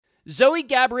Zoe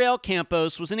Gabrielle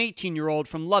Campos was an 18-year-old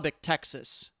from Lubbock,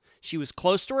 Texas. She was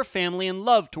close to her family and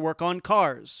loved to work on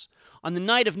cars. On the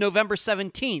night of November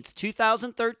 17th,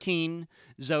 2013,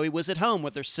 Zoe was at home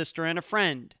with her sister and a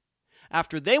friend.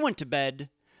 After they went to bed,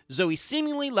 Zoe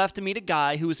seemingly left to meet a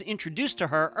guy who was introduced to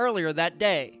her earlier that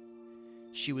day.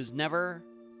 She was never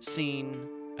seen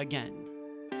again.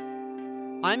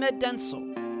 I'm Ed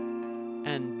Densel,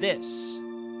 and this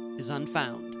is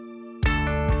Unfound.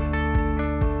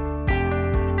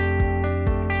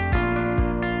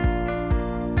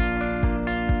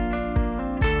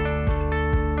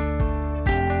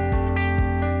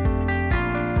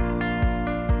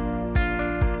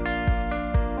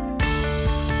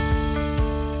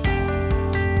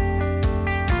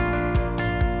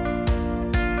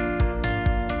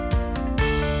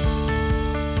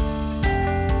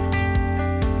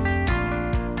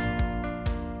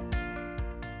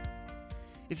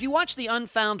 If you watch the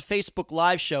Unfound Facebook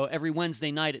live show every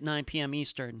Wednesday night at 9 p.m.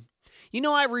 Eastern, you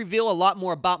know I reveal a lot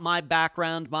more about my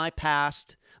background, my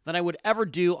past, than I would ever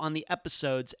do on the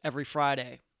episodes every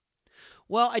Friday.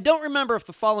 Well, I don't remember if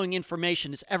the following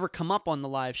information has ever come up on the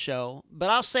live show, but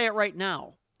I'll say it right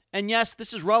now. And yes,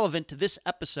 this is relevant to this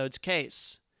episode's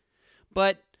case.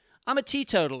 But I'm a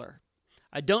teetotaler.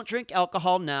 I don't drink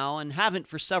alcohol now and haven't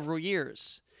for several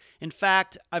years. In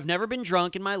fact, I've never been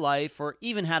drunk in my life or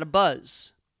even had a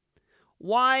buzz.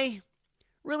 Why?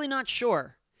 Really not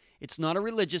sure. It's not a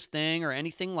religious thing or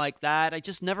anything like that. I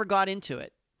just never got into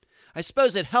it. I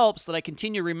suppose it helps that I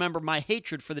continue to remember my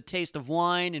hatred for the taste of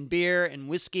wine and beer and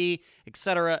whiskey,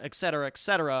 etc., etc.,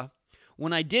 etc.,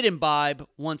 when I did imbibe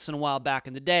once in a while back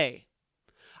in the day.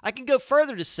 I can go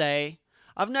further to say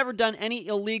I've never done any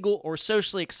illegal or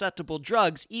socially acceptable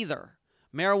drugs either.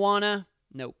 Marijuana?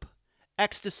 Nope.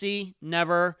 Ecstasy?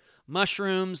 Never.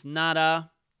 Mushrooms? Nada.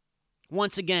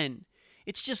 Once again,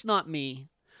 it's just not me.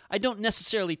 I don't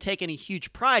necessarily take any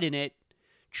huge pride in it.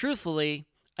 Truthfully,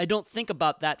 I don't think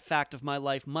about that fact of my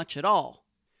life much at all.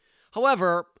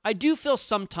 However, I do feel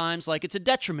sometimes like it's a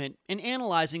detriment in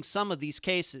analyzing some of these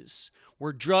cases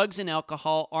where drugs and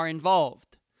alcohol are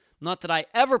involved. Not that I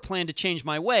ever plan to change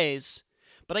my ways,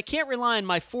 but I can't rely on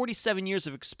my 47 years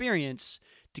of experience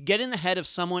to get in the head of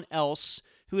someone else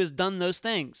who has done those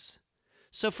things.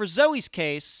 So for Zoe's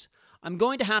case, I'm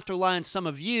going to have to rely on some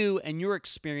of you and your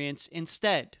experience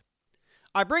instead.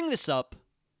 I bring this up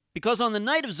because on the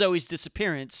night of Zoe's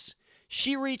disappearance,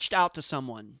 she reached out to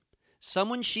someone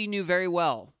she knew very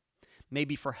well,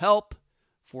 maybe for help,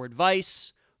 for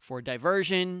advice, for a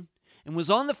diversion, and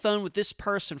was on the phone with this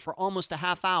person for almost a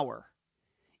half hour.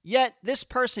 Yet, this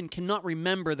person cannot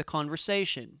remember the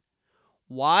conversation.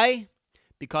 Why?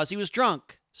 Because he was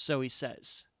drunk, so he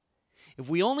says. If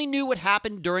we only knew what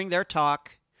happened during their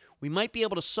talk, we might be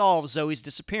able to solve Zoe's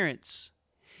disappearance.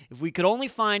 If we could only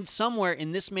find somewhere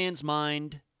in this man's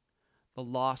mind the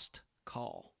lost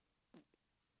call.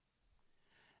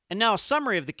 And now a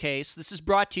summary of the case. This is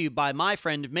brought to you by my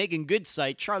friend Megan Good's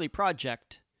site,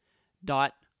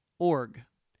 charlieproject.org.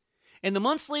 In the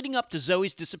months leading up to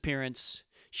Zoe's disappearance,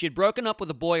 she had broken up with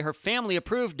a boy her family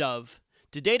approved of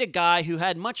to date a guy who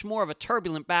had much more of a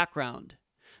turbulent background.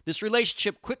 This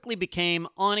relationship quickly became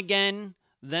on again,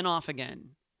 then off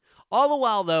again. All the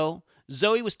while, though,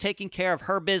 Zoe was taking care of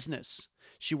her business.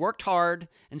 She worked hard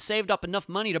and saved up enough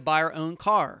money to buy her own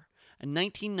car, a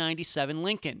 1997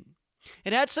 Lincoln.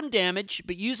 It had some damage,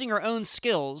 but using her own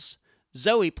skills,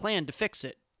 Zoe planned to fix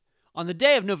it. On the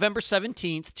day of November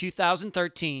 17th,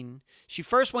 2013, she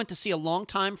first went to see a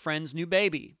longtime friend's new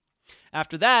baby.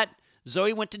 After that,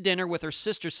 Zoe went to dinner with her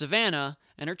sister Savannah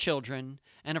and her children,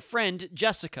 and a friend,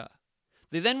 Jessica.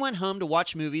 They then went home to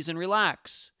watch movies and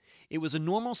relax. It was a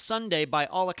normal Sunday by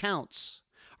all accounts.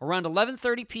 Around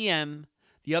 11:30 p.m.,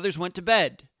 the others went to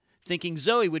bed, thinking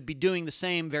Zoe would be doing the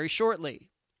same very shortly.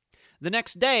 The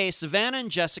next day, Savannah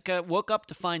and Jessica woke up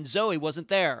to find Zoe wasn't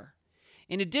there.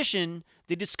 In addition,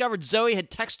 they discovered Zoe had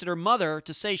texted her mother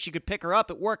to say she could pick her up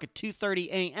at work at 2:30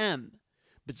 a.m.,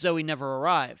 but Zoe never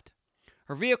arrived.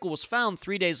 Her vehicle was found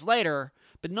 3 days later,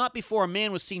 but not before a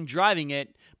man was seen driving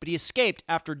it, but he escaped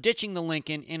after ditching the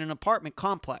Lincoln in an apartment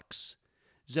complex.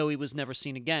 Zoe was never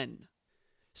seen again.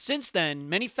 Since then,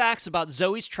 many facts about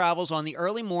Zoe's travels on the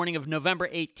early morning of November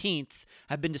 18th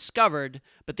have been discovered,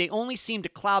 but they only seem to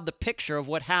cloud the picture of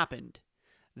what happened.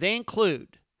 They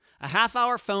include a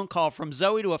half-hour phone call from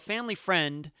Zoe to a family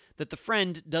friend that the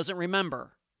friend doesn't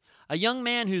remember, a young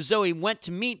man who Zoe went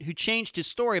to meet who changed his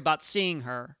story about seeing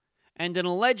her, and an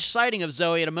alleged sighting of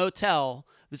Zoe at a motel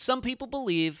that some people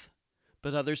believe,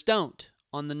 but others don't,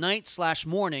 on the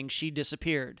night/morning she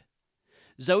disappeared.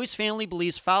 Zoe's family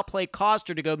believes foul play caused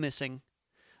her to go missing.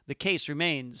 The case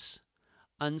remains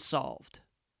unsolved.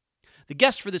 The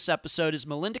guest for this episode is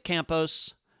Melinda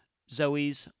Campos,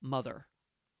 Zoe's mother.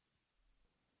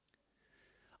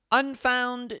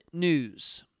 Unfound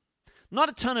news. Not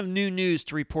a ton of new news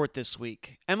to report this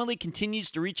week. Emily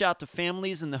continues to reach out to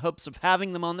families in the hopes of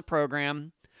having them on the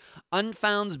program.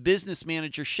 Unfound's business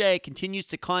manager, Shay, continues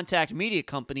to contact media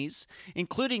companies,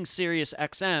 including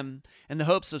SiriusXM, in the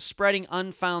hopes of spreading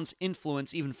Unfound's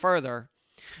influence even further.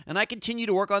 And I continue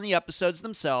to work on the episodes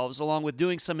themselves, along with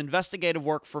doing some investigative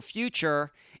work for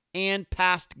future and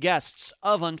past guests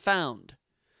of Unfound.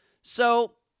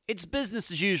 So, it's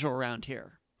business as usual around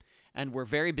here, and we're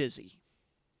very busy.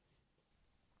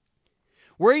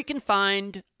 Where you can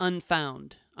find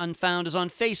Unfound. Unfound is on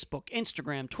Facebook,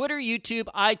 Instagram, Twitter, YouTube,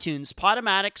 iTunes,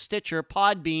 Podomatic, Stitcher,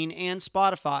 Podbean, and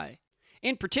Spotify.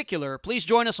 In particular, please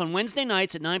join us on Wednesday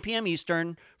nights at 9 p.m.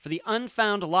 Eastern for the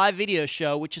Unfound live video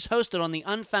show, which is hosted on the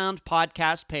Unfound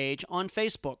podcast page on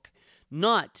Facebook,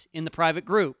 not in the private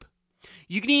group.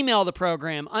 You can email the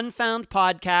program,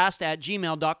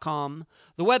 unfoundpodcast@gmail.com,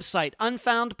 the website,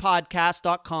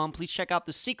 unfoundpodcast.com. Please check out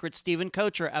the Secret Stephen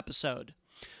Kocher episode.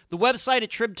 The website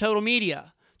at Trib Total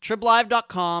Media,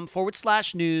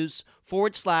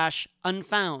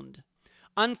 triblive.com/news/unfound.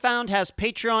 Unfound has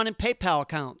Patreon and PayPal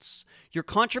accounts. Your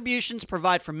contributions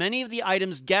provide for many of the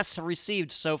items guests have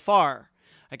received so far.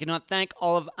 I cannot thank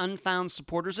all of Unfound's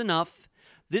supporters enough.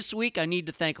 This week I need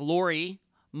to thank Lori,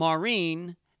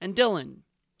 Maureen, and Dylan.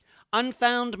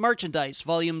 Unfound merchandise,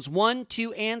 volumes 1,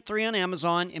 2, and 3 on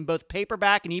Amazon in both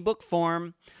paperback and ebook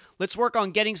form. Let's work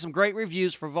on getting some great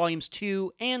reviews for volumes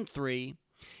 2 and 3.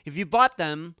 If you bought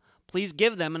them, please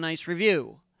give them a nice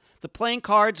review. The playing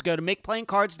cards, go to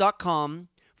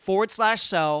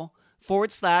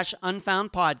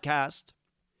makeplayingcards.com/sell/Unfound podcast.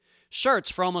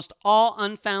 Shirts for almost all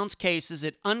Unfound's cases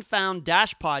at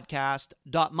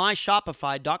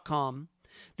unfound-podcast.myshopify.com.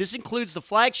 This includes the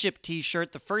flagship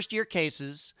t-shirt, The First Year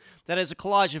Cases, that has a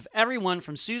collage of everyone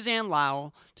from Suzanne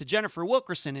Lowell to Jennifer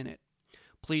Wilkerson in it.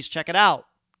 Please check it out.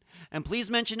 And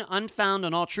please mention Unfound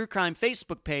on all true crime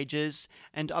Facebook pages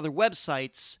and other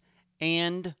websites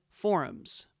and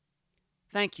forums.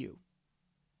 Thank you.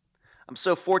 I'm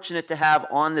so fortunate to have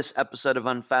on this episode of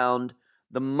Unfound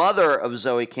the mother of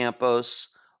Zoe Campos,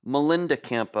 Melinda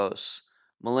Campos.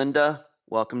 Melinda,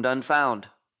 welcome to Unfound.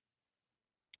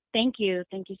 Thank you.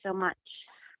 Thank you so much.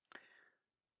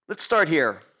 Let's start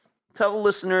here. Tell the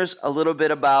listeners a little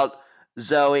bit about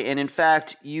Zoe. And in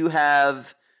fact, you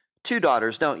have 2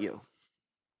 daughters, don't you?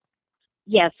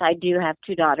 Yes, I do have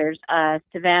 2 daughters.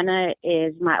 Savannah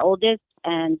is my oldest,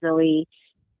 and Zoe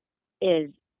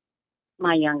is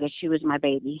my youngest. She was my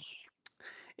baby.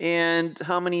 And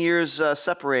how many years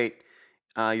separate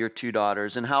your 2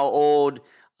 daughters? And how old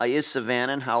is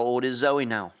Savannah, and how old is Zoe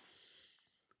now?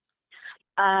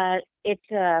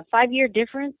 It's a 5-year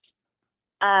difference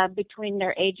between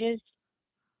their ages,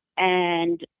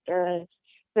 and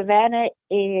Savannah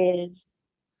is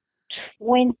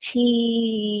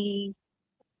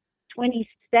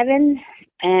 27,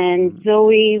 and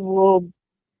Zoe will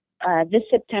this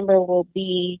September will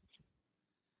be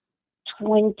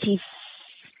 25.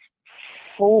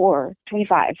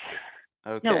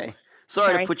 Okay. No,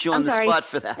 sorry to put you on the spot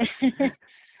for that.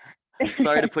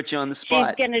 Sorry to put you on the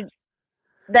spot.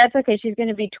 That's okay. She's going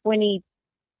to be 23.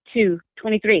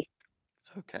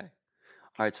 Okay. All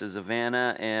right. So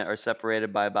Savannah are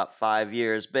separated by about 5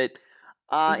 years. But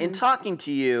in talking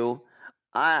to you,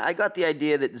 I got the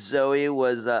idea that Zoe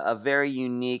was a very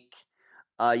unique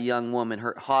young woman.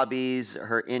 Her hobbies,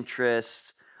 her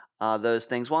interests, those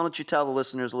things. Why don't you tell the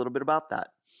listeners a little bit about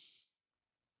that?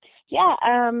 Yeah.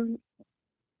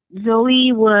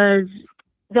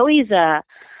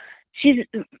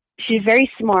 She's very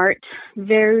smart,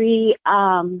 very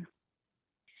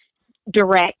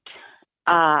direct.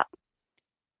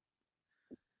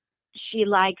 She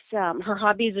likes her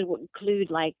hobbies include,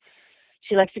 like,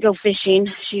 she likes to go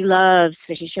fishing. She loves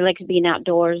fishing. She likes being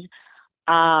outdoors.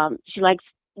 She likes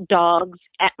dogs,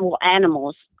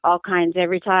 animals, all kinds.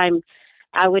 Every time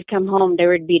I would come home, there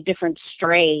would be a different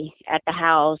stray at the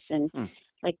house, and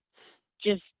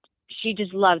she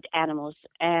just loved animals.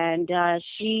 And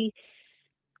she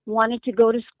wanted to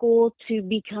go to school to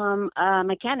become a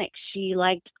mechanic. She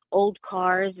liked old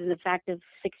cars and the fact of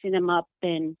fixing them up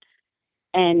and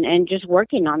just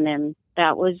working on them.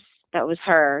 That was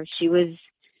her. She was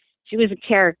a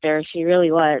character. She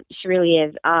really was. She really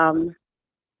is.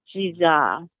 She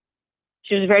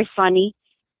was very funny,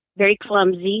 very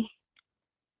clumsy.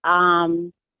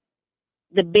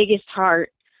 The biggest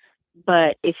heart,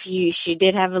 but she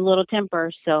did have a little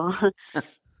temper, so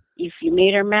if you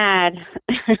made her mad,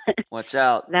 watch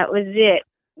out. That was it.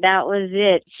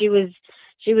 She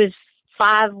She was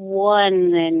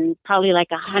 5'1" and probably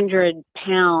like 100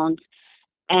 pounds,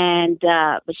 and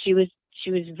but she was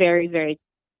very, very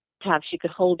tough. She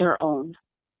could hold her own.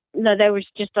 No, there was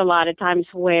just a lot of times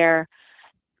where,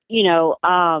 you know,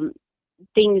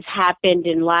 things happened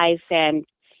in life, and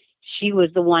she was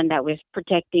the one that was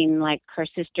protecting like her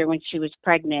sister when she was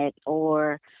pregnant,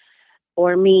 or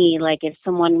me, like if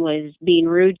someone was being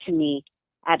rude to me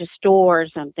at a store or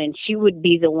something, she would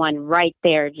be the one right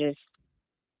there, just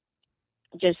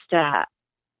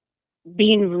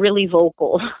being really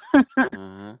vocal.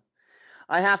 Uh-huh.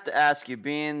 I have to ask you,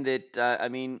 being that, I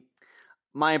mean,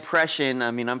 my impression,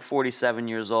 I mean, I'm 47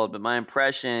 years old, but my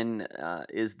impression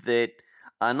is that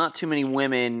not too many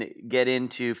women get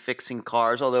into fixing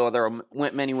cars, although there are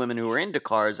many women who are into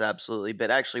cars, absolutely,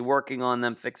 but actually working on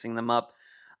them, fixing them up.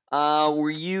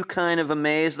 Were you kind of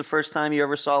amazed the first time you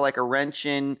ever saw like a wrench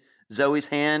in Zoe's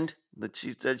hand that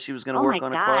she said she was going to Oh work my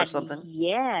on a car or God, something?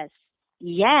 yes,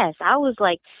 yes. I was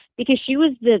like, because she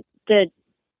was the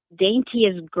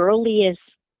daintiest, girliest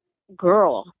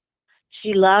girl.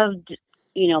 She loved,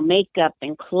 makeup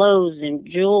and clothes and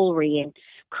jewelry and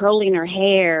curling her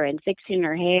hair and fixing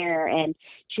her hair, and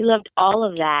she loved all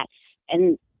of that.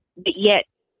 And but yet,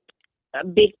 a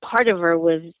big part of her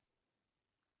was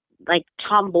like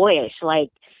tomboyish. Like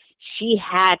she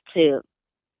had to,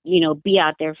 be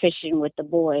out there fishing with the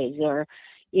boys, or,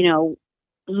 you know,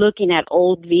 looking at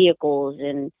old vehicles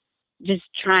and just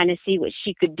trying to see what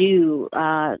she could do.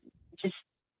 Just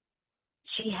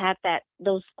she had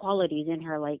those qualities in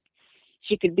her. Like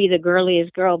she could be the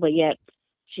girliest girl, but yet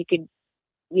she could,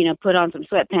 put on some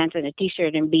sweatpants and a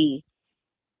t-shirt and be,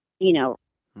 you know,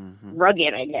 Mm-hmm.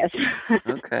 rugged, I guess.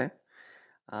 Okay.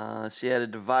 She had a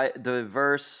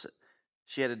diverse.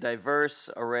 She had a diverse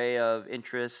array of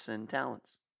interests and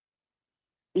talents.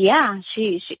 Yeah,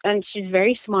 she and she's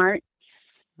very smart.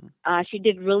 She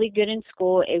did really good in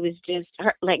school. It was just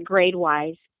her, like grade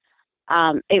wise.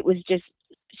 It was just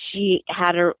she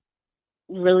had a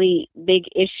really big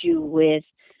issue with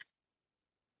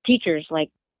teachers. Like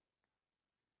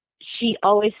she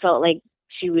always felt like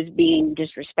she was being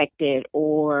disrespected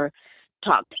or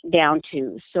talked down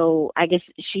to. So I guess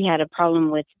she had a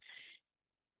problem with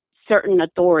certain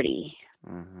authority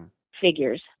Mm-hmm.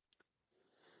 figures.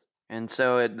 And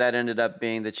so that ended up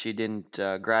being that she didn't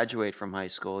graduate from high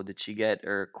school. Did she get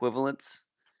her equivalence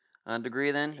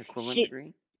degree then? Equivalent She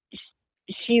degree?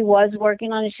 she was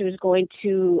working on it. She was going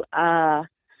to a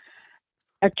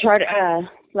chart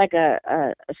like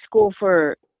a school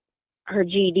for her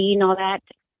GED and all that.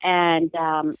 And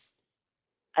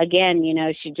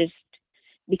again, she just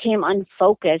became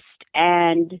unfocused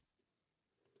and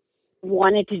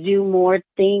wanted to do more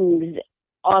things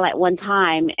all at one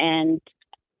time, and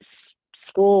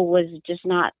school was just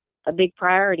not a big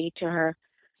priority to her.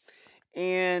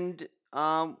 And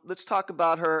let's talk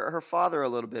about her father a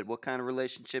little bit. What kind of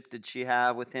relationship did she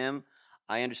have with him?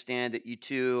 I understand that you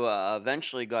two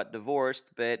eventually got divorced,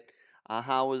 but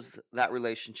how was that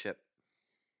relationship?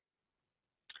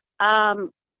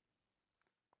 Um,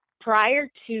 Prior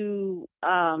to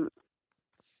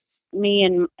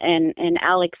me and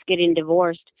Alex getting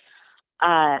divorced,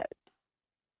 uh,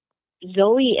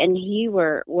 Zoe and he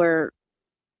were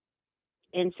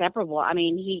inseparable. I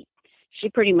mean, she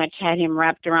pretty much had him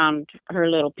wrapped around her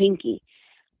little pinky.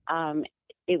 Um,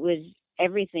 it was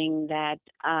everything that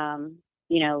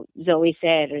Zoe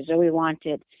said or Zoe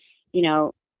wanted, you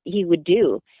know, he would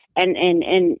do, and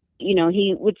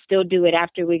he would still do it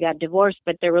after we got divorced.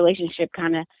 But their relationship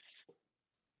kind of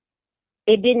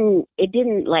it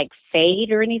didn't like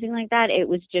fade or anything like that. It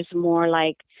was just more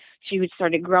like she would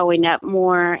started growing up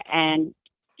more, and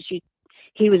she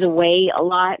he was away a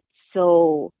lot,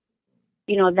 so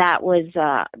that was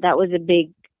a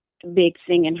big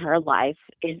thing in her life,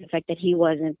 is the fact that he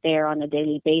wasn't there on a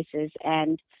daily basis.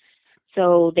 And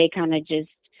so they kind of just,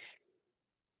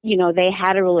 they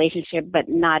had a relationship, but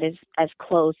not as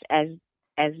close as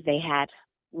they had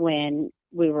when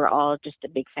we were all just a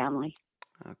big family.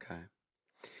 Okay.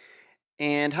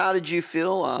 And how did you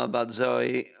feel about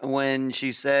Zoe when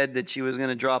she said that she was going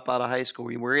to drop out of high school?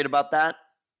 Were you worried about that?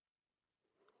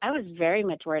 I was very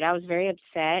much worried. I was very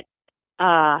upset.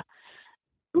 uh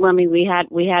I mean, we had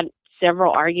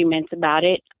several arguments about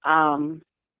it. I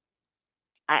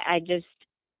just,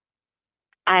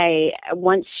 I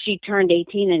once she turned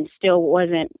 18 and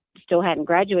still hadn't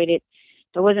graduated,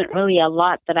 there wasn't really a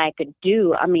lot that I could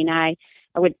do. I mean, I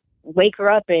would wake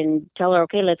her up and tell her,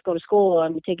 okay, let's go to school.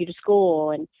 I'm gonna take you to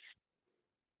school, and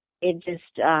it just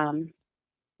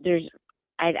there's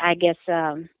I guess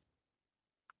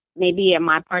maybe on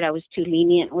my part I was too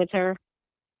lenient with her,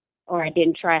 or I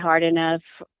didn't try hard enough.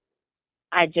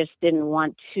 I just didn't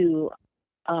want to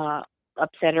uh,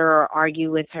 upset her or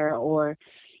argue with her or,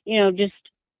 just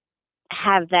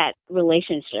have that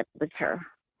relationship with her.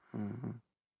 Hmm.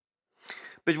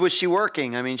 But was she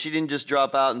working? I mean, she didn't just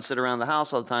drop out and sit around the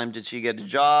house all the time. Did she get a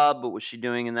job? What was she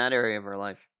doing in that area of her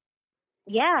life?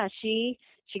 Yeah, she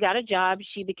got a job.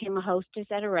 She became a hostess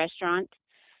at a restaurant,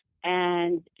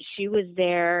 and she was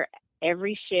there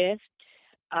every shift.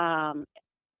 Um,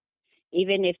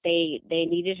 Even if they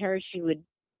needed her, she would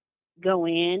go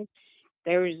in.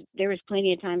 There was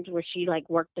plenty of times where she like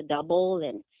worked a double,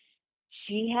 and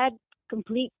she had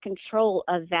complete control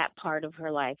of that part of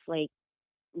her life, like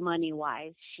money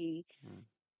wise. She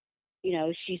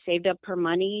saved up her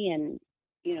money and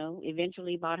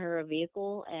eventually bought her a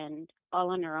vehicle, and all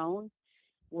on her own,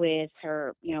 with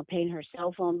her, paying her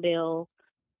cell phone bill,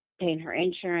 paying her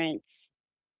insurance,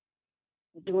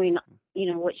 doing,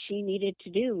 what she needed to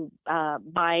do,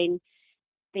 buying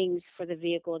things for the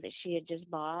vehicle that she had just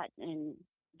bought and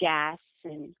gas.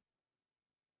 And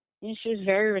she was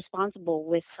very responsible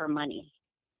with her money.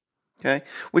 Okay.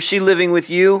 Was she living with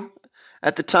you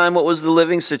at the time? What was the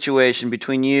living situation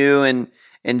between you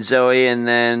and Zoe and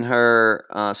then her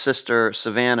sister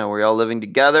Savannah? Were y'all living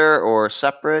together or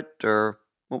separate, or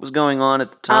what was going on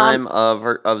at the Um, time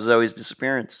of Zoe's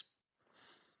disappearance?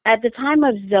 at the time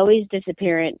of Zoe's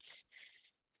disappearance,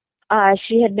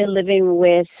 she had been living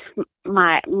with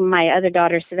my other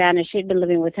daughter, Savannah. She had been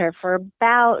living with her for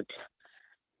about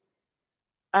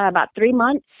 3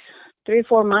 months, 3 or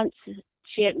 4 months.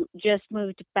 She had just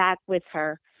moved back with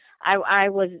her. I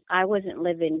wasn't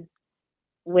living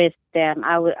with them.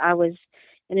 I was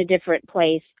in a different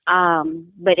place.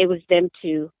 But it was them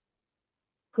two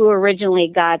who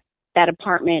originally got that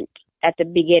apartment at the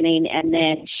beginning, and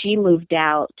then she moved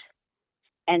out.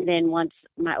 And then once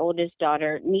my oldest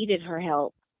daughter needed her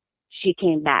help, she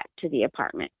came back to the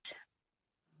apartment.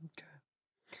 Okay.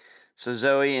 So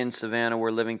Zoe and Savannah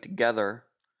were living together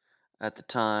at the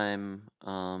time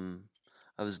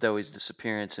of Zoe's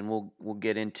disappearance, and we'll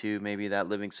get into maybe that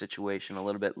living situation a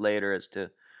little bit later as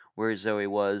to where Zoe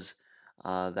was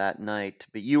that night.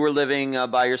 But you were living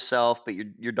by yourself, but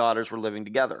your daughters were living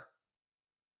together.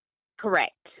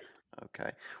 Correct.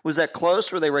 Okay. Was that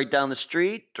close? Were they right down the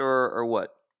street, or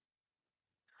what?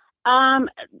 Um,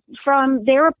 from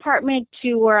their apartment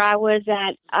to where I was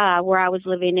where I was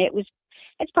living,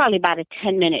 it's probably about a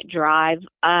 10-minute drive.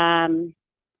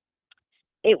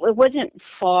 It wasn't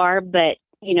far, but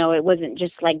it wasn't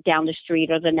just like down the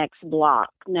street or the next block.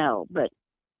 No, but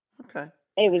Okay.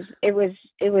 it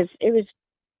was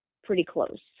pretty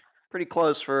close. Pretty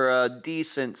close for a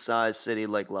decent sized city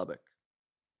like Lubbock.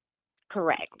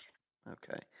 Correct.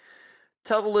 Okay.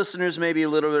 Tell the listeners maybe a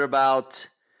little bit about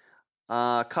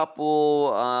a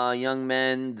couple young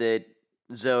men that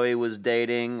Zoe was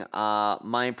dating.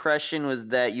 My impression was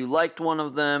that you liked one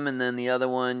of them, and then the other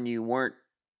one you weren't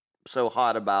so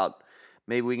hot about.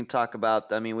 Maybe we can talk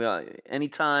about. I mean,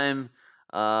 anytime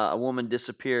a woman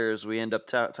disappears, we end up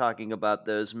talking about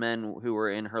those men who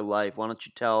were in her life. Why don't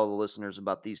you tell the listeners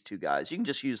about these two guys? You can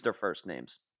just use their first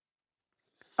names.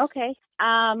 Okay.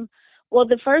 Well,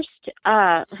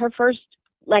 her first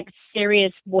like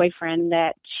serious boyfriend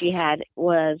that she had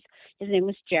was his name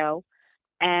was Joe,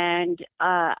 and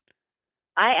I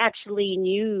actually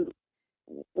knew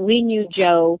we knew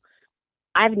Joe.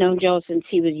 I've known Joe since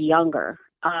he was younger.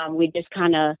 We just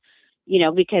kind of,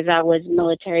 because I was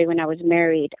military when I was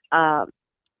married. Well,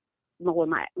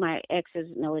 my ex is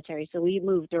military, so we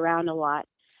moved around a lot,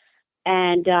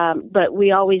 and but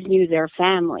we always knew their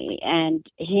family and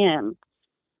him.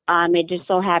 It just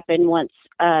so happened once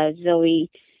Zoe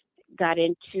got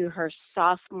into her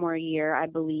sophomore year, I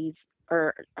believe,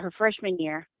 or her freshman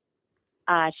year,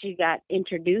 she got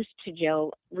reintroduced to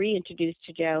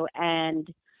Joe, and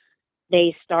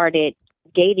they started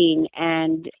dating,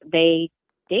 and they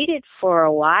dated for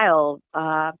a while.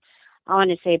 I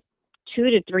want to say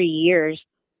 2 to 3 years,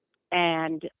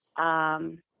 and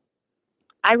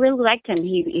I really liked him.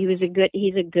 He's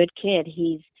a good kid.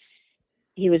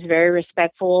 He was very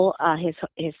respectful.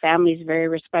 His family's very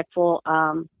respectful.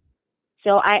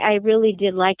 So I really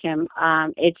did like him.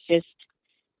 It's just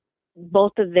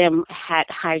both of them had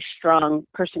high strung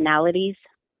personalities.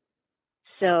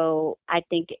 So I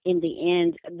think in the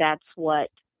end, that's what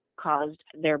caused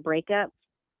their breakup.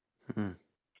 Hmm.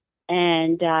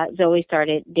 And Zoe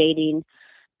started dating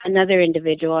another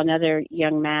individual, another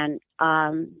young man.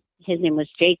 His name was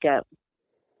Jacob,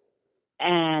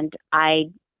 and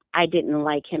I didn't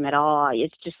like him at all.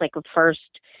 It's just like a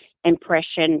first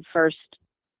impression, first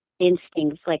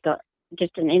instinct, like a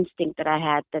just an instinct that I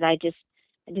had that I just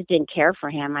didn't care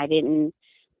for him. I didn't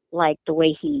like the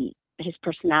way he his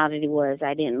personality was.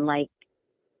 I didn't like,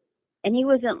 and he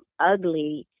wasn't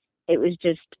ugly. It was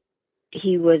just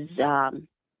he was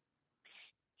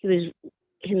he was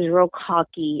he was real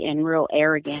cocky and real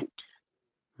arrogant,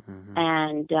 Hmm.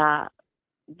 and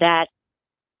that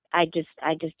I just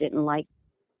didn't like.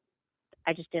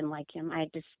 I just didn't like him. I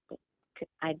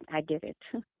did it.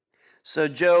 So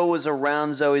Joe was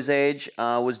around Zoe's age.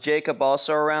 Was Jacob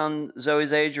also around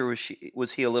Zoe's age, or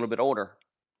was he a little bit older?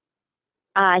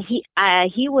 He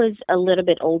was a little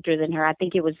bit older than her. I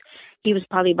think he was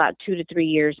probably about 2 to 3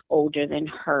 years older than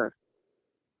her,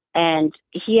 and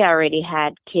he already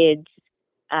had kids,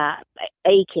 uh,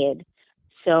 a kid.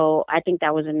 So I think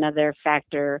that was another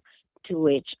factor to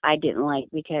which I didn't like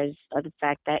because of the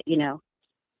fact that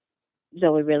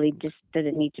Zoe really just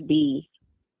doesn't need to be.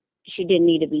 She didn't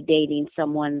need to be dating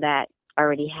someone that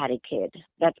already had a kid.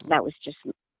 That was just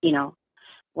you know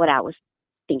what I was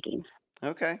thinking.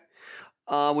 Okay.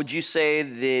 Would you say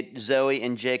that Zoe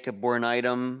and Jacob were an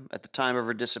item at the time of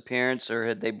her disappearance, or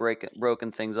had they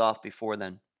broken things off before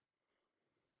then?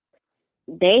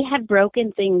 They had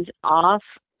broken things off,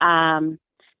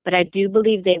 but I do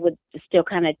believe they would still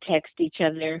kind of text each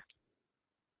other.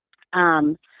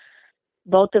 Um,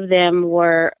 both of them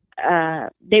were.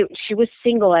 She was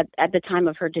single at the time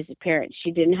of her disappearance.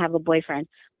 She didn't have a boyfriend,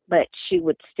 but she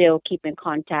would still keep in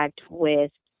contact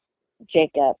with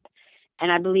Jacob.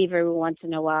 And I believe every once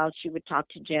in a while she would talk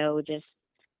to Joe, just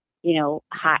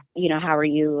hi, how are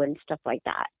you and stuff like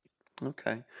that.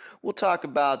 Okay. We'll talk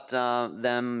about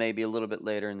them maybe a little bit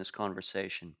later in this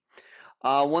conversation.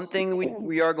 One thing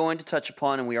we are going to touch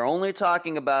upon, and we are only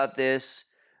talking about this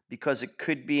because it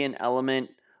could be an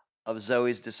element of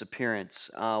Zoe's disappearance.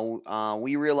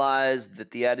 We realize that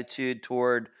the attitude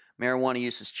toward marijuana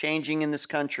use is changing in this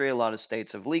country. A lot of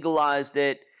states have legalized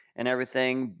it and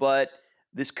everything, but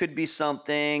this could be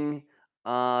something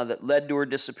that led to her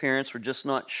disappearance. We're just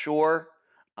not sure.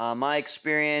 My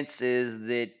experience is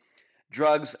that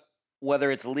drugs,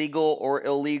 whether it's legal or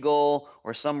illegal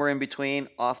or somewhere in between,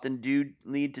 often do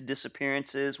lead to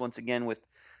disappearances. Once again, with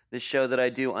this show that I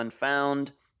do,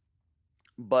 Unfound.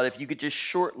 But if you could just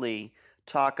shortly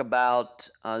talk about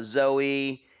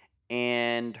Zoe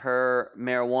and her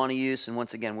marijuana use. And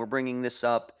once again, we're bringing this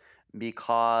up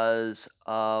because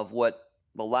of what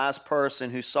the last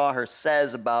person who saw her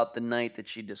says about the night that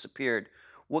she disappeared.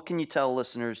 What can you tell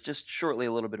listeners just shortly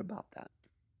a little bit about that?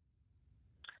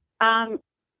 Um,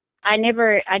 I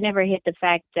never hit the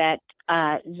fact that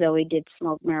Zoe did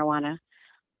smoke marijuana.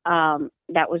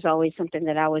 That was always something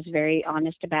that I was very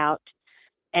honest about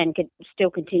and could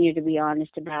still continue to be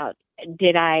honest about.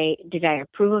 Did I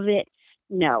approve of it?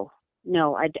 No,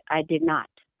 no, I did not.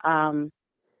 Um,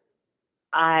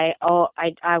 I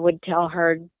would tell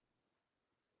her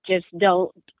just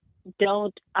don't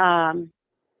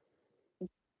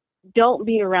don't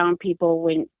be around people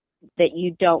when that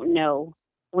you don't know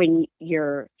when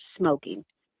you're smoking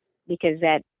because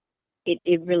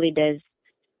it really does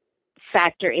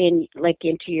factor in like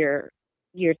into your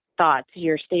thoughts,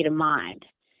 your state of mind.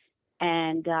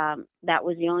 And that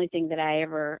was the only thing that I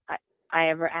ever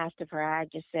asked of her. I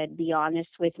just said, "Be honest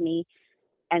with me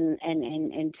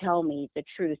and tell me the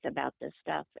truth about this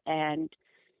stuff." And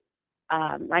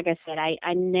like I said,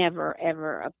 I never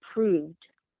ever approved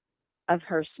of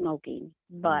her smoking,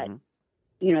 but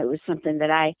Mm-hmm. it was something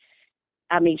that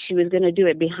I mean, she was going to do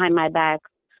it behind my back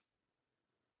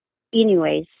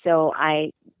anyway, so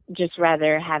I just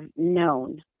rather have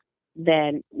known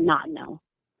than not know.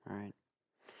 All right.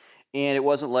 And it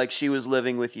wasn't like she was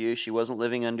living with you. She wasn't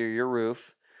living under your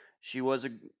roof. She was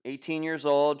 18 years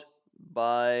old.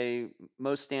 By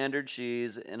most standards,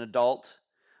 she's an adult.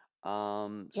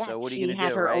 Yeah, So what are you she going to had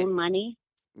do, her right? own money.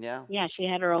 Yeah. Yeah, she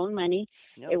had her own money.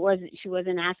 Yep. She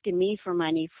wasn't asking me for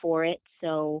money for it,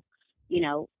 so you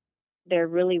know there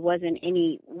really wasn't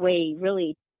any way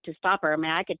really to stop her. I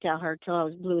mean, I could tell her till I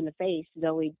was blue in the face,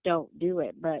 Zoe, don't do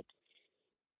it. But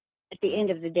at the Right. end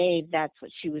of the day, that's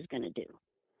what she was going to do.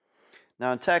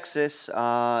 Now in Texas,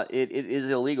 it is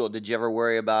illegal. Did you ever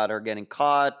worry about her getting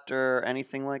caught or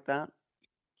anything like that?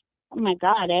 Oh my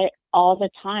God, all the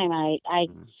time. I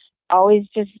Mm. always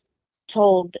just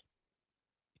told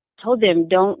told them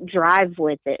don't drive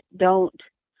with it. Don't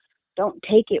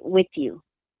take it with you.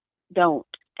 Don't.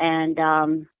 And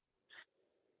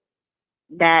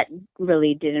that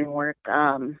really didn't work.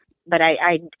 But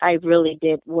I really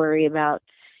did worry about,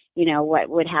 what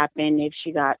would happen if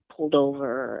she got pulled over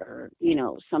or,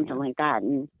 something Yeah. like that.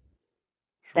 And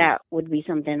Sure. that would be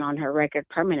something on her record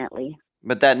permanently.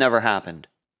 But that never happened.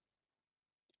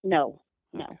 No,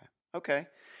 no. Okay. Okay.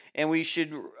 And we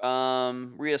should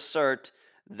reassert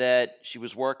that she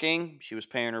was working, she was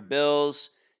paying her bills,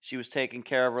 she was taking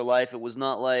care of her life. It was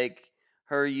not like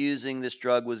her using this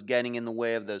drug was getting in the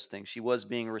way of those things. She was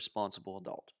being a responsible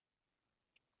adult.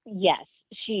 Yes,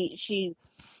 she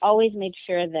always made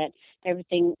sure that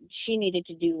everything she needed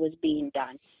to do was being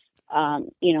done.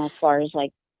 As far as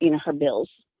like, her bills.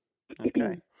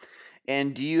 Okay.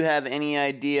 And do you have any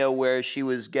idea where she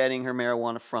was getting her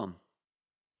marijuana from?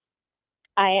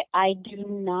 I do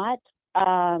not.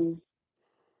 Um,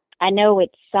 I know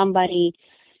it's somebody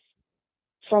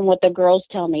from what the girls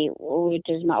tell me, which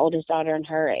is my oldest daughter and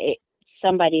her.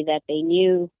 Somebody that they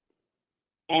knew,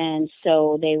 and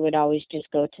so they would always just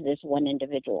go to this one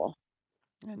individual.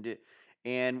 And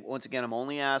and once again, I'm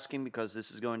only asking because this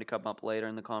is going to come up later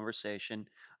in the conversation.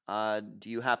 Do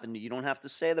you happen to? You don't have to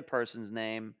say the person's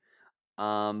name,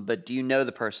 but do you know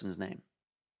the person's name?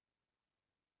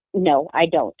 No, I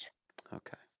don't.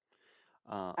 Okay.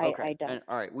 I Okay. I And don't.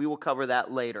 all right, we will cover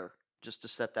that later, just to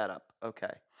set that up.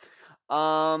 Okay.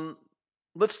 Um,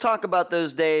 let's talk about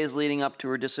those days leading up to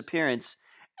her disappearance.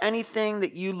 Anything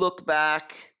that you look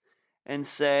back and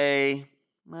say,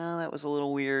 well, that was a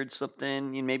little weird,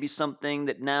 something, maybe something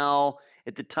that now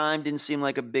at the time didn't seem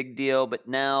like a big deal, but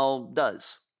now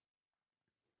does?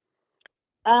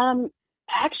 Um,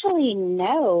 Actually,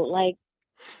 no. Like,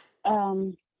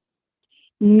 um,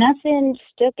 nothing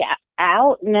stuck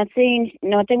out. Nothing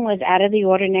was out of the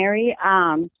ordinary.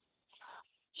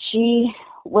 She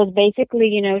was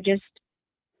basically, just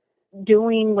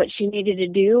doing what she needed to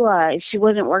do. She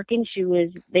wasn't working. She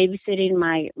was babysitting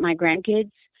my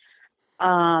grandkids.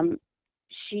 Um,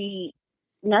 she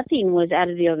Nothing was out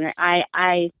of the ordinary.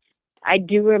 I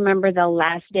do remember the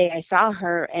last day I saw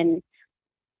her, and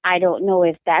I don't know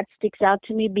if that sticks out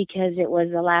to me because it was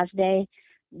the last day,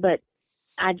 but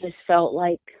I just felt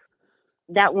like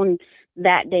that one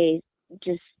that day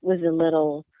just was a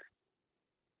little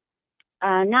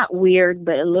not weird,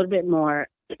 but a little bit more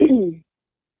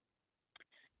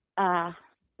uh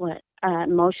what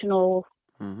emotional.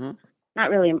 Mm-hmm. Not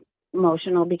really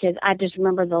emotional because I just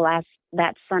remember the last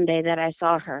that Sunday that I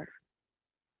saw her,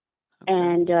 Okay.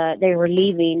 and they were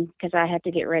leaving because I had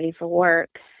to get ready for work,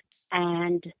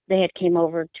 and they had came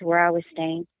over to where I was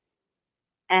staying,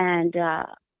 and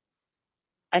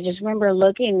I just remember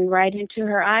looking right into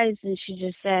her eyes, and she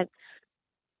just said,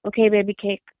 "Okay, baby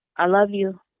cake, I love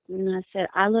you." And I said,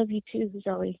 "I love you too,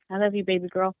 Zoe. I love you, baby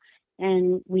girl."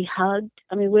 And we hugged.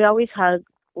 I mean, we always hug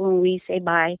when we say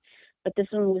bye, but this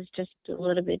one was just a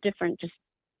little bit different, just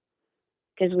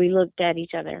because we looked at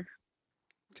each other.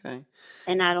 Okay.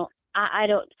 And I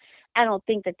don't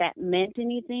think that that meant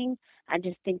anything. I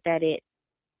just think that it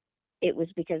was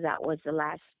because that was the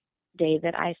last day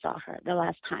that I saw her, the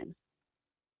last time.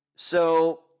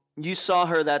 So you saw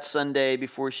her that Sunday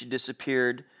before she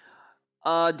disappeared.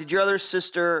 Did your other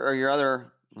sister or your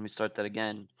other, let me start that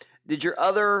again. Did your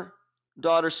other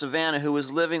daughter, Savannah, who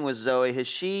was living with Zoe, has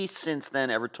she since then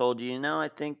ever told you, I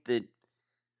think that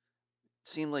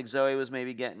seemed like Zoe was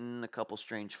maybe getting a couple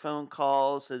strange phone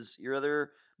calls? Has your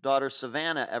other daughter,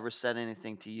 Savannah, ever said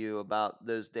anything to you about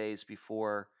those days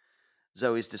before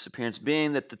Zoe's disappearance,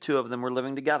 being that the two of them were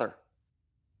living together?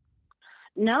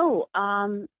 No,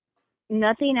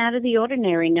 nothing out of the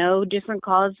ordinary. No different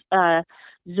calls.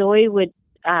 Zoe would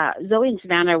Zoe and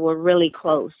Savannah were really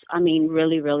close. I mean,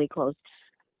 really, really close.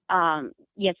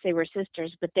 Yes, they were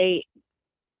sisters, but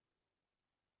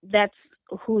that's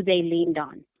who they leaned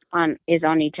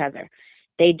on each other.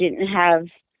 They didn't have,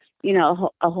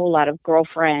 a whole lot of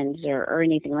girlfriends or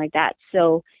anything like that.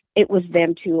 So it was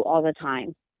them two all the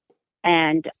time.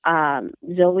 And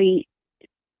Zoe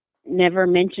never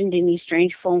mentioned any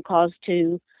strange phone calls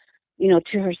to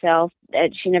herself.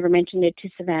 That she never mentioned it to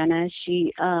Savannah.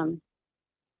 It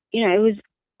was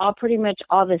all pretty much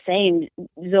all the same.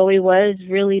 Zoe was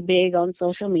really big on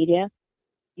social media.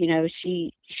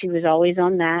 She was always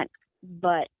on that,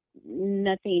 but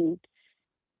nothing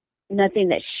nothing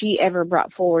that she ever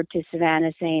brought forward to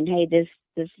Savannah saying, "Hey,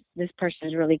 this person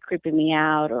is really creeping me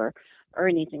out," or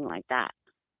anything like that.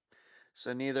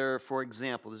 So neither, for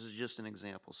example, this is just an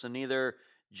example. So neither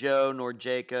Joe nor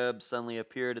Jacob suddenly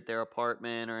appeared at their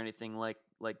apartment or anything like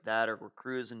that, or were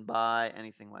cruising by,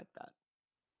 anything like that.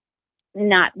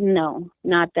 Not no,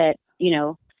 not that,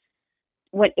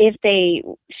 what if they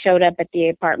showed up at the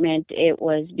apartment, it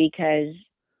was because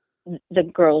the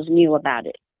girls knew about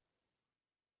it.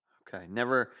 Okay.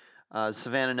 Never,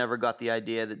 Savannah never got the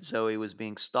idea that Zoe was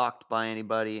being stalked by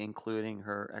anybody, including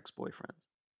her ex-boyfriend.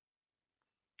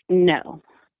 No.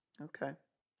 Okay.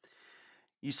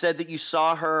 You said that you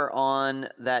saw her on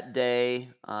that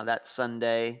day, that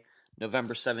Sunday,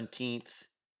 November 17th,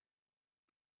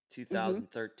 Mhm.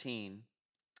 2013.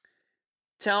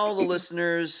 Tell the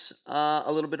listeners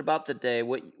a little bit about the day.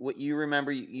 What you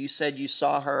remember? You said you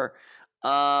saw her.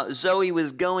 Zoe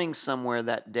was going somewhere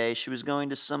that day. She was going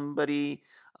to somebody,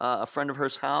 a friend of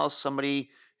hers' house,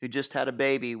 somebody who just had a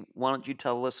baby. Why don't you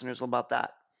tell the listeners about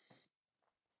that?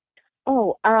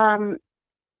 Oh,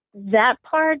 that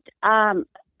part,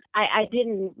 I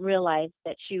didn't realize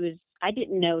that she was. I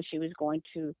didn't know she was going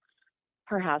to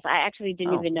her house. I actually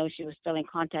didn't Oh, even know she was still in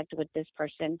contact with this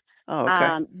person. oh,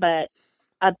 okay. But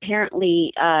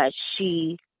apparently,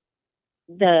 she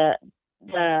the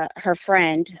her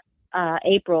friend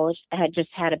April had just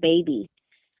had a baby,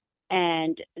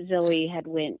 and Zoe had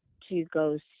went to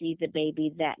go see the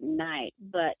baby that night.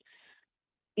 But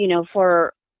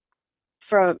for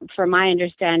from my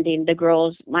understanding, the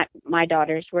girls, my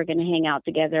daughters, were going to hang out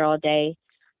together all day.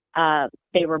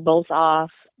 They were both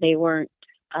off. They weren't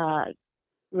uh,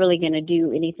 really going to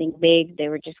do anything big. They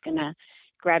were just going to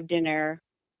grab dinner,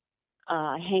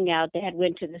 hang out. They had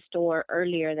went to the store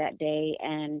earlier that day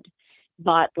and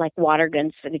bought like water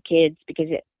guns for the kids because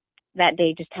that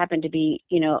day just happened to be,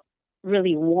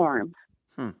 really warm.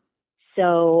 Hmm.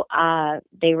 So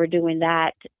they were doing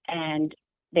that, and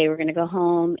they were going to go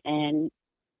home and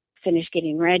finish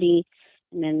getting ready,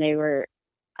 and then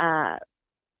uh,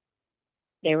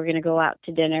 they were going to go out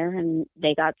to dinner, and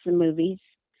they got some movies,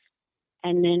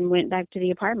 and then went back to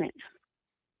the apartment.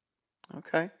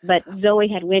 Okay. But Zoe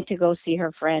had went to go see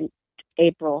her friend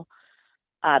April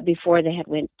before they had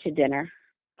went to dinner,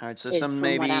 All right. So is some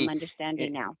from what I'm maybe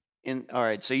understanding now. all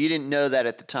right. So you didn't know that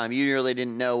at the time. You really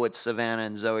didn't know what Savannah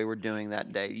and Zoe were doing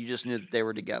that day. You just knew that they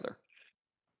were together.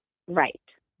 Right.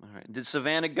 All right. Did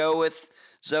Savannah go with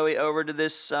Zoe over to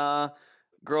this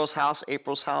girl's house,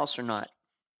 April's house, or not?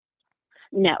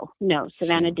 No, no, She.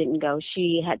 Savannah didn't go.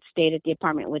 She had stayed at the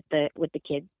apartment with the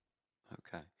kids.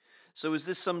 Okay. So was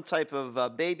this some type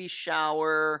of baby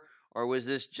shower, or was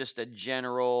this just a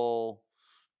general?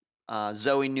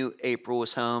 Zoe knew April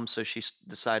was home, so she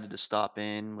decided to stop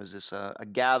in. Was this a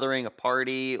gathering, a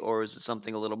party, or was it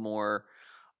something a little more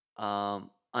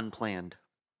unplanned?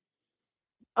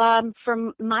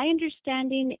 From my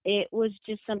understanding, it was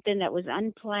just something that was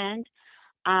unplanned.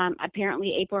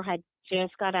 Apparently, April had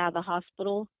just got out of the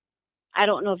hospital. I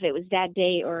don't know if it was that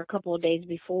day or a couple of days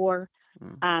before,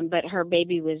 Mm. but her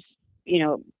baby was, you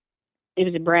know, it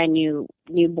was a brand new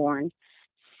newborn.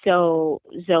 So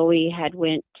Zoe had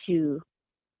went to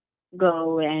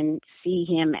go and see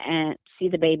him and see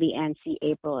the baby and see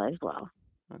April as well.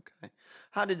 Okay.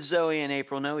 How did Zoe and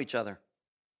April know each other?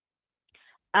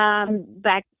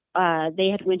 Back they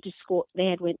had went to school. They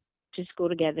had went to school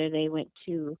together. They went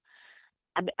to.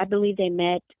 I believe they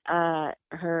met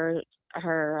her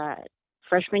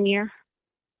freshman year,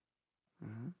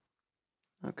 Hmm.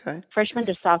 Okay. freshman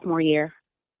to sophomore year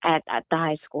at the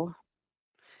high school.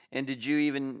 And did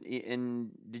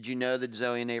you know that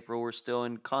Zoe and April were still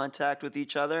in contact with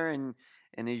each other? And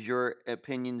is your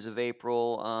opinions of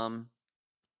April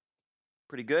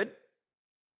pretty good?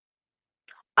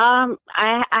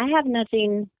 I have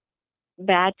nothing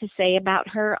bad to say about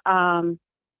her.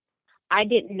 I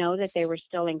didn't know that they were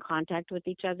still in contact with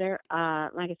each other.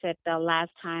 Like I said, the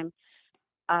last time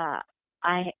uh,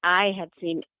 I had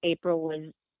seen April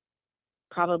was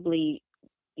probably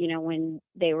when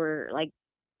they were like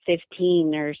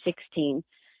 15 or 16.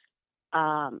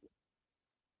 Um,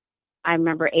 I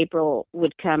remember April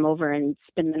would come over and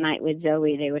spend the night with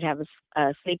Zoe. They would have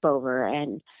a sleepover,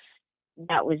 and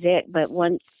that was it. But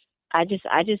once I just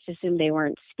assumed they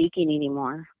weren't speaking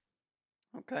anymore.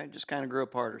 Okay, just kind of grew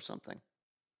apart or something.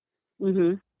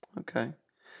 Mhm. Okay.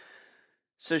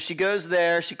 So she goes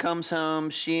there. She comes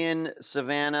home. She and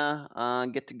Savannah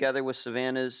get together with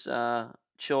Savannah's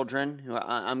children, who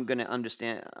I'm going to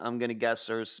understand. I'm going to guess,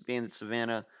 or being that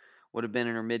Savannah would have been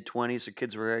in her mid 20s. Her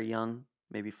kids were very young,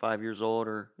 maybe 5 years old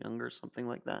or younger, something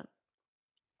like that.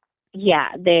 Yeah,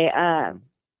 they Mm.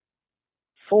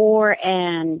 4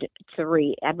 and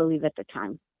 3, I believe at the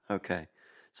time. Okay.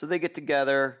 So they get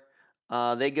together.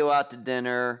 They go out to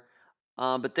dinner.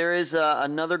 But there is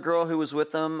another girl who was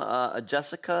with them,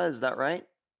 Jessica. Is that right?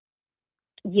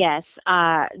 Yes,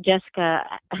 Jessica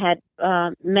had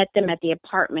met them at the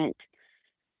apartment,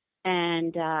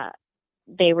 and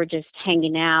they were just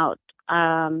hanging out,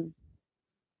 um,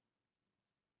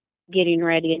 getting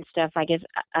ready and stuff. I guess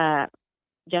uh,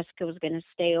 Jessica was going to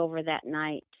stay over that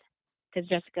night because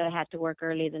Jessica had to work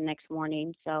early the next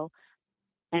morning. So,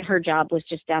 and her job was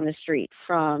just down the street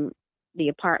from the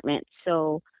apartment,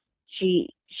 so she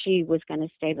she was going to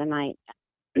stay the night.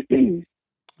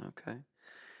 Okay.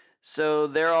 So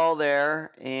they're all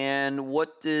there, and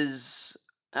what does?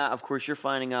 Of course, you're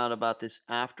finding out about this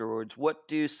afterwards. What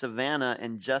do Savannah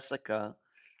and Jessica?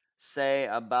 say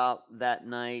about that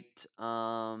night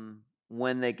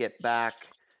when they get back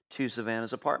to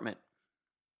Savannah's apartment?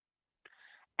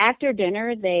 After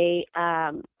dinner, they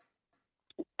uh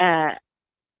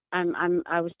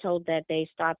I was told that they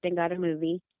stopped and got a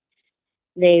movie.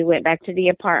 They went back to the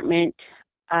apartment.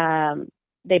 Um,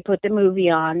 they put the movie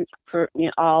on for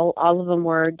all of them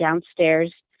were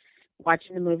downstairs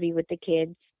watching the movie with the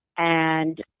kids,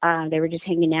 and they were just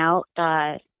hanging out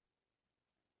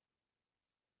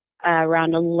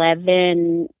around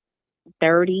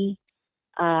 11:30.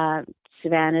 Uh,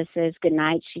 Savannah says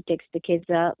goodnight. She takes the kids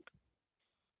up,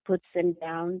 puts them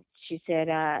down. She said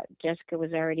Jessica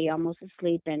was already almost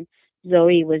asleep, and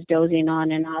Zoe was dozing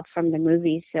on and off from the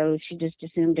movie, so she just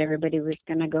assumed everybody was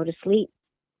going to go to sleep.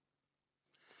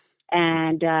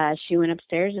 And she went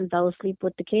upstairs and fell asleep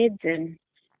with the kids, and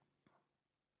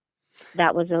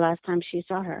that was the last time she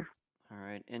saw her. All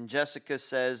right. And Jessica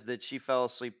says that she fell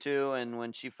asleep too, and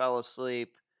when she fell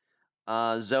asleep,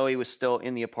 Zoe was still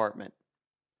in the apartment.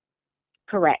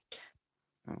 Correct.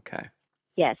 Okay.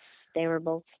 Yes, they were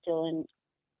both still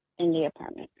in the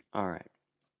apartment. All right.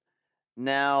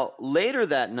 Now, later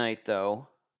that night, though,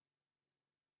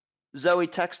 Zoe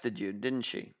texted you, didn't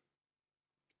she?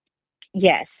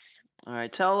 Yes. All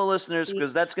right. Tell the listeners,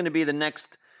 because that's going to be the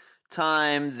next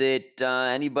time that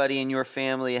anybody in your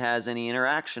family has any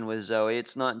interaction with Zoe.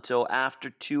 It's not until after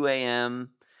 2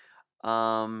 a.m.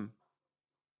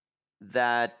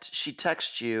 That she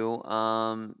texts you.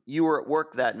 You were at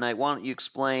work that night. Why don't you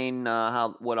explain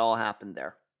what all happened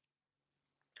there?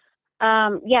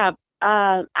 Yeah.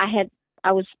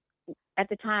 I was at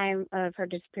the time of her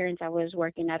disappearance. I was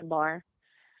working at a bar,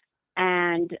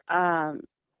 and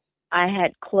I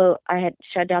had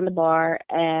shut down the bar,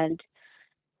 and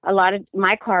a lot of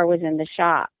my car was in the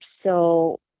shop.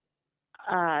 So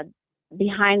uh,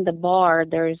 behind the bar,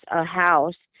 there's a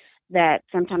house that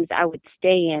sometimes I would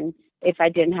stay in if I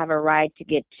didn't have a ride to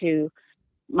get to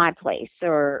my place,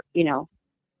 or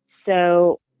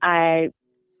So I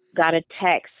got a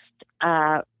text.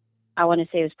 I want to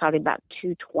say it was probably about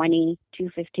 2:20,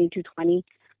 2:15, 2:20,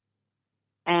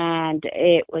 and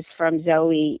it was from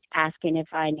Zoe asking if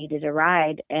I needed a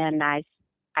ride, and I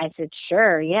said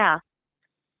sure, yeah,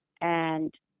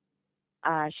 and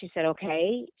she said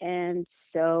okay, and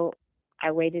so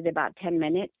I waited about 10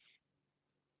 minutes.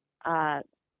 Uh,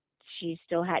 she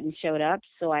still hadn't showed up,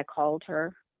 so I called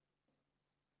her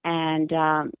and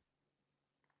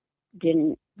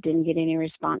didn't get any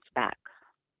response back.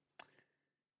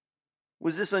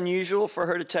 Was this unusual for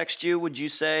her to text you, would you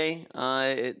say,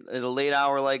 at a late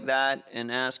hour like that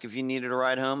and ask if you needed a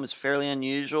ride home? Is fairly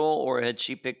unusual, or had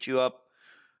she picked you up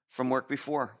from work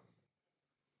before?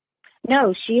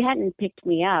 No, she hadn't picked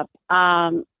me up.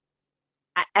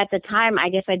 At the time, I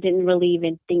guess I didn't really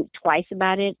even think twice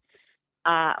about it,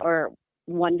 or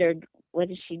wondered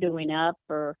what is she doing up,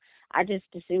 or I just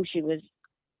assumed she was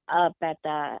up at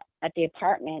the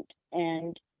apartment,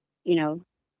 and you know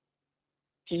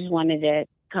she just wanted to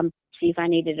come see if I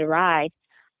needed a ride.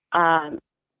 Um,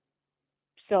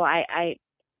 so I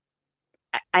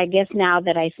guess now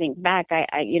that I think back,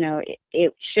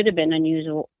 it should have been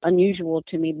unusual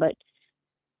to me, but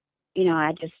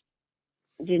I just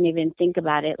didn't even think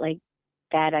about it like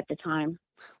that at the time.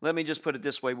 Let me just put it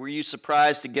this way. Were you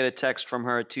surprised to get a text from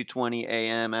her at 2:20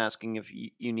 a.m. asking if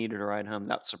you needed a ride home?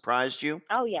 That surprised you?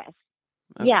 Oh yes,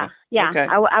 yeah, Okay. yeah. Okay.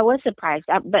 I was surprised,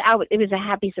 but it was a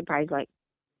happy surprise. Like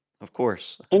Of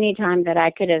course. any time that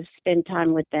I could have spent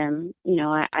time with them,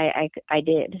 I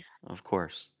did. Of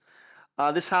course.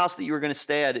 This house that you were going to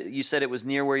stay at, you said it was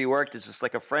near where you worked. Is this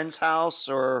like a friend's house,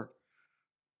 or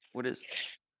what is?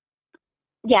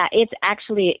 Yeah, it's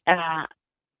actually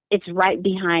it's right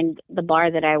behind the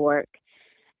bar that I work,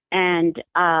 and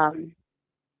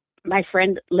my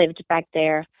friend lived back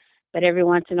there. But every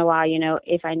once in a while,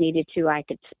 if I needed to, I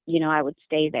could, I would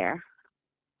stay there.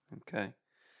 Okay.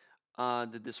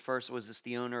 Was this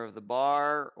the owner of the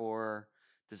bar, or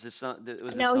was this No,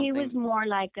 he was something? more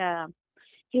like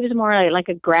like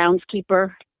a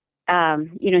groundskeeper.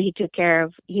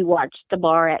 He watched the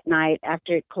bar at night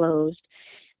after it closed,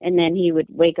 and then he would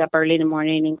wake up early in the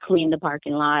morning and clean the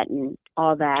parking lot and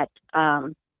all that.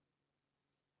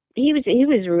 He was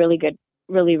a really good,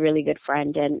 really really good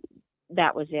friend, and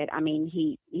that was it. I mean,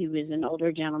 he was an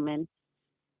older gentleman,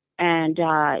 and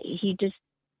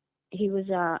he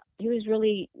was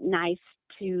really nice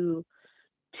to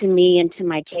me and to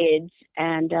my kids,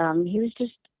 and he was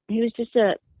just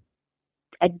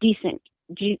a decent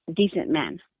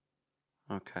man.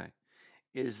 Okay.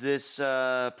 Is this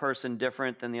person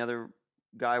different than the other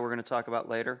guy we're going to talk about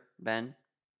later, Ben?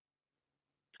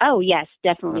 Oh yes,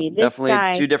 definitely. This Definitely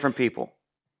guy, two different people.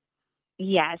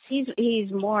 Yes,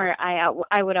 he's more.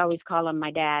 I would always call him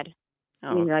my dad.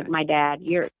 Oh, He's like okay. my dad.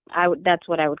 That's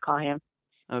what I would call him.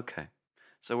 Okay.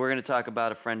 So we're going to talk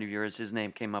about a friend of yours. His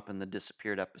name came up in the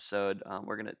disappeared episode.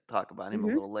 We're going to talk about him a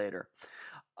Hmm. little later.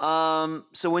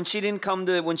 So when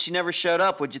she never showed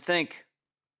up, what'd you think?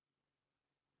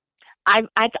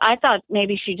 I thought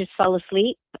maybe she just fell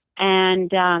asleep,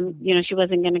 and she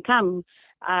wasn't going to come.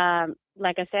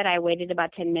 Like I said, I waited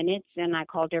about 10 minutes, and I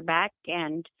called her back,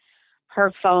 and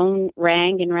her phone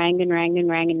rang and rang and rang and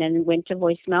rang, and then went to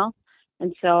voicemail.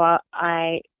 And so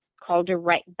I called her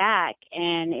right back,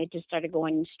 and it just started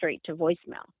going straight to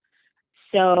voicemail.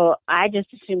 So I just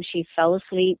assumed she fell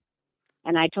asleep,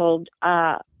 and I told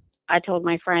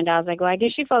my friend, I was like, well, I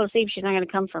guess she fell asleep. She's not going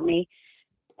to come for me.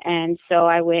 And so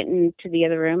I went into the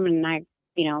other room, and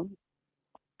you know,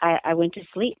 I went to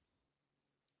sleep.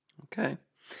 Okay.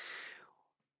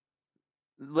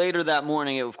 Later that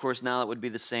morning, of course, now it would be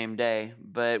the same day.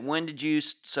 But when did you?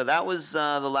 So that was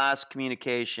the last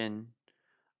communication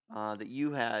that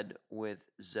you had with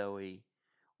Zoe.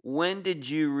 When did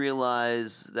you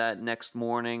realize that next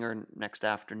morning or next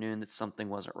afternoon that something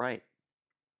wasn't right?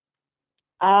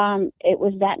 It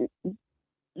was that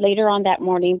later on that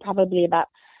morning, probably about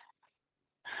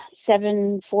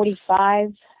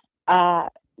 7:45. Uh,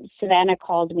 Savannah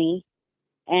called me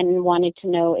and wanted to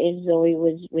know if Zoe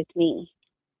was with me,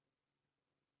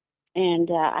 and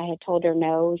I had told her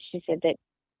no. She said that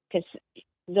because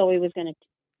Zoe was going to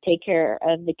take care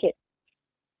of the kid,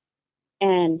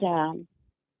 and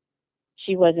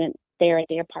she wasn't there at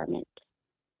the apartment.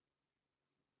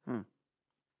 Hmm.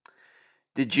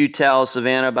 Did you tell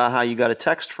Savannah about how you got a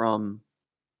text from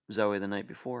Zoe the night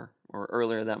before or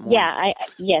earlier that Yeah, morning?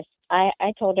 yes, I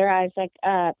told her. I was like,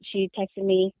 she texted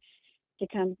me to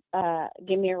come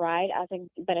give me a ride. I was like,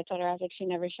 but I told her, I was like, she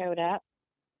never showed up.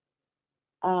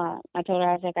 I told her,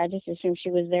 I was like, I just assumed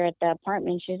she was there at the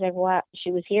apartment. She's like, well,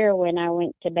 she was here when I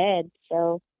went to bed.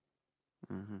 So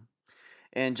Hmm.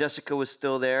 And Jessica was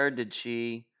still there. Did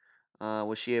she?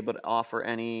 Was she able to offer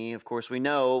any? Of course, we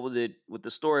know that what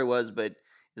the story was, but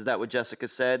is that what Jessica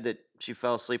said, that she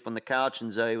fell asleep on the couch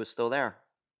and Zoe was still there?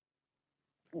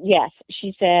 yes,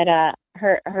 she said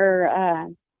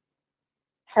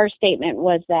her statement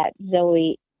was that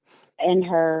Zoe and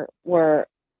her were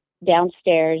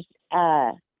downstairs.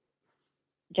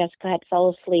 Jessica had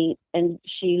fell asleep, and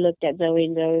she looked at Zoe,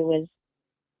 and Zoe was,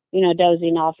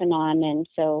 dozing off and on, and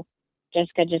so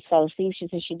Jessica just fell asleep. She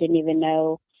said she didn't even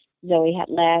know Zoe had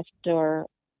left or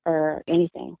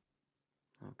anything.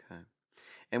 Okay.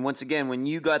 And once again, when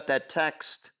you got that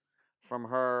text from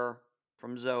her,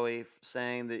 from Zoe,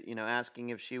 saying that, asking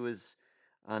if she was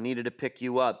needed to pick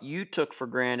you up, you took for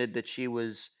granted that she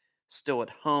was still at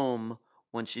home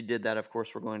when she did that. Of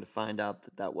course, we're going to find out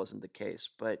that that wasn't the case.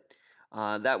 But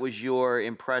that was your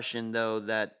impression, though,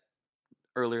 that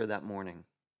earlier that morning.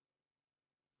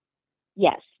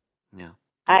 Yes, Yeah.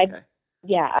 I Okay.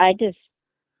 yeah, I just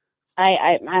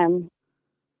I'm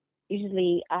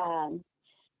usually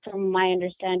from my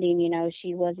understanding,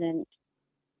 she wasn't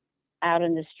out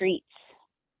in the streets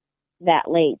that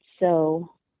late, so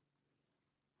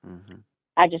Mm-hmm.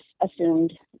 I just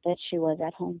assumed that she was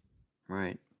at home.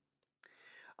 Right.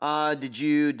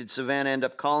 Did Savannah end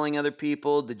up calling other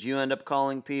people? Did you end up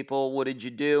calling people? What did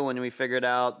you do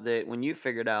when you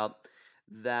figured out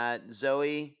that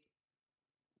Zoe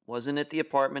wasn't at the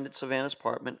apartment, at Savannah's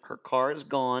apartment? Her car is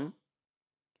gone.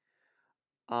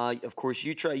 Of course,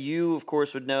 you of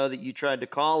course would know that you tried to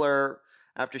call her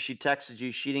after she texted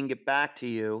you. She didn't get back to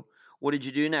you. What did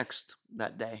you do next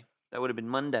that day? That would have been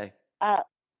Monday. Uh,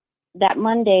 that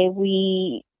Monday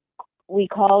we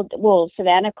called. Well,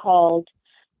 Savannah called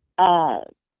uh,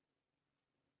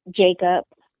 Jacob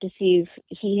to see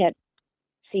if he had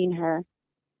seen her.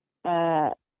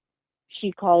 Uh,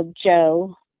 she called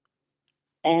Joe,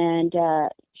 and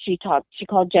She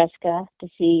called Jessica to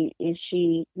see if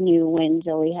she knew when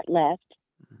Zoe had left.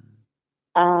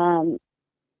 Um,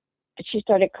 she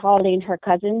started calling her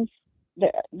cousins,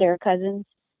 their cousins,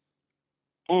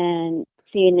 and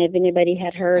seeing if anybody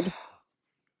had heard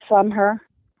from her,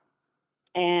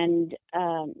 and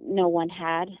no one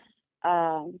had.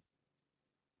 Um,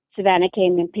 Savannah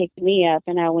came and picked me up,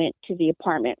 and I went to the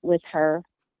apartment with her.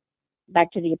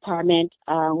 Back to the apartment,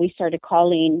 we started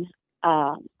calling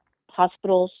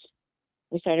hospitals.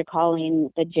 We started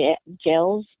calling the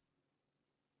jails,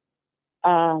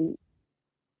 um,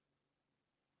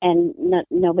 and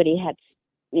nobody had,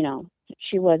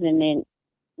 she wasn't in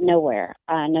nowhere.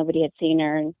 Nobody had seen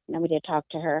her. Nobody had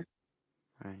talked to her.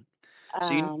 Right.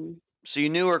 So you Um, so you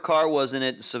knew her car wasn't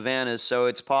at Savannah's, so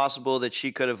it's possible that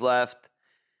she could have left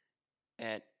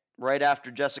at right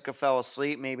after Jessica fell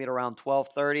asleep, maybe at around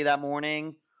 12:30 that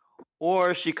morning,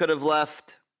 or she could have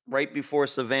left right before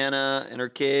Savannah and her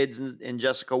kids and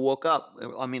Jessica woke up.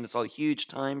 I mean, it's a huge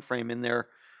time frame in there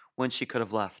when she could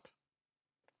have left.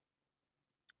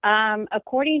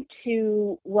 According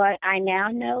to what I now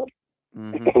know,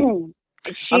 Hmm.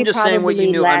 she I'm just saying what you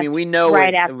probably knew. I left mean, we know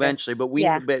right it after. eventually, but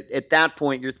Yeah, but at that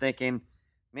point, you're thinking,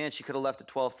 man, she could have left at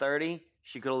 12:30.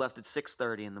 She could have left at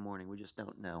 6:30 in the morning. We just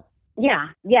don't know, yeah,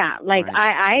 yeah. Like right?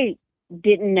 I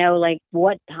didn't know like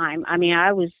what time. I mean,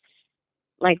 I was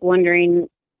like wondering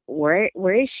where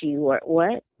is she?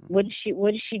 What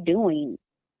is she doing?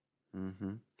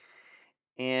 Mm-hmm.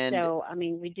 And So I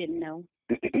mean, we didn't know.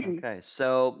 okay,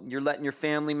 so you're letting your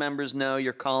family members know,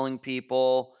 you're calling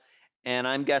people, and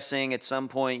I'm guessing at some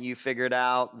point you figured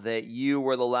out that you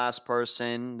were the last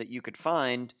person that you could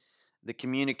find that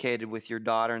communicated with your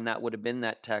daughter, and that would have been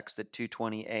that text at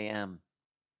 2:20 a.m.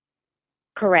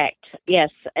 Correct. Yes,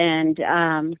 and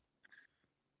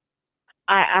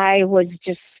I was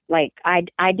just like I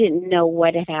didn't know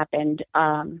what had happened.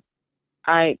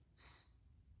 I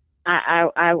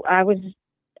I was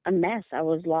a mess. I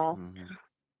was lost. Mm-hmm.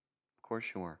 Of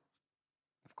course you were.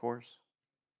 Of course.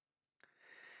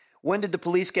 When did the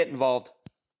police get involved?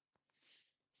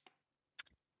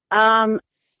 Um,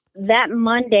 that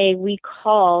Monday we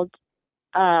called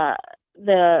uh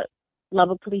the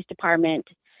Lubbock Police Department,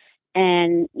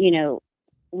 and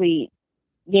we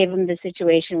gave them the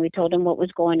situation. We told them what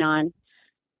was going on.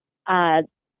 Uh,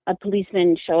 a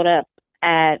policeman showed up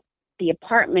at the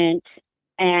apartment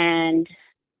and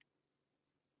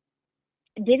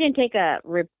didn't take a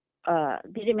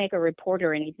didn't make a report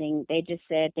or anything. They just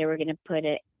said they were going to put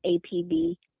an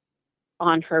APB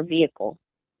on her vehicle.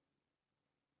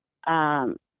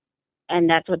 Um, and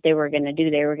that's what they were going to do.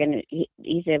 They were going to.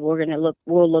 He said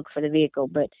we'll look for the vehicle,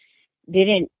 but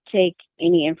didn't take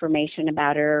any information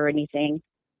about her or anything.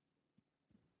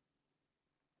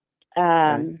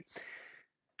 Okay.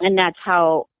 And that's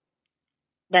how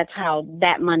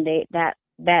that Monday that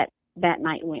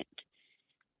night went.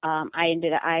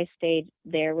 I stayed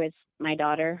there with my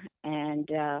daughter, and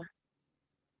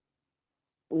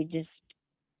we just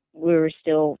we were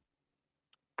still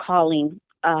calling.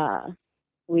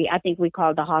 I think we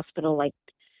called the hospital like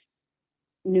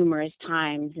numerous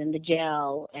times, and the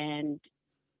jail, and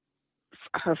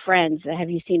her friends. Have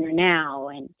you seen her now?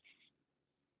 And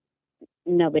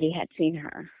nobody had seen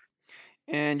her.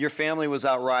 And your family was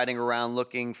out riding around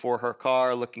looking for her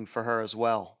car, looking for her as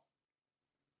well.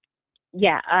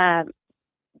 Yeah,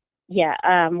 yeah.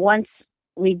 Once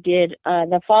we did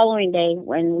the following day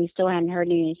when we still hadn't heard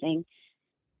anything,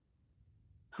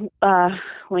 uh,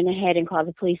 went ahead and called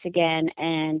the police again,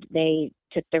 and they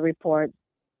took the report,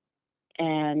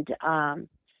 and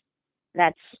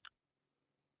that's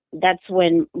that's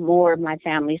when more of my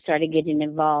family started getting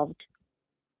involved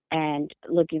and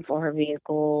looking for her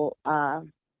vehicle,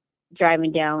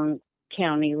 driving down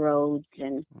county roads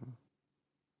and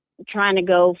trying to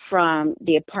go from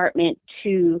the apartment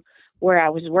to where I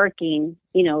was working,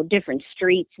 different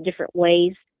streets, different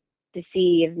ways to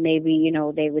see if maybe,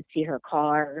 they would see her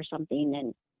car or something,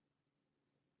 and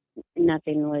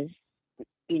nothing was,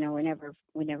 we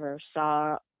never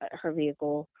saw her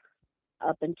vehicle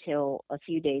up until a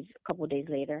couple days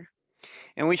later.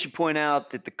 And we should point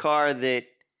out that the car that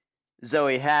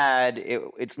Zoe had,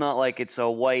 it's not like it's a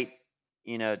white,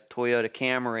 Toyota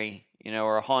Camry,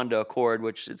 or a Honda Accord,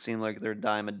 which it seemed like they're a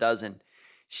dime a dozen.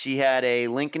 She had a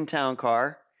Lincoln Town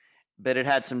Car, but it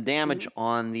had some damage Mhm.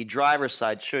 on the driver's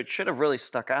side. So it should have really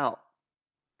stuck out.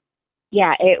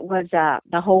 Yeah, it was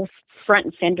the whole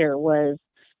front fender was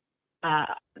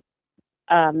uh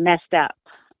messed up.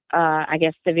 I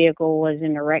guess the vehicle was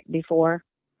in a wreck before,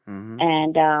 Hmm.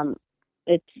 and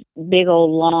it's big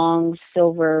old long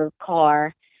silver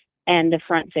car, and the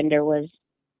front fender was,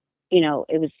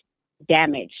 it was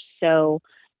damaged. So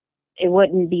it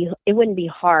wouldn't be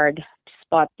hard to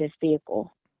spot this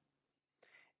vehicle.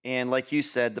 And like you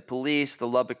said, the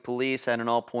Lubbock police, had an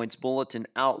all points bulletin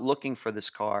out looking for this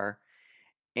car.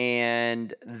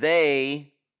 And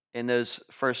they, in those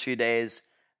first few days,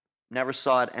 never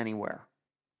saw it anywhere.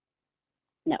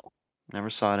 No, Never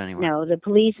saw it anywhere. no, the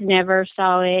police never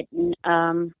saw it.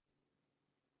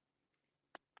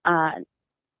 Uh,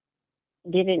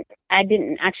 didn't I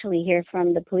didn't actually hear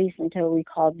from the police until we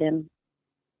called them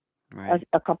Right.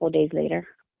 a couple of days later.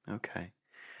 Okay.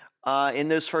 In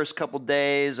those first couple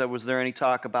days, was there any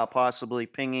talk about possibly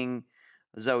pinging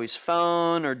Zoe's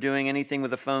phone or doing anything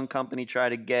with the phone company, try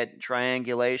to get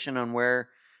triangulation on where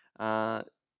uh,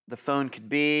 the phone could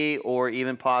be, or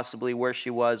even possibly where she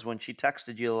was when she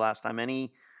texted you the last time?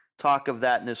 Any talk of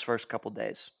that in those first couple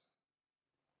days?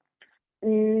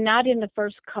 Not in the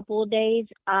first couple of days.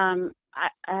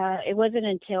 It wasn't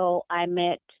until I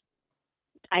met,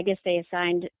 I guess they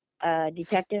assigned a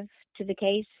detective to the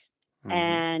case, Mm-hmm.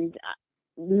 and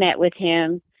met with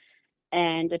him.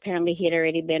 And apparently he had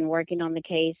already been working on the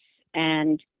case.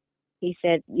 And he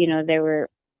said, they were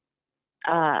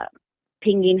uh,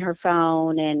 pinging her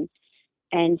phone and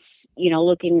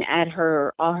looking at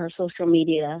all her social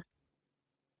media,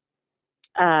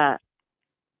 uh,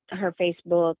 her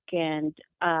Facebook, and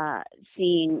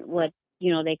seeing what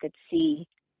they could see.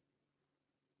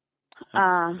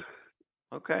 Uh,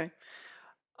 Okay.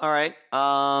 All right.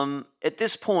 At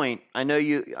this point, I know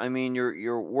you. I mean,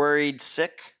 you're worried,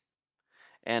 sick,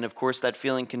 and of course that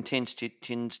feeling continues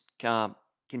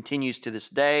to this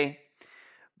day.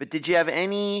 But did you have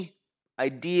any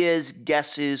ideas,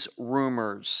 guesses,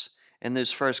 rumors in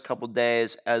those first couple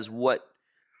days as what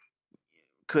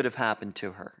could have happened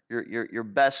to her? Your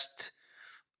best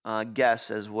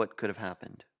guess as what could have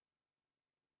happened.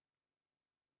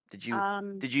 Did you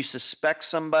um, did you suspect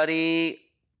somebody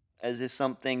as if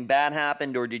something bad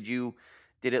happened, or did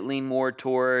it lean more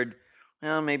toward,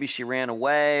 well, maybe she ran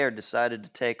away or decided to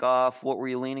take off? What were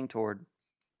you leaning toward?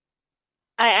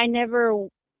 I never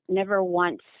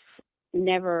once,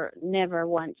 never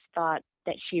once thought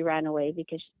that she ran away,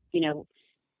 because you know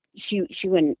she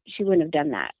wouldn't have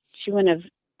done that. She wouldn't have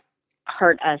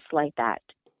hurt us like that.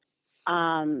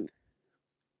 Um,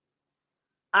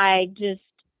 I just,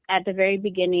 at the very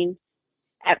beginning,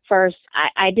 at first,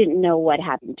 I didn't know what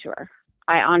happened to her.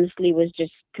 I honestly was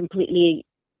just completely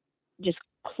just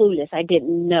clueless. I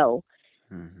didn't know.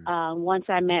 Mm-hmm. Once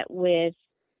I met with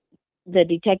the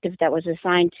detective that was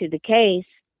assigned to the case,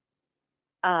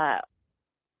 uh,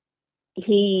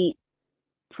 he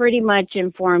pretty much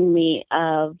informed me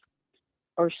of,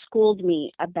 or schooled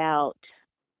me about,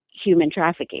 human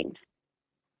trafficking.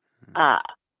 Uh,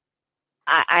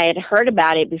 I had heard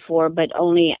about it before, but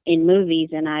only in movies,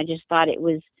 and I just thought it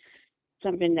was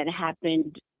something that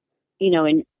happened,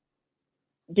 in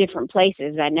different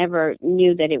places. I never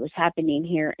knew that it was happening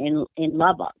here in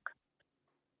Lubbock.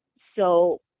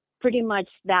 So pretty much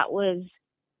that was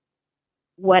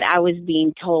what I was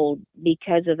being told,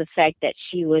 because of the fact that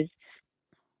she was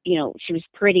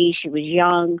pretty, she was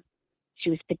young, she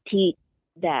was petite,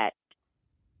 that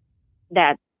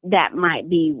that might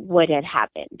be what had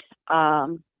happened.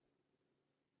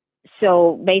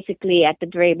 So basically, at the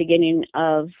very beginning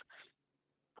of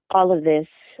all of this,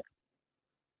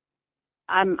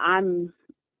 I'm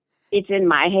it's in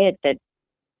my head that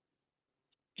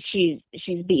she's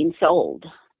being sold.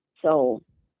 So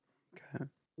Okay.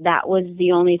 that was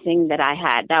the only thing that I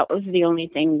had. That was the only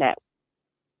thing that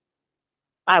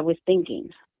I was thinking.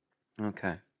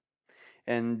 Okay.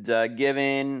 And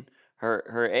given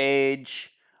her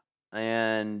age,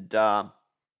 and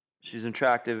she's an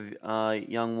attractive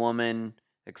young woman,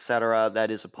 etc., that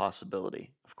is a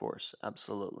possibility, of course,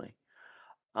 absolutely.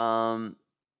 Um,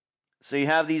 so you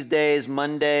have these days.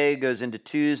 Monday goes into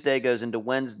Tuesday, goes into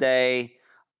Wednesday.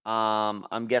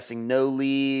 I'm guessing no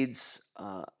leads.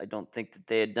 I don't think that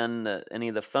they had done any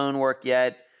of the phone work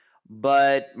yet,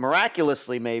 but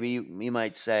miraculously, maybe you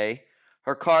might say,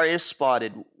 her car is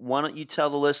spotted. Why don't you tell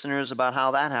the listeners about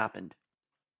how that happened?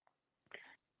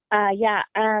 Yeah.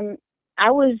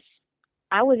 I was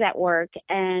I was at work,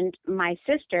 and my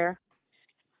sister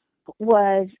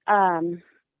was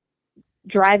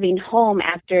driving home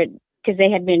after, because they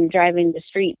had been driving the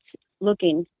streets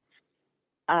looking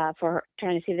for her,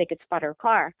 trying to see if they could spot her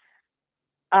car.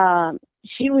 Um,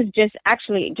 she was just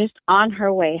actually just on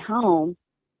her way home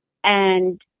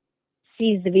and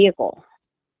sees the vehicle.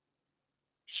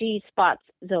 She spots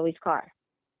Zoe's car.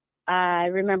 I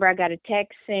remember I got a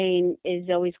text saying, "Is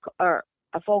or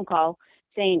a phone call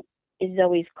saying, is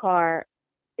Zoe's car,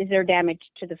 is there damage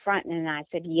to the front?" And I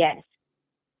said, "Yes."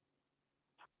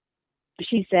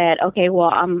 She said, "Okay,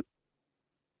 well,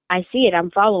 I see it.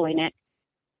 I'm following it."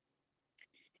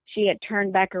 She had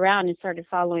turned back around and started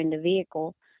following the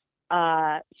vehicle.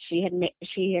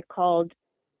 She had called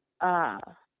uh,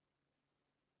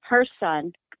 her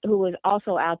son, who was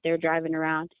also out there driving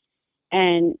around,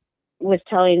 and was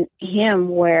telling him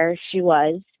where she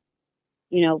was.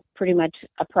 Pretty much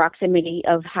a proximity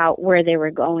of how where they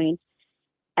were going.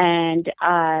 And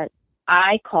I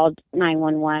called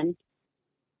 911.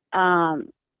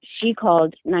 She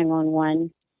called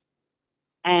 911,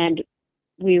 and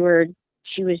we were.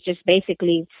 She was just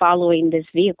basically following this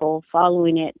vehicle,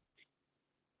 following it,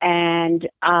 and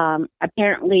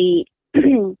apparently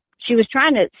she was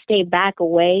trying to stay back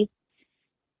away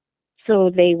so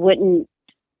they wouldn't.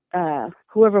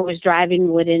 Whoever was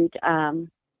driving wouldn't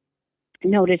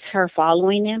notice her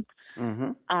following him.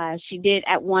 Mm-hmm. She did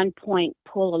at one point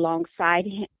pull alongside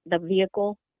the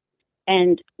vehicle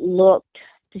and looked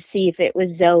to see if it was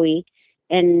Zoe.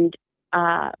 And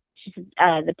she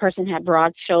said the person had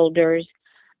broad shoulders,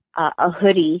 a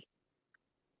hoodie,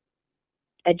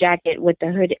 a jacket with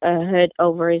a hood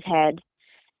over his head,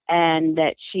 and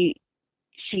that she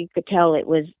could tell it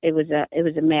was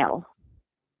a male.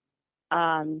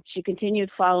 She continued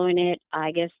following it.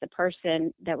 I guess the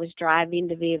person that was driving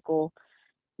the vehicle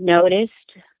noticed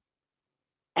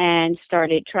and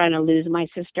started trying to lose my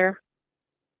sister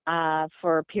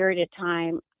for a period of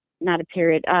time, not a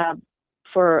period,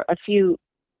 for a few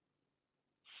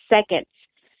seconds.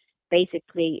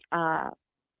 Basically,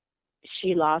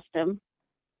 she lost him,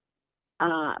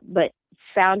 but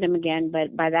found him again.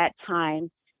 But by that time,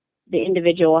 the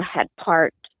individual had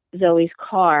parked Zoe's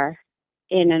car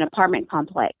in an apartment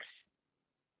complex,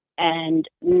 and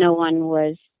no one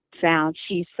was found.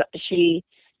 She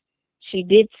she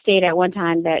did state at one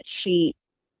time that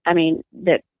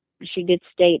that she did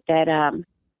state that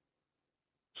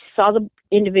she saw the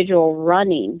individual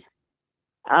running.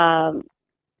 Um,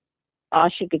 all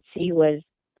she could see was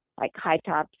like high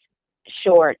tops,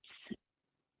 shorts,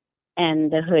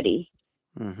 and the hoodie.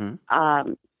 Mm-hmm.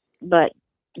 Um, but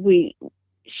we,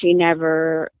 she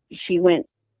never, she went,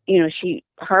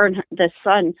 her and the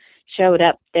son showed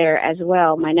up there as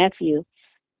well, my nephew,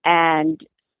 and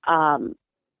um,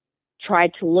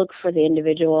 tried to look for the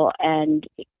individual, and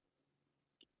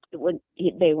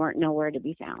they weren't nowhere to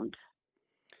be found.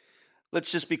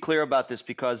 Let's just be clear about this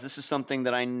because this is something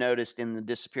that I noticed in the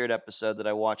disappeared episode that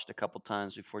I watched a couple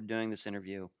times before doing this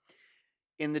interview.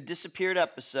 In the disappeared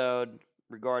episode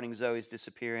regarding Zoe's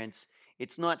disappearance,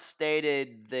 it's not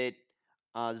stated that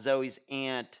Zoe's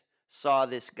aunt saw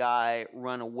this guy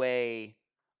run away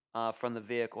from the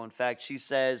vehicle. In fact, she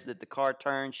says that the car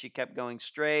turned, she kept going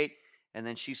straight, and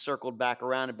then she circled back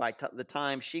around. And by the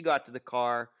time she got to the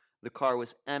car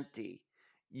was empty.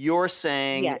 You're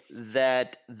saying Yes,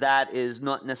 that that is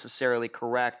not necessarily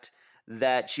correct,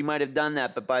 that she might have done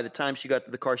that, but by the time she got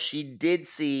to the car, she did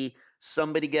see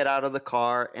somebody get out of the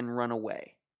car and run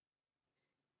away.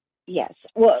 yes.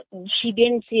 Well, she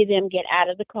didn't see them get out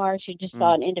of the car. She just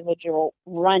saw Mm, an individual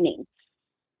running.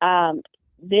 Um,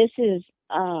 this is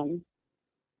um,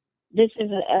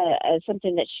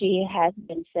 something that she has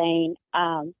been saying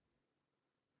on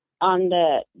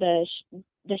the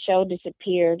show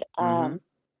Disappeared. mm-hmm.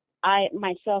 I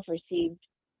myself received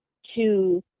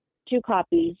two two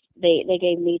copies. They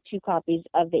gave me two copies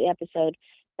of the episode,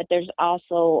 but there's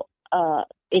also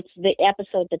it's the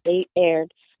episode that they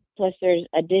aired, plus there's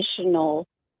additional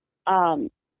um,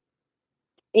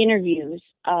 interviews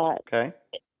Okay.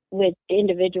 with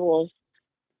individuals,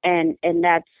 and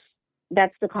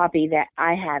that's the copy that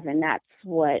I have, and that's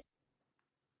what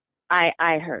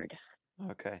I heard.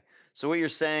 Okay. So what you're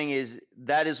saying is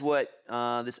that is what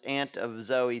this aunt of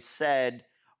Zoe said,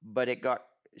 but it got.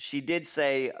 She did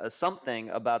say something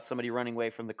about somebody running away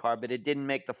from the car, but it didn't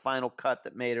make the final cut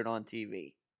that made it on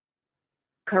TV.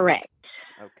 Correct.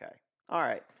 Okay. All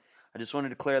right. I just wanted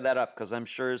to clear that up because I'm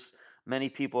sure many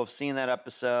people have seen that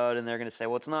episode and they're going to say,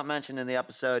 well, it's not mentioned in the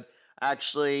episode.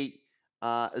 Actually,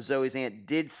 Zoe's aunt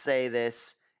did say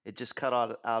this. It just cut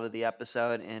out of the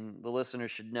episode, and the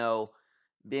listeners should know,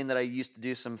 being that I used to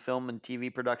do some film and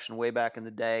TV production way back in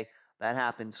the day, that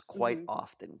happens quite Hmm.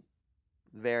 often.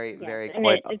 Very, Yes, very and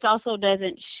quite. it also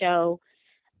doesn't tell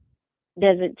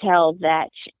that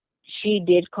she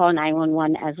did call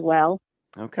 911 as well.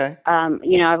 Okay.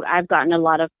 I've gotten a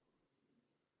lot of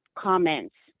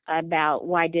comments about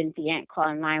why didn't the aunt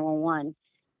call 911.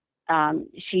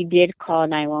 She did call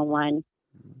 911.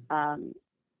 Um,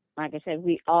 like I said,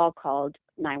 we all called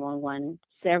 911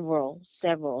 several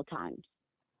times.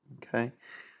 Okay.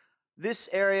 This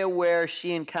area where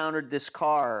she encountered this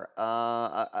car,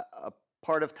 a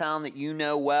part of town that you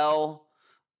know well,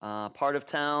 part of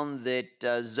town that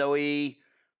Zoe,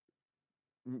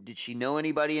 did she know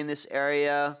anybody in this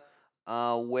area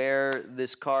where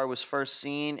this car was first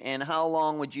seen? And how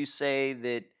long would you say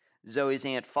that Zoe's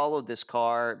aunt followed this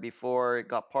car before it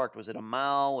got parked? Was it a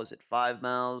mile? Was it 5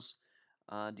 miles?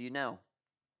 Do you know?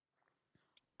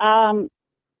 Um,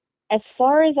 as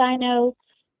far as I know,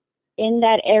 in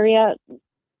that area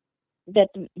that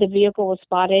the vehicle was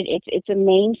spotted, it's a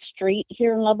main street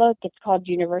here in Lubbock. It's called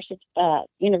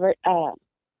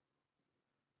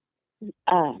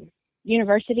uh,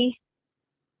 University,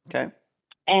 Okay.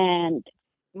 and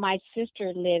my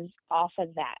sister lives off of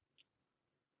that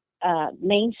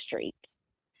main street.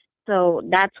 So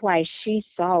that's why she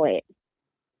saw it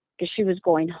because she was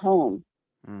going home.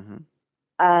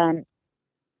 Mm-hmm. Um,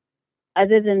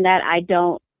 other than that, I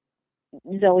don't.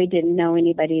 Zoe didn't know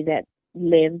anybody that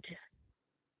lived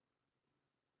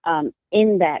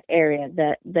in that area,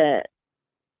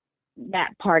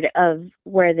 that part of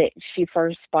where she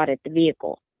first spotted the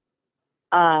vehicle.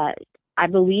 Uh, I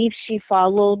believe she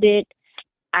followed it.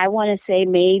 I want to say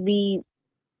maybe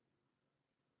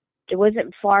it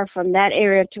wasn't far from that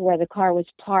area to where the car was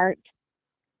parked.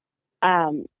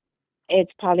 Um,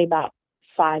 it's probably about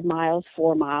 5 miles,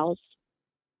 4 miles.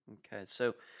 Okay,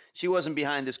 so she wasn't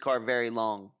behind this car very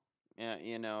long. Yeah,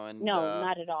 and No,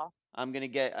 not at all.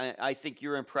 I think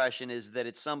your impression is that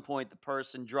at some point the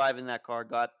person driving that car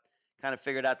got kind of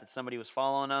figured out that somebody was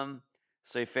following them.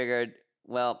 So he figured,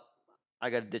 well, I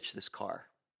got to ditch this car.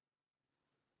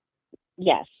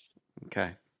 Yes.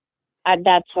 Okay.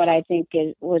 That's what I think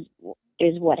is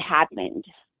what happened.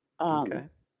 Okay.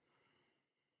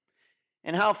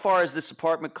 And how far is this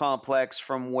apartment complex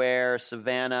from where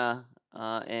Savannah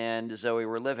and Zoe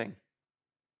were living?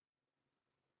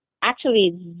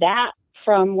 Actually, that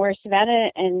from where Savannah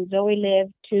and Zoe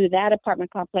live to that apartment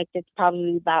complex, it's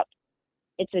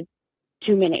a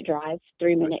 2 minute drive,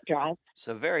 3 minute drive.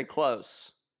 So very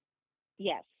close.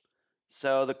 Yes.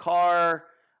 So the car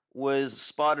was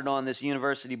spotted on this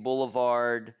University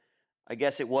Boulevard. I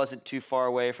guess it wasn't too far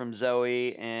away from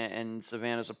Zoe and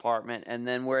Savannah's apartment. And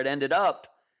then where it ended up,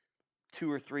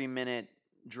 2 or 3 minute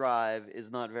drive,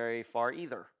 is not very far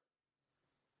either.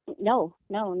 No,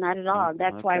 not at all.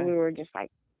 That's why we were just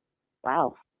like,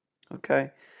 wow.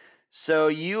 Okay. So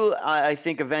you, I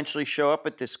think, eventually show up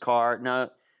at this car.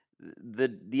 Now,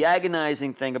 the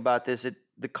agonizing thing about this,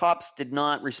 the cops did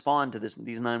not respond to these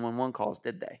 911 calls,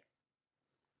 did they?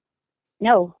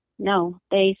 No.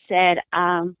 They said,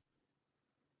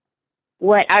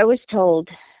 what I was told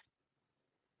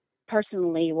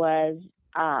personally was,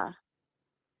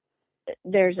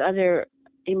 there's other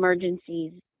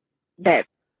emergencies that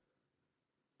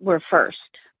were first,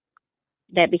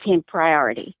 that became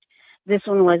priority. This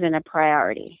one wasn't a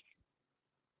priority.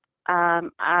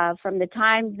 From the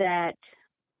time that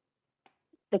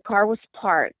the car was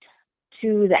parked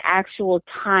to the actual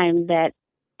time that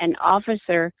an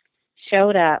officer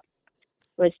showed up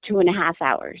was 2.5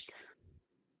 hours.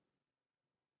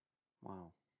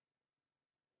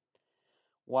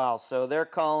 Wow. So they're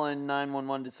calling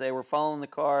 911 to say we're following the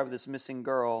car of this missing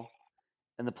girl,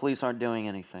 and the police aren't doing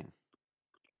anything.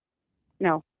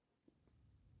 No.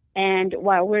 And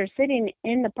while we're sitting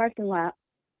in the parking lot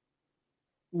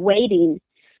waiting,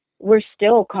 we're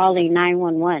still calling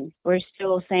 911. We're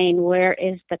still saying, where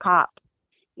is the cop?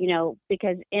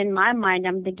 Because in my mind,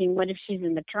 I'm thinking, what if she's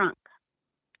in the trunk?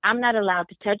 I'm not allowed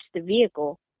to touch the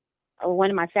vehicle. One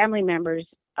of my family members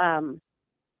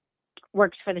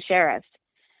works for the sheriff,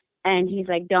 and he's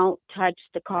like, don't touch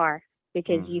the car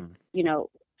because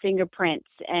fingerprints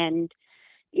and,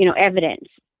 evidence.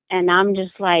 And I'm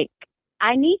just like,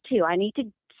 I need to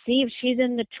see if she's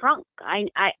in the trunk.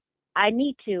 I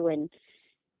need to. And,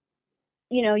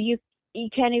 you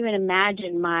can't even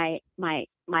imagine my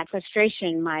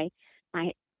frustration, my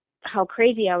how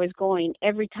crazy I was going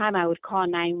every time I would call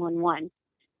 911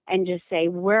 and just say,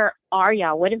 where are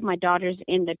y'all? What if my daughter's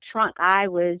in the trunk? I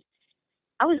was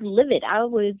livid. I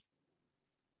was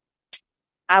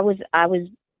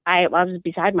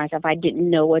beside myself. I didn't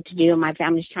know what to do. My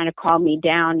family's trying to calm me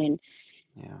down and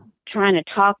trying to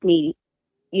talk me,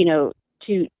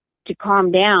 to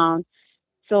calm down.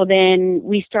 So then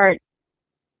we start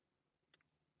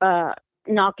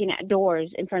knocking at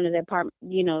doors in front of the apartment,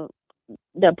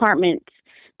 the apartments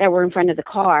that were in front of the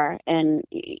car, and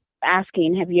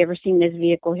asking, have you ever seen this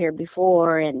vehicle here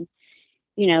before? And,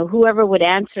 whoever would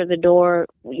answer the door,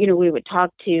 we would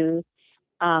talk to.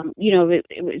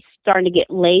 It was starting to get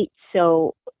late,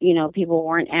 so, people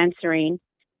weren't answering.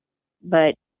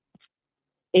 But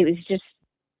it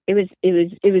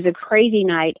was a crazy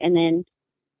night. And then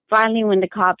finally, when the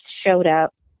cops showed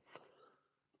up,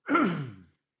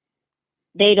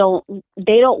 they don't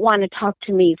want to talk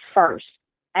to me first.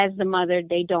 As the mother,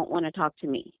 they don't want to talk to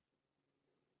me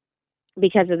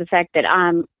because of the fact that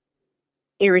I'm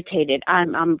irritated.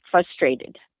 I'm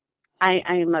frustrated. I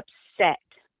am upset.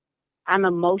 I'm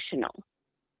emotional.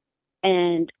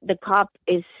 And the cop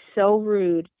is so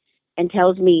rude and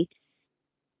tells me,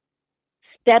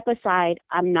 step aside,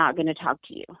 I'm not going to talk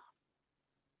to you.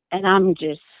 And I'm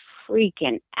just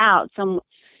freaking out.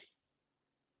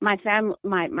 My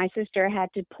sister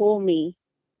had to pull me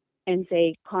and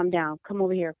say, calm down, come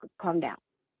over here, calm down.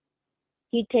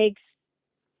 He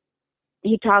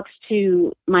talks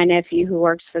to my nephew who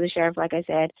works for the sheriff, like I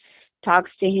said,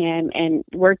 talks to him, and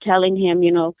we're telling him,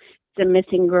 the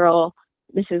missing girl,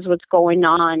 this is what's going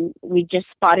on. We just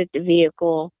spotted the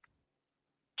vehicle.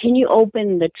 can you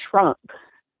open the trunk?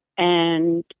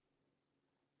 And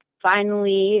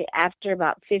finally, after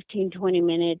about 15, 20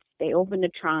 minutes, they opened the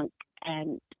trunk,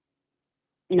 and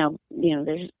no,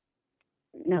 there's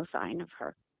no sign of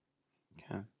her.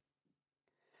 Okay.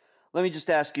 Let me just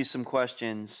ask you some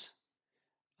questions,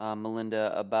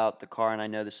 Melinda, about the car, and I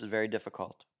know this is very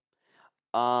difficult.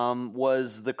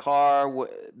 Was the car,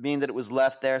 being that it was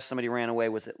left there, somebody ran away,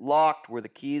 was it locked? Were the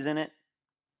keys in it?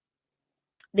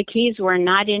 The keys were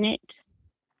not in it.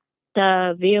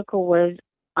 The vehicle was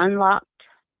unlocked.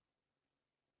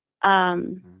 I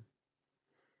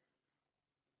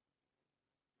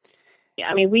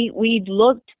mean, we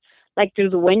looked like through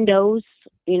the windows,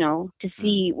 to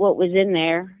see what was in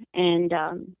there, and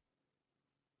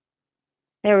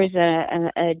there was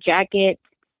a jacket,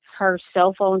 her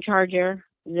cell phone charger.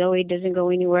 Zoe doesn't go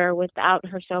anywhere without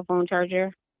her cell phone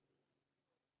charger.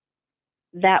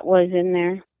 That was in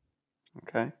there.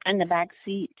 Okay. In the back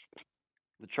seat.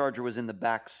 The charger was in the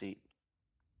back seat.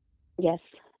 Yes.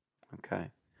 Okay.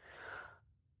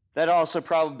 That also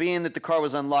probably, being that the car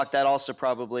was unlocked, that also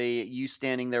probably, you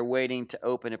standing there waiting to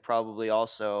open it, probably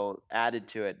also added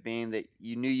to it, being that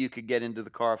you knew you could get into the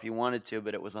car if you wanted to,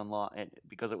 but it was unlocked,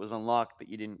 because it was unlocked, but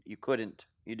you didn't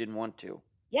want to.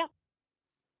 Yeah.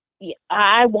 Yeah,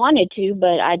 I wanted to,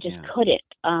 but I just couldn't.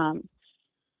 I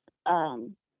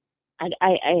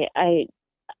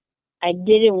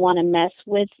didn't want to mess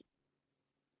with,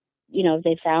 if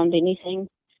they found anything.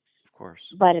 Of course.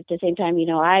 But at the same time,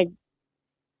 I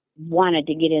wanted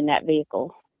to get in that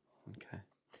vehicle. Okay.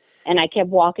 And I kept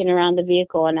walking around the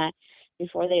vehicle, and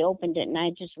before they opened it, and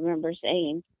I just remember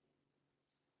saying,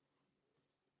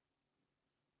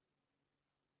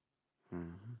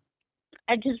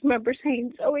 I just remember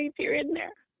saying, Zoe, if you're in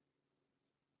there,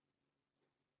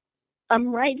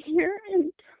 I'm right here,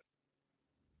 and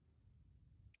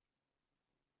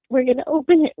we're going to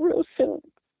open it real soon.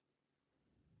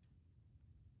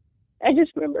 I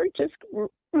just remember just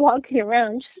walking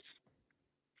around, just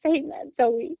saying that,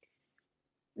 Zoe,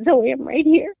 I'm right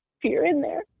here, if you're in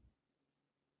there.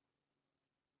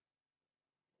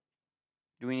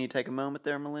 Do we need to take a moment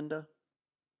there, Melinda?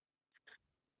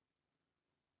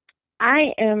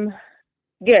 I am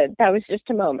good. That was just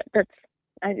a moment.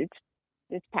 It's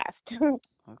past.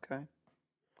 Okay.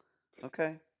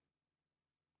 Okay.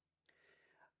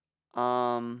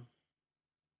 Are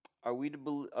we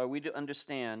to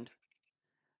understand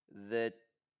that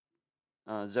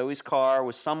Zoe's car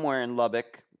was somewhere in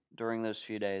Lubbock during those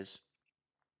few days?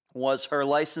 Was her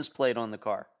license plate on the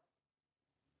car?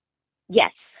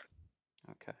 Yes.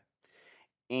 Okay.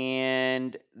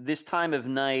 And this time of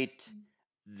night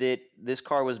that this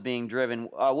car was being driven,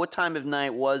 what time of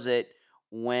night was it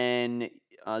when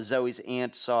Zoe's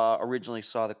aunt originally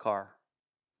saw the car?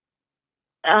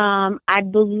 I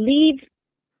believe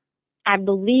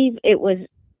it was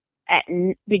at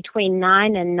between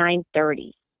 9 and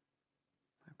 9:30.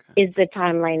 Okay. Is the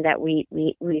timeline that we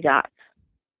got.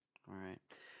 All right.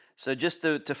 So just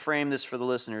to frame this for the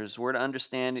listeners, we're to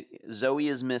understand Zoe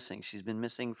is missing. She's been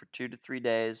missing for 2 to 3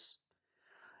 days.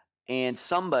 And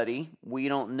somebody, we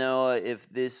don't know if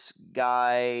this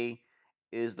guy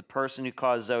is the person who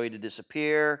caused Zoe to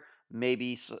disappear,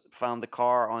 maybe found the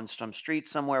car on some street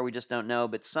somewhere, we just don't know.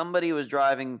 But somebody was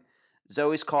driving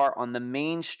Zoe's car on the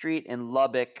main street in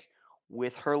Lubbock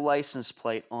with her license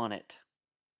plate on it.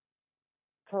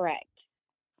 Correct.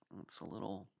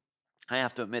 I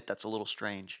have to admit, that's a little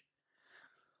strange.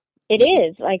 It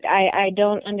is. Like, I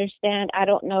don't understand. I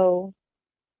don't know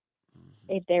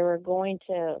if they were going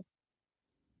to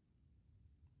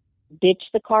ditch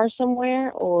the car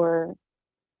somewhere, or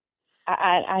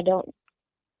I don't.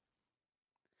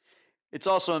 It's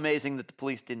also amazing that the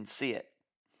police didn't see it.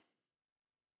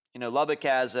 Lubbock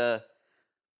has a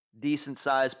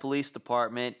decent-sized police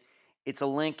department. It's a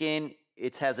Lincoln.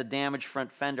 It has a damaged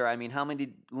front fender. I mean, how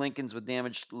many Lincolns with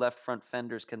damaged left front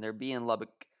fenders can there be in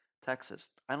Lubbock,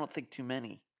 Texas? I don't think too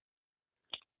many.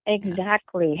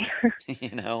 Exactly.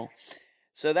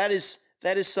 So that is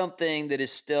something that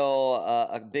is still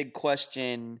a big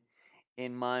question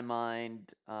in my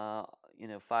mind.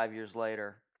 5 years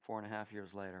later, 4.5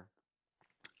 years later.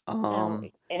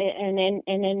 And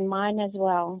in mine as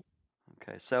well.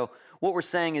 Okay, so what we're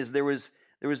saying is there was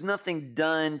nothing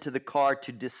done to the car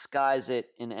to disguise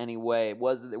it in any way. It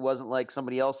wasn't like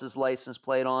somebody else's license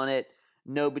plate on it.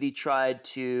 Nobody tried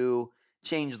to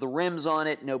change the rims on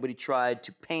it. Nobody tried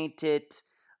to paint it.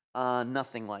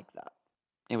 Nothing like that.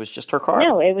 It was just her car.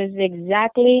 No, it was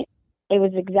exactly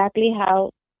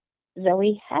how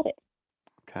Zoe had it.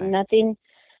 Okay.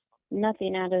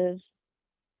 Nothing out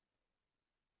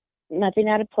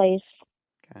of place.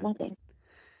 Okay. Nothing.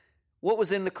 What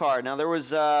was in the car? Now there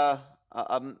was a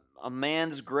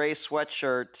man's gray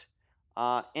sweatshirt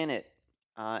in it.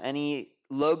 Any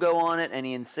logo on it?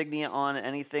 Any insignia on it?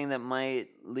 Anything that might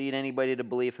lead anybody to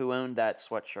believe who owned that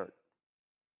sweatshirt?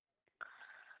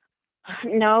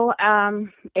 No,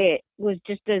 it was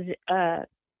just a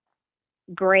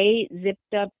gray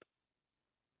zipped up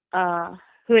uh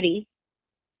hoodie.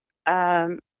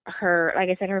 Her, like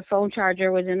I said, her phone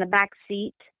charger was in the back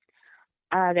seat.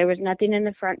 There was nothing in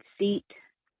the front seat.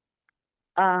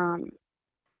 Um,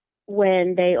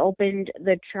 when they opened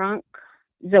the trunk,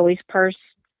 Zoe's purse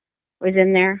was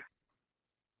in there.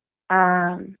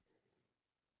 Um,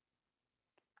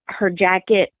 her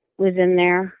jacket was in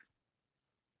there.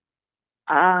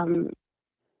 Um,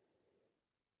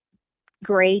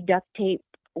 gray duct tape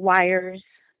wires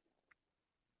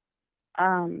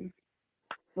um,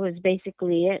 was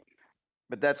basically it.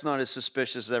 But that's not as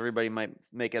suspicious as everybody might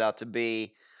make it out to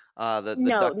be. The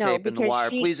No, duct no, tape and the because wire.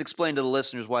 Please explain to the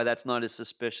listeners why that's not as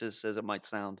suspicious as it might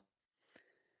sound.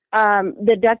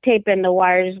 the duct tape and the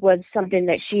wires was something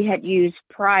that she had used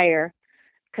prior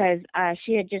because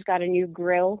she had just got a new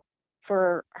grill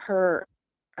for her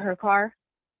car,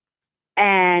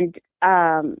 and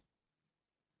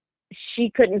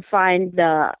she couldn't find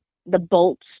the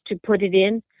bolts to put it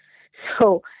in,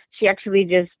 so she actually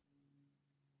just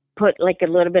put like a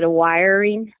little bit of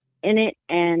wiring in it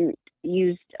and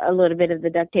used a little bit of the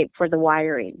duct tape for the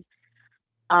wiring.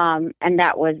 And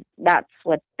that's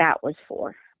what that was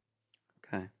for.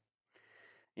 Okay.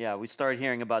 Yeah, we started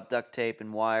hearing about duct tape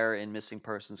and wire in missing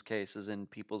persons cases, and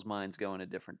people's minds go in a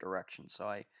different direction. So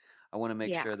I want to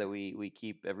make Yeah. sure that we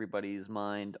keep everybody's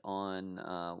mind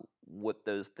on what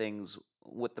those things,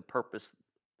 what the purpose,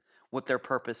 what their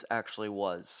purpose actually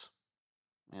was,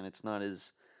 and it's not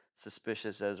as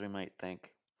suspicious as we might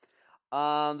think.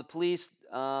 The police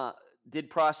did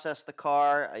process the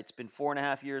car. It's been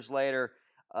 4.5 years later.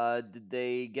 Did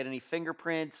they get any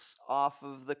fingerprints off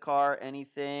of the car?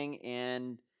 Anything?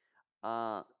 And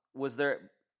uh, was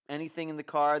there anything in the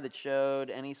car that showed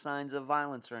any signs of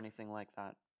violence or anything like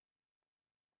that?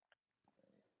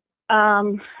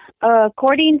 Um,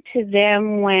 according to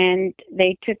them, when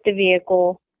they took the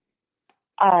vehicle,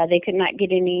 they could not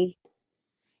get any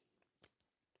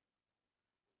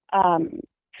um,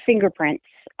 fingerprints.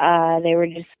 They were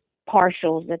just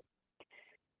partials that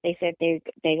they said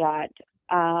they got.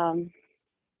 Um,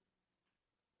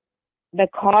 the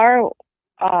car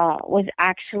was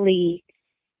actually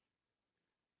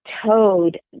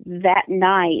towed that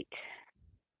night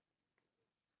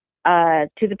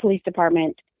to the police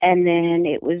department, and then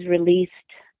it was released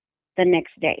the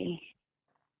next day.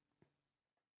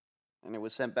 And it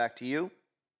was sent back to you?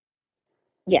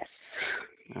 Yes.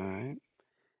 All right.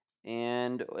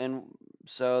 And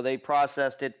so they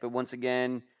processed it, but once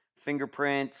again,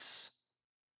 fingerprints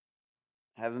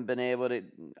haven't been able to,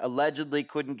 allegedly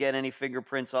couldn't get any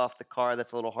fingerprints off the car.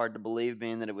 That's a little hard to believe,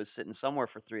 being that it was sitting somewhere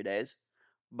for 3 days.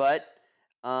 But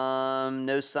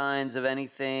no signs of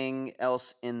anything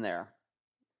else in there,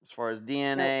 as far as Nope.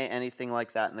 DNA, anything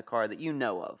like that in the car that you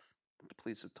know of, that the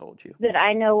police have told you. That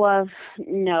I know of,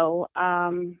 no.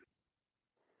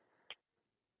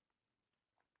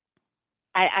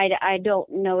 I don't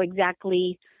know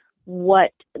exactly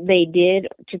what they did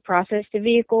to process the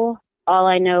vehicle. All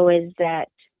I know is that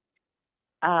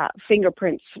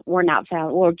fingerprints were not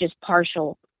found, or just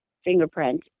partial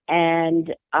fingerprints,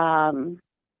 and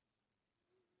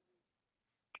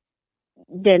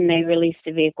then they released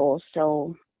the vehicle.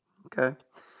 So Okay.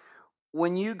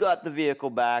 When you got the vehicle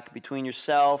back, between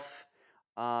yourself,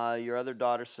 your other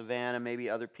daughter Savannah, maybe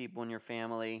other people in your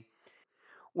family,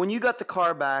 when you got the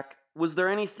car back, was there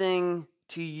anything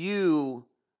to you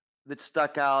that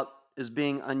stuck out as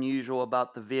being unusual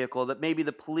about the vehicle that maybe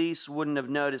the police wouldn't have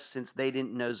noticed since they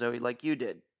didn't know Zoe like you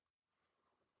did?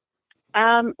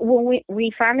 when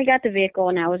we finally got the vehicle,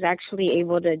 and I was actually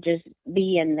able to just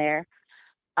be in there,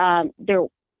 um, there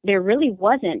there really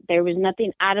wasn't. There was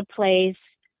nothing out of place,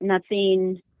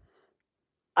 nothing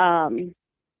um,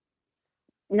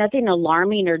 nothing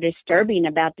alarming or disturbing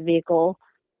about the vehicle.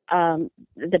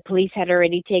 The police had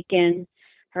already taken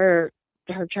her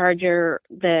her charger,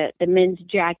 the men's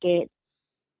jacket,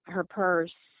 her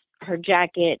purse, her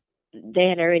jacket. They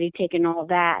had already taken all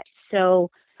that.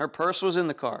 So Her purse was in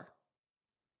the car.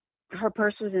 her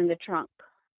purse was in the trunk.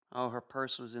 Oh, her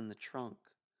purse was in the trunk.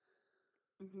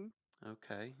 Hmm.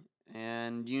 Okay.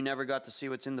 And you never got to see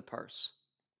what's in the purse.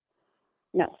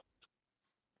 No,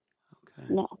 Okay.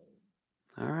 no.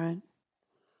 All right.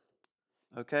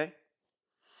 Okay.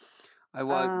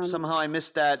 Um, Somehow I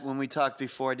missed that when we talked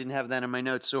before. I didn't have that in my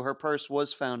notes. So her purse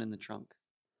was found in the trunk.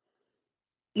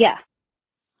 yeah.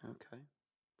 Okay.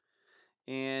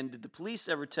 And did the police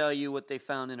ever tell you what they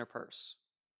found in her purse?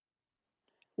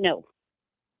 No,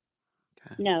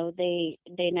 Okay. no, they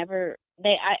never.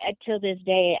 Till this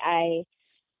day,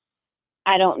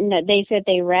 I don't know. They said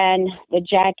they ran the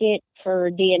jacket for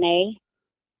DNA,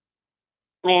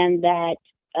 and that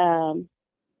um,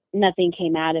 nothing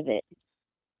came out of it.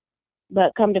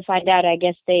 But come to find out, I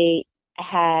guess they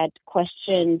had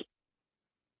questioned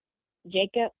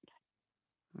Jacob,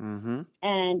 Mm-hmm.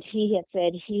 and he had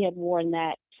said he had worn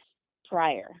that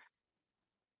prior.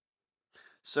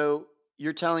 So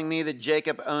you're telling me that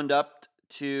Jacob owned up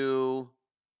to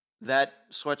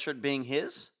that sweatshirt being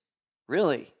his?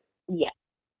 Really? Yeah,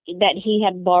 that he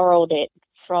had borrowed it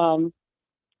from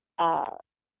uh,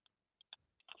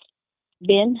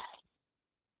 Ben,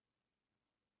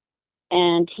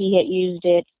 and he had used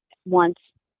it once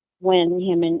when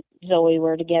him and Zoe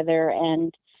were together,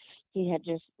 and he had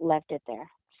just left it there.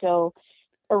 So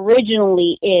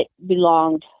originally it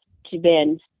belonged to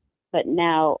Ben, but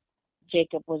now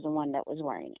Jacob was the one that was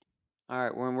wearing it. All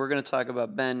right, well, we're going to talk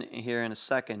about Ben here in a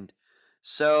second.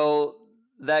 So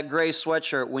that gray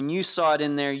sweatshirt, when you saw it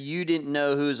in there, you didn't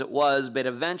know whose it was, but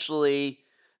eventually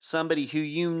somebody who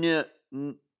you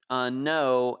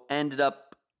know ended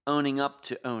up owning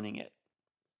it.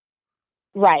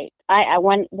 Right.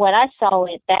 When I saw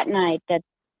it that night that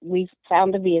we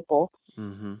found the vehicle,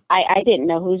 Mm-hmm. I didn't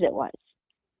know whose it was.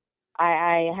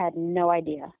 I had no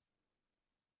idea.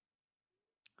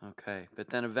 Okay, but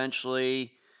then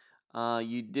eventually,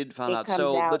 you did find It out. comes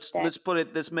So out that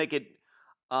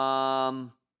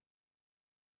um,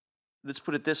 let's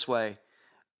put it this way: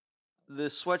 the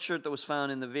sweatshirt that was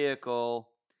found in the vehicle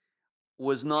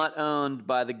was not owned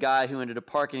by the guy who ended up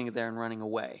parking it there and running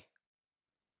away,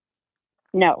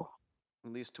 no.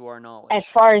 at least to our As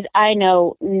knowledge. far as I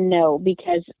know, no,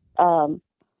 because um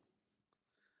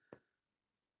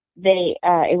they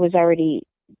it was already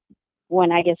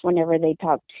whenever they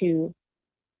talked to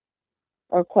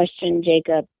or questioned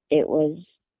Jacob, it was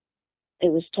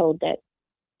told that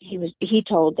he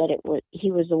told that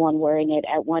he was the one wearing it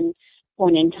at one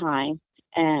point in time,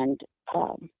 and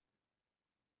um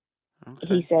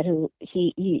he Okay. said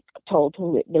he told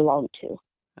who it belonged to.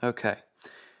 Okay.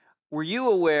 Were you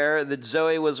aware that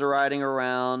Zoe was riding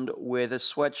around with a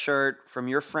sweatshirt from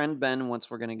your friend Ben? Once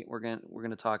we're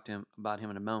gonna talk to him about him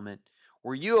in a moment.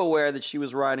 Were you aware that she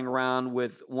was riding around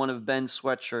with one of Ben's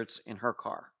sweatshirts in her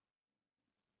car?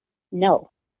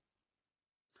 No,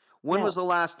 When was no. the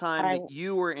last time I that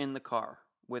you were in the car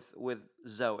with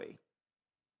Zoe?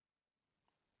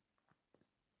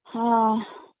 uh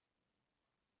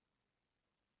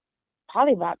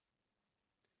probably about,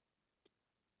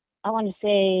 I want to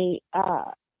say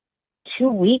 2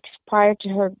 weeks prior to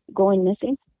her going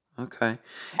missing. Okay.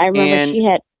 I remember And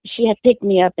she had picked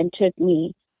me up and took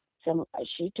me some.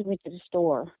 She took me to the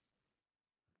store.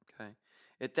 okay.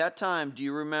 At that time, do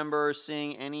you remember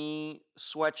seeing any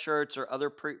sweatshirts or other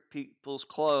people's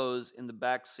clothes in the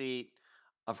back seat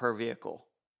of her vehicle?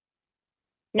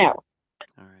 No,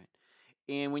 All right.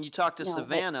 And when you talked to no,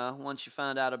 but Savannah, once you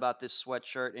found out about this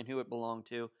sweatshirt and who it belonged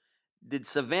to, did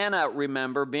Savannah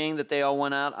remember, being that they all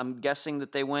went out? I'm guessing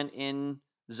that they went in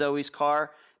Zoe's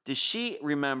car. Does she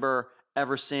remember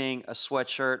ever seeing a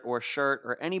sweatshirt or shirt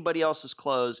or anybody else's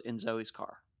clothes in Zoe's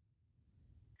car?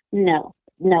 no,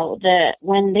 no. The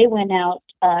when they went out,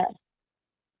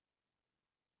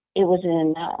 it was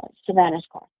in Savannah's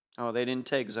car. Oh, they didn't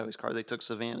take Zoe's car. They took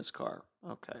Savannah's car.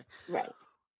 Okay. Right.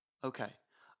 Okay.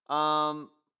 Um,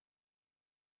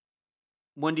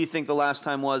 when do you think the last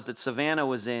time was that Savannah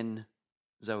was in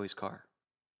Zoe's car?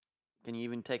 Can you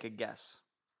even take a guess?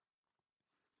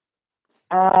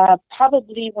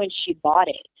 Probably when she bought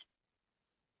it.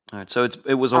 All right, so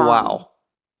it was a Um, while.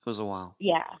 It was a while.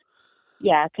 yeah,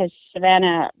 yeah, because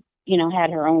Savannah,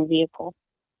 had her own vehicle.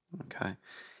 Okay.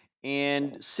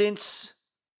 And since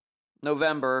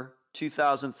November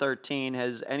 2013,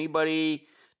 has anybody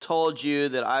told you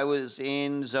that I was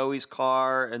in Zoe's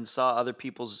car and saw other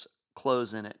people's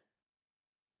clothes in it?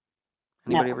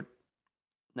 Anybody No, ever?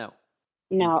 No.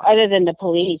 no. Okay. Other than the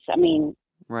police, I mean,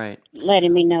 Right.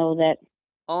 letting me know that.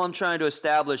 All I'm trying to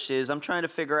establish is I'm trying to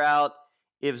figure out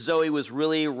if Zoe was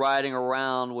really riding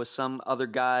around with some other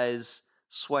guy's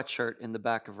sweatshirt in the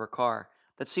back of her car.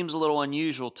 That seems a little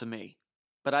unusual to me.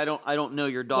 But I don't know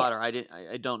your Yeah. daughter.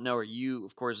 I don't know her. You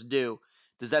of course do.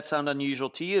 Does that sound unusual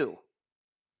to you?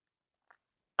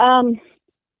 Um,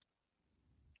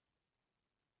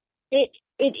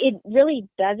 it really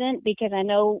doesn't, because I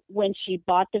know when she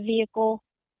bought the vehicle,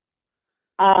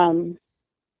 um,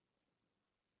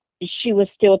 she was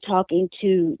still talking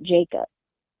to Jacob,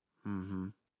 Mm-hmm.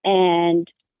 and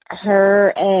her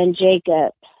and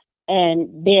Jacob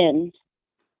and Ben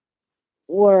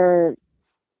were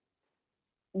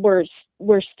were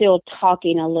were still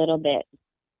talking a little bit.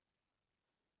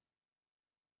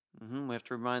 We have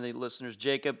to remind the listeners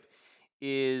Jacob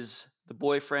is the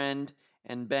boyfriend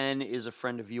and Ben is a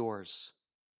friend of yours.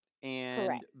 And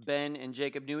Correct. Ben and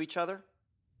Jacob knew each other?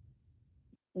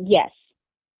 Yes.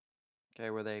 Okay,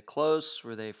 were they close?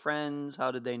 Were they friends?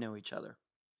 How did they know each other?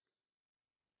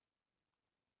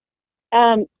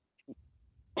 Um,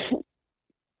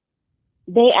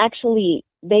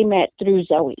 they met through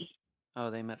Zoe. Oh,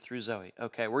 they met through Zoe.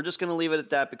 Okay, we're just going to leave it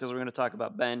at that because we're going to talk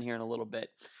about Ben here in a little bit.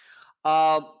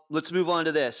 Let's move on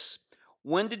to this.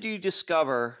 When did you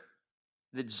discover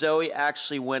that Zoe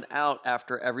actually went out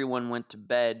after everyone went to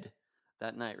bed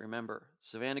that night? Remember,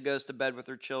 Savannah goes to bed with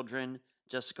her children.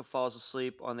 Jessica falls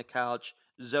asleep on the couch.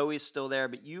 Zoe's still there,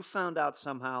 but you found out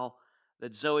somehow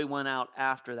that Zoe went out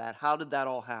after that. How did that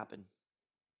all happen?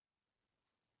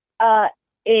 Uh,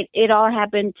 it all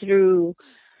happened through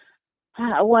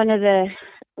one of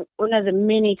the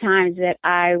many times that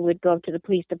I would go to the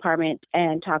police department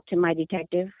and talk to my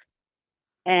detective,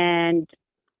 and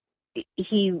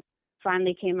he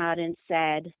finally came out and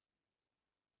said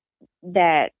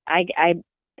that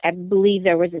I believe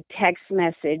there was a text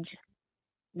message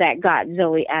that got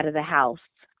Zoe out of the house,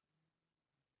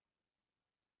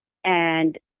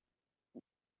 and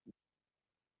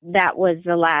that was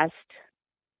the last.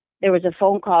 There was a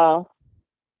phone call,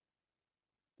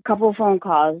 a couple of phone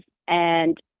calls,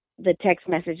 and the text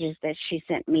messages that she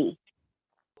sent me.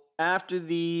 After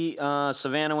the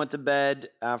Savannah went to bed,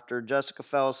 after Jessica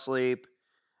fell asleep,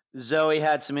 Zoe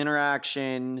had some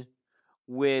interaction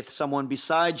with someone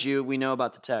besides you. We know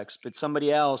about the text, but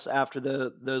somebody else after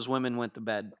those women went to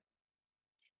bed.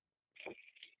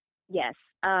 Yes.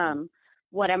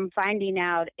 What I'm finding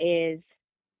out is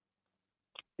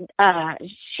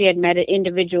she had met an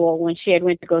individual when she had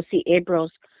went to go see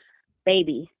April's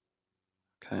baby.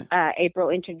 Okay. April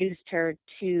introduced her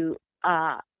to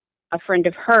a friend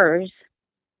of hers,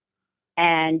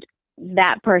 and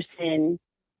that person,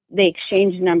 they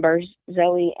exchanged numbers,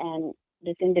 Zoe and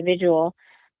this individual,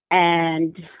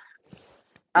 and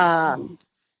um,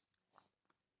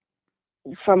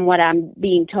 from what I'm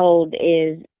being told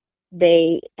is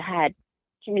they had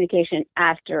communication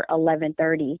after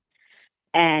 11:30,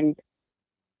 and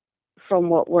from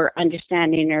what we're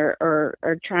understanding or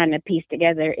trying to piece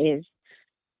together is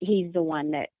he's the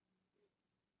one that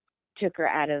took her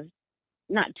out of,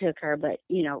 not took her, but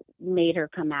made her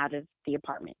come out of the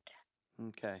apartment.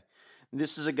 Okay.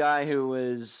 This is a guy who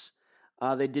was.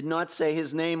 They did not say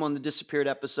his name on the disappeared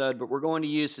episode, but we're going to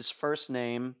use his first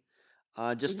name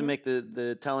just to Hmm. make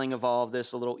the telling of all of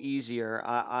this a little easier.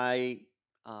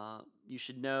 You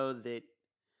should know that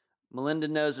Melinda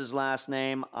knows his last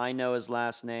name. I know his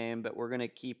last name, but we're going to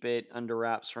keep it under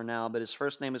wraps for now. But his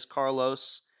first name is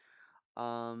Carlos.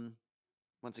 Um,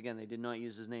 Once again, they did not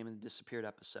use his name in the disappeared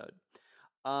episode.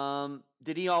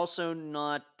 Did he also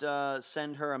not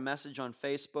send her a message on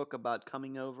Facebook about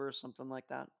coming over or something like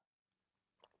that?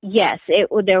 Yes,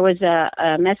 there was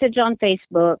a message on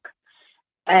Facebook,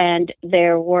 and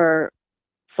there were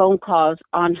phone calls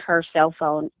on her cell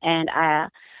phone, and I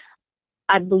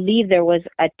believe there was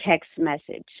a text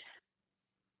message.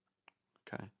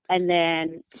 Okay. And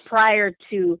then prior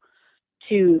to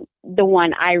the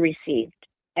one I received,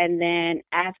 and then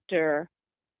after,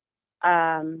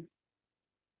 I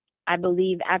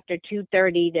believe after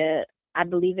 2:30 to, I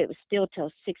believe it was still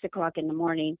till 6 o'clock in the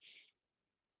morning,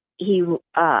 he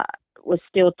was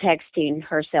still texting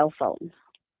her cell phone.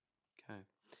 Okay.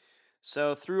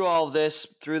 So through all this,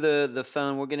 through the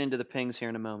phone, we'll get into the pings here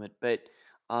in a moment. But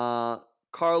uh,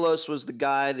 Carlos was the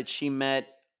guy that she met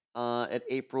at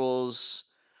April's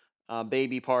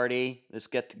baby party, this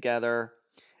get together.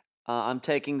 I'm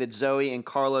taking that Zoe and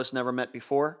Carlos never met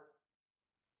before.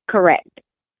 Correct.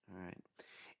 All right.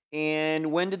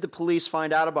 And when did the police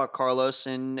find out about Carlos,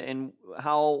 and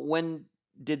how when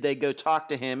did they go talk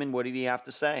to him, and what did he have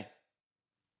to say?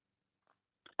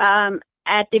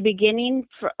 At the beginning,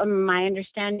 from my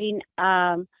understanding,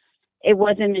 it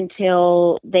wasn't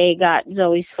until they got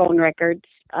Zoe's phone records,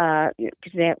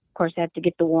 because they, of course, have to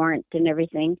get the warrant and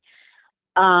everything.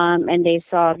 And they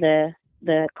saw the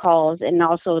calls, and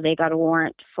also they got a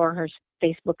warrant for her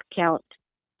Facebook account.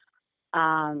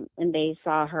 And they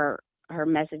saw her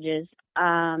messages.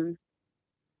 At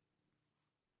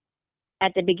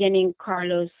the beginning,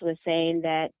 Carlos was saying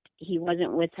that he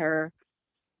wasn't with her.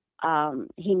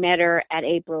 He met her at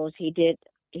April's. He did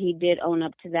own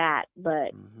up to that,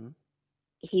 but Mm-hmm.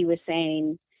 he was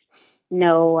saying,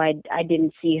 no, I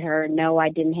didn't see her. No, I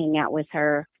didn't hang out with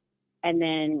her. And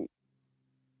then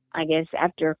I guess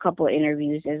after a couple of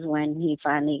interviews is when he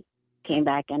finally came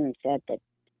back and said that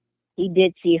he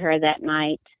did see her that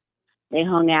night. They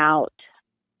hung out,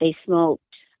 they smoked,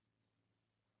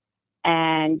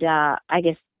 and I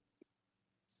guess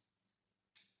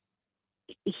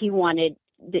he wanted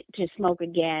to smoke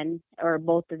again, or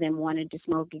both of them wanted to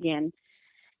smoke again.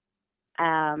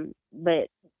 But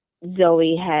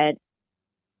Zoe had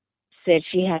said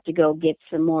she had to go get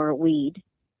some more weed.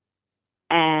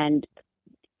 And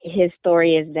his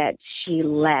story is that she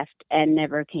left and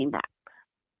never came back.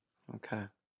 Okay.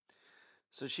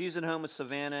 So she's at home with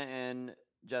Savannah and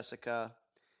Jessica.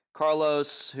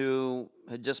 Carlos, who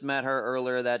had just met her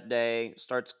earlier that day,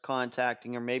 starts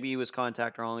contacting her. Maybe he was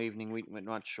contacting her all evening. We're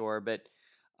not sure. But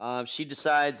she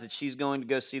decides that she's going to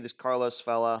go see this Carlos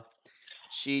fella.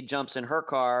 She jumps in her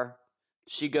car.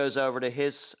 She goes over to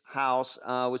his house.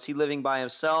 Was he living by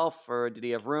himself, or did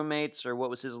he have roommates, or what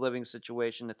was his living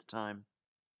situation at the time?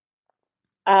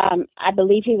 I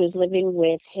believe he was living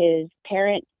with his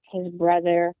parent, his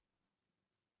brother,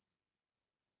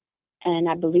 and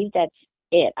I believe that's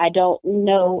it. I don't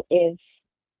know if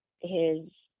his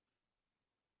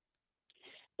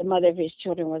the mother of his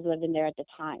children was living there at the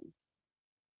time.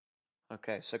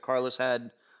 Okay, so Carlos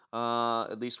had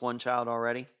at least one child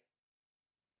already?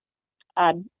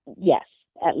 Uh, yes,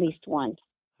 at least one.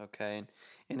 Okay,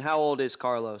 and how old is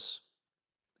Carlos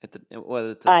at the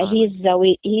time? He's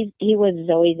Zoe. He was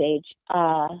Zoe's age.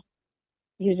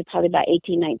 He was probably about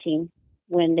 18, 19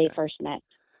 when they Okay. first met.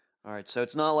 All right, so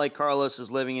it's not like Carlos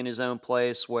is living in his own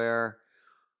place where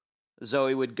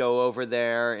Zoe would go over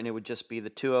there and it would just be the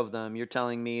two of them. You're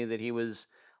telling me that he was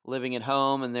living at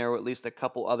home and there were at least a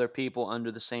couple other people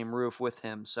under the same roof with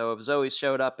him. So if Zoe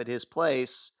showed up at his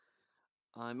place,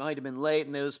 it might have been late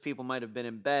and those people might have been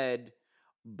in bed,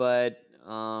 but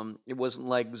it wasn't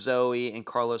like Zoe and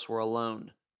Carlos were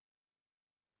alone.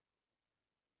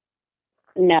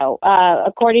 No,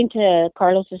 according to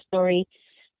Carlos's story,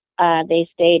 they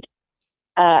stayed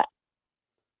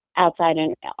outside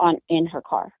in her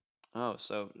car. Oh,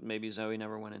 so maybe Zoe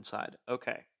never went inside.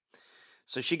 Okay.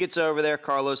 So she gets over there.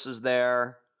 Carlos is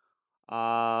there.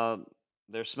 Uh,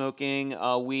 they're smoking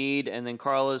weed, and then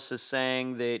Carlos is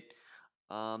saying that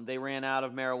they ran out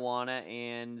of marijuana,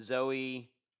 and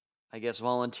Zoe, I guess,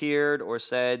 volunteered or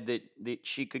said that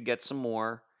she could get some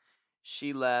more.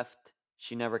 She left.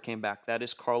 She never came back. That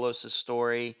is Carlos's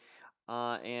story.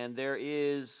 And there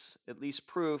is at least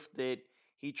proof that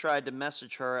he tried to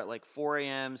message her at like 4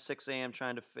 a.m., 6 a.m.,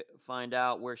 trying to find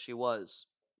out where she was.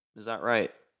 Is that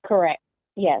right? Correct.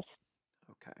 Yes.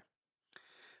 Okay.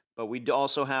 But we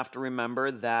also have to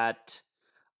remember that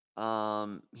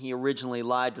he originally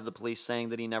lied to the police saying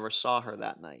that he never saw her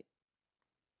that night.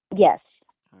 Yes.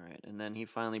 All right. And then he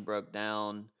finally broke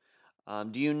down.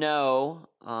 Do you know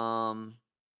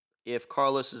if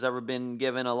Carlos has ever been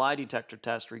given a lie detector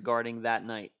test regarding that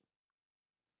night?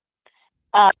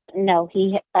 No,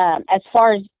 as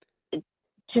far as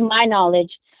to my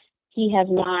knowledge, he has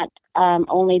not.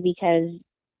 Only because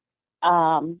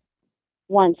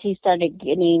once he started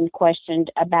getting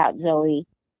questioned about Zoe,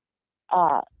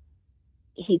 uh,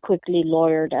 he quickly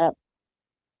lawyered up,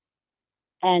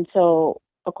 and so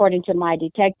according to my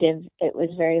detective, it was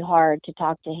very hard to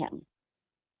talk to him.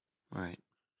 Right.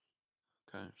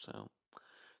 Okay.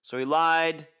 So he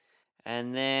lied,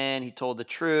 and then he told the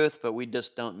truth, but we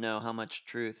just don't know how much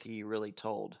truth he really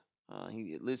told.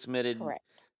 He at least admitted Correct.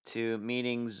 to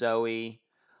meeting Zoe,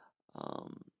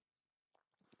 um,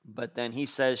 but then he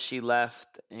says she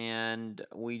left, and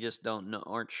we just don't know,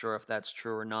 aren't sure if that's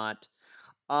true or not.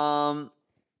 Um,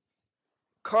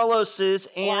 Carlos's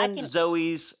and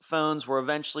Zoe's phones were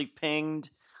eventually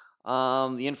pinged.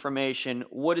 The information.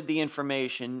 What did the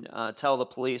information tell the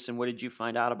police, and what did you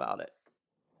find out about it?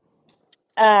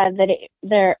 Her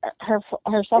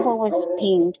cell phone was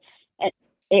pinged.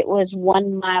 It was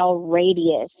 1 mile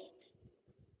radius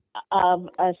of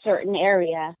a certain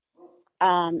area,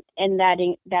 and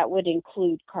that would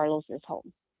include Carlos's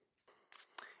home.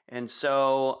 And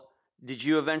so, did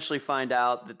you eventually find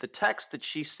out that the text that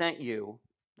she sent you,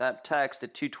 that text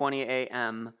at 2:20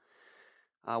 a.m.,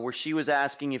 where she was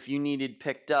asking if you needed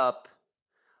picked up,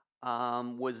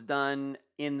 was done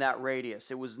in that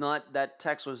radius? It was not, that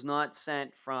text was not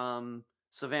sent from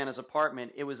Savannah's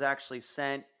apartment. It was actually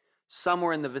sent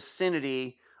somewhere in the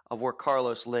vicinity of where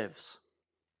Carlos lives.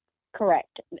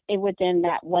 Correct. Within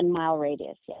that 1 mile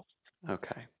radius, yes.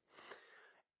 Okay.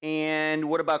 And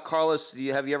what about Carlos?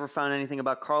 Have you ever found anything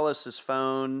about Carlos's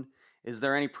phone? Is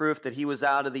there any proof that he was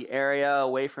out of the area,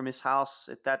 away from his house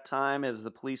at that time? Have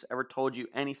the police ever told you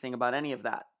anything about any of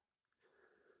that?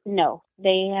 No,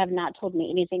 they have not told me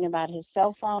anything about his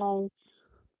cell phone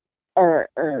or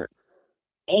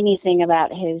anything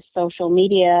about his social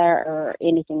media or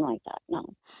anything like that.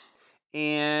 No.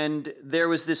 And there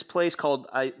was this place called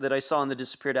that I saw in the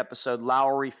disappeared episode,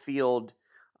 Lowry Field.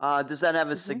 Does that have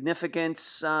a Hmm.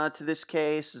 significance to this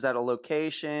case? Is that a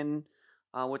location?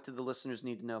 What do the listeners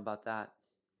need to know about that?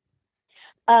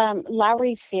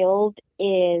 Lowry Field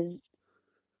is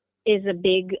a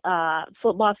big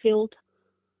football field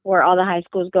where all the high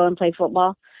schools go and play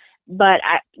football. But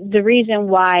the reason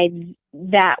why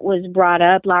that was brought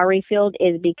up, Lowry Field,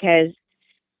 is because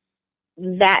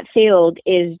that field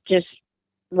is just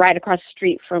right across the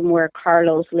street from where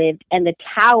Carlos lived, and the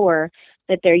tower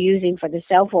that they're using for the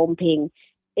cell phone ping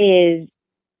is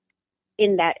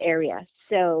in that area.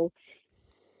 So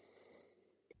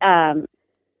um,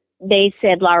 they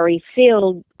said Lowry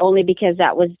Field only because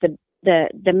that was the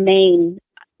main,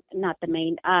 not the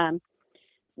main,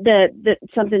 the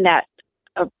something that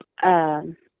uh, uh,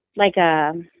 like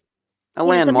A something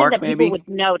landmark, that people maybe? would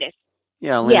notice.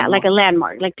 Yeah, a Yeah, like landmark. a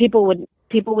landmark. Like people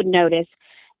would notice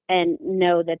and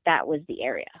know that that was the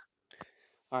area.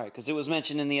 All right, because it was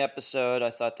mentioned in the episode.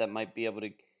 I thought that might be able to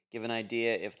give an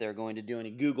idea if they're going to do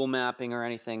any Google mapping or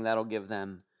anything. That'll give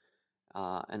them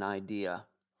an idea.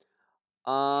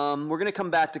 We're going to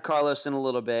come back to Carlos in a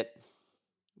little bit,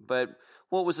 but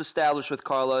what was established with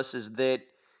Carlos is that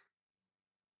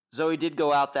Zoe did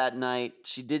go out that night.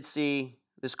 She did see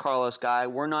this Carlos guy.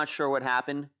 We're not sure what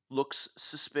happened. Looks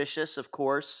suspicious, of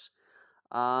course.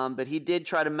 But he did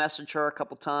try to message her a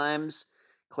couple times,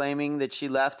 claiming that she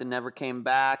left and never came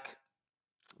back.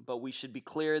 But we should be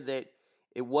clear that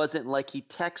it wasn't like he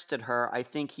texted her. I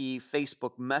think he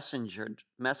Facebook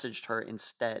messaged her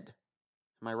instead.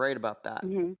 Am I right about that?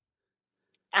 Hmm.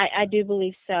 I do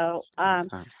believe so.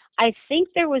 Okay. I think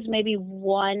there was maybe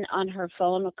one on her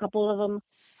phone, a couple of them,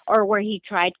 or where he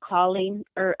tried calling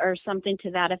or something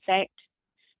to that effect.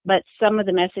 But some of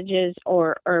the messages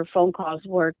or phone calls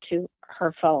were to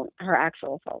her phone, her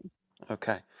actual phone.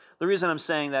 Okay. The reason I'm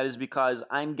saying that is because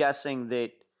I'm guessing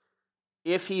that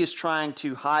if he is trying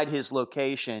to hide his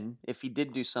location, if he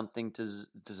did do something to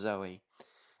Zoe,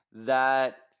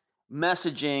 that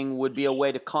messaging would be a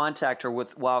way to contact her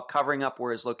with while covering up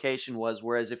where his location was.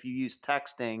 Whereas if you use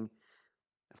texting,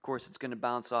 of course, it's going to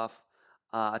bounce off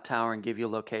a tower and give you a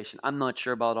location. I'm not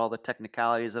sure about all the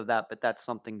technicalities of that, but that's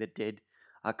something that did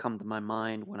come to my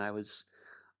mind when I was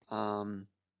um,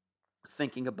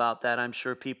 thinking about that. I'm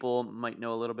sure people might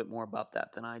know a little bit more about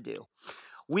that than I do.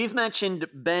 We've mentioned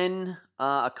Ben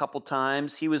a couple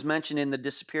times. He was mentioned in the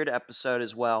disappeared episode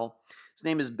as well. His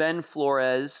name is Ben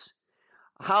Flores.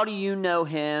 How do you know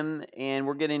him? And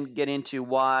we're going to get into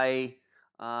why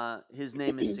his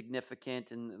name is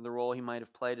significant and the role he might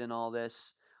have played in all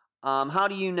this. How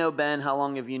do you know Ben? How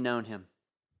long have you known him?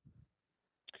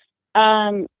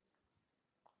 um,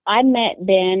 I met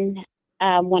Ben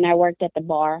when I worked at the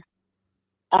bar.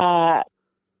 Uh,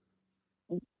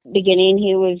 Beginning,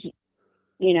 he was,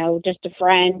 just a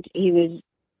friend. He was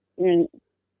the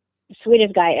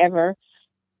sweetest guy ever.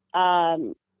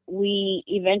 Um, we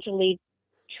eventually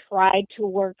tried to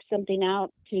work something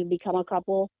out to become a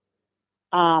couple.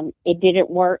 It didn't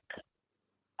work.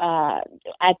 Uh,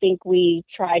 I think we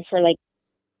tried for like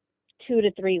 2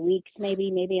 to 3 weeks,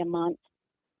 maybe a month.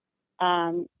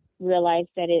 Um, Realized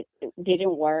that it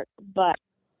didn't work, but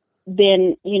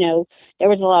then there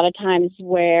was a lot of times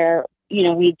where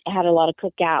we had a lot of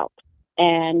cookout,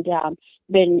 and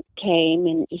Ben came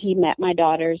and he met my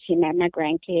daughters, he met my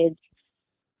grandkids.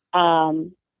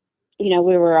 Um, we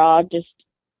were all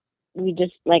we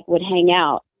just like would hang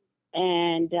out,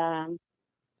 and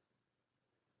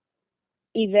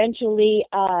eventually,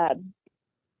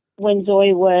 when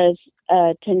Zoe was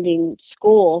attending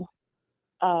school,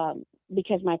 um,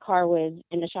 because my car was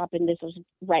in the shop, and this was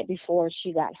right before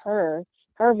she got her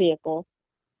vehicle.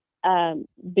 Ben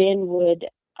would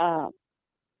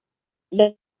let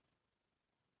her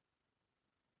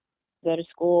go to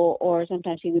school, or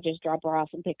sometimes he would just drop her off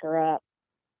and pick her up.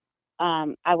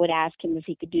 I would ask him if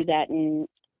he could do that, and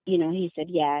he said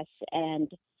yes. And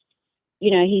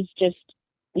he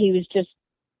was just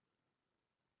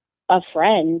a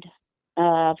friend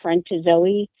to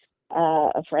Zoe,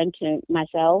 a friend to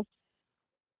myself.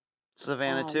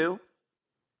 Savannah, Um, too?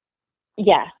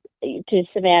 yeah, to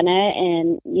Savannah,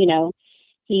 and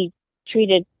he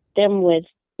treated them with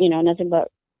nothing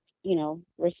but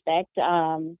respect.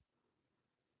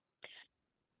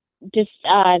 Just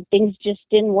things just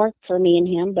didn't work for me and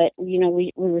him, but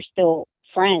we were still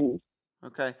friends.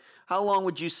 Okay. How long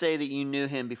would you say that you knew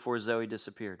him before Zoe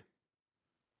disappeared?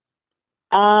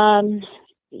 Let's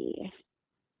see.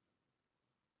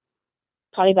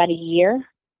 probably about a year.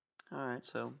 All right,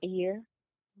 so A year.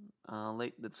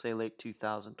 let's say late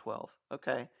 2012.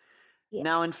 Okay. Yeah.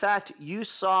 Now, in fact, you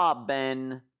saw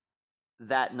Ben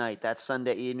that night, that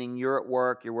Sunday evening. You're at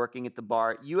work. You're working at the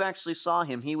bar. You actually saw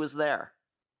him. He was there.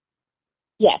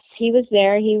 Yes, he was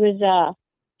there. He was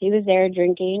there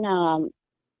drinking. I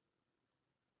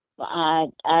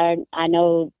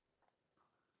know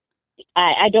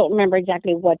I don't remember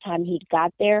exactly what time he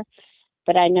got there,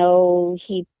 but I know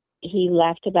he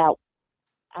left about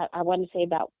I want to say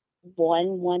about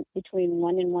one between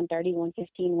 1 and 1:30,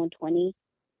 1:15, 1:20.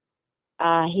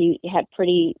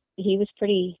 He was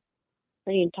pretty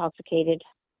intoxicated.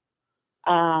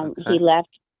 He Okay.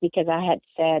 left because I had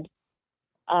said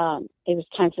it was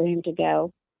time for him to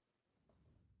go.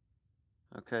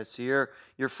 Okay. So you're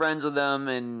friends with him,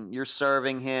 and you're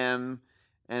serving him,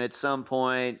 and at some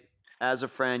point, as a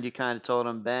friend, you kind of told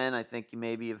him, Ben, I think you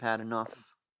maybe have had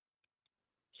enough.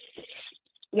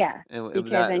 Yeah,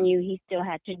 because That I knew he still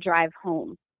had to drive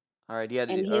home, all right? He had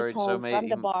and all his right. So home from maybe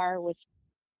the bar was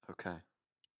okay.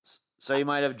 So you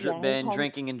might have his been home.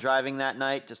 drinking and driving that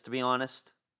night, just to be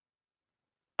honest.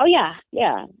 Oh yeah,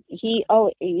 yeah.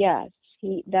 Yes,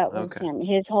 he that was Okay. him.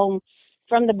 His home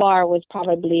from the bar was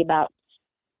probably about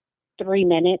 3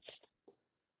 minutes.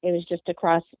 It was just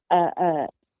across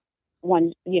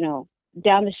one,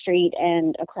 down the street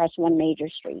and across one major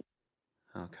street.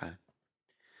 Okay.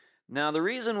 Now the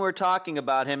reason we're talking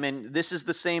about him, and this is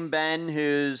the same Ben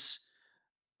whose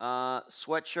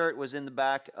sweatshirt was in the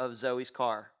back of Zoe's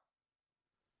car.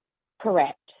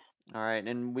 Correct. All right,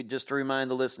 and we just to remind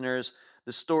the listeners,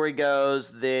 the story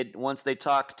goes that once they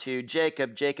talked to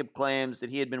Jacob, Jacob claims that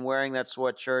he had been wearing that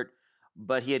sweatshirt,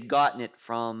 but he had gotten it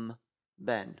from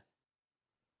Ben.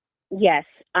 Yes.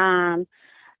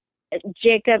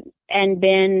 Jacob and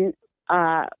Ben,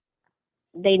 uh,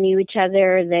 they knew each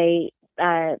other. They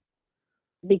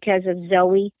because of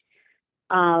Zoe.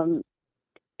 Um,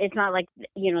 it's not like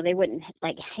they wouldn't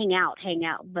like hang out,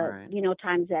 All but right.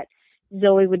 times that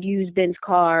Zoe would use Ben's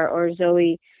car or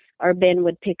Zoe or Ben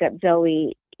would pick up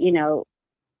Zoe.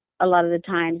 A lot of the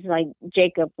times like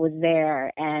Jacob was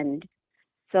there, and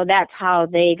so that's how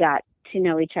they got to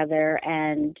know each other.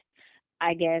 And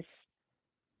I guess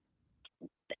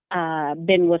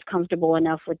Ben was comfortable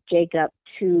enough with Jacob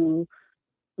to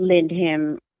lend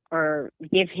him or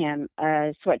give him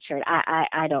a sweatshirt.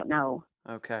 I don't know.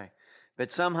 Okay.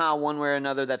 But somehow, one way or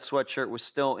another, that sweatshirt was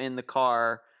still in the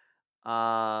car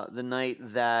the night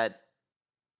that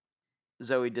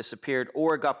Zoe disappeared,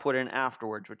 or it got put in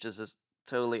afterwards, which is a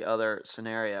totally other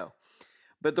scenario.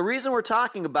 But the reason we're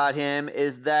talking about him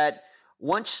is that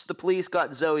once the police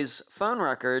got Zoe's phone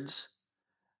records,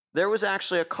 there was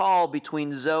actually a call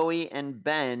between Zoe and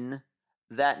Ben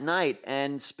that night,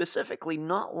 and specifically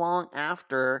not long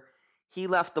after he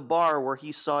left the bar where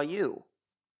he saw you.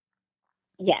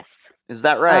 Yes. Is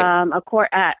that right?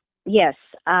 Yes.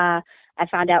 I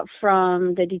found out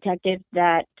from the detective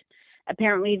that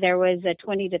apparently there was a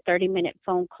 20 to 30-minute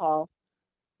phone call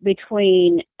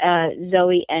between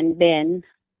Zoe and Ben.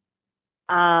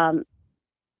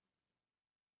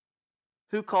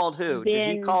 Who called who? Did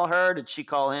he Ben, call her? Did she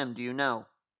call him? Do you know?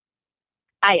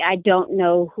 I don't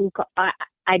know who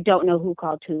I don't know who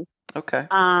called who. Okay.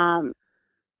 Um,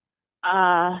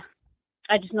 I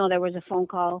just know there was a phone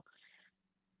call.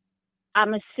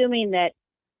 I'm assuming that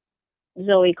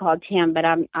Zoe called him, but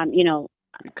You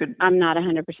could. I'm not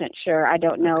 100% sure. I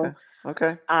don't know.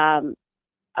 Okay.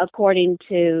 According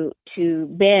to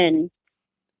Ben,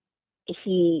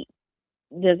 he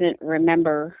doesn't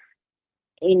remember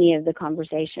any of the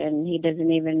conversation. He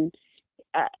doesn't even.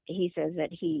 He says that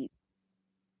he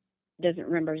doesn't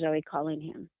remember Zoe calling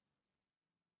him.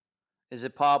 Is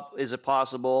it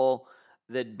possible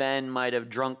that Ben might have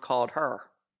drunk called her?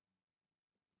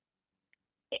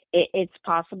 It's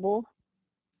possible.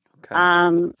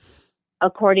 Okay.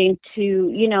 According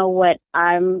to what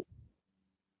I'm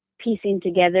piecing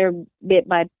together bit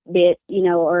by bit,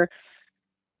 or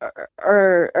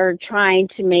trying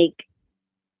to make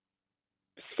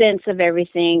sense of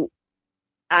everything.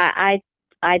 I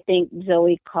think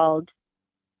Zoe called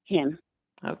him.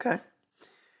 Okay.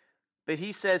 But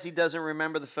he says he doesn't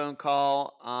remember the phone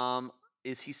call.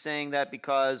 Is he saying that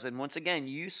because, and once again,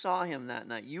 you saw him that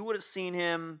night. You would have seen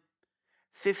him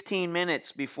 15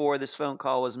 minutes before this phone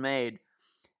call was made.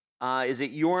 Is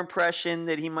it your impression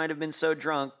that he might have been so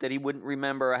drunk that he wouldn't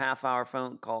remember a half-hour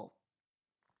phone call?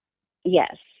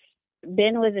 Yes,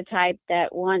 Ben was the type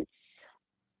that once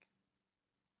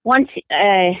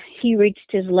he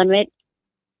reached his limit,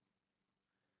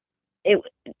 it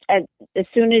as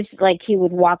soon as like he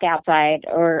would walk outside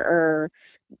or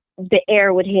the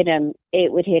air would hit him,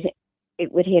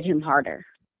 it would hit him harder.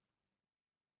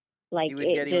 Like He would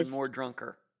it get even just more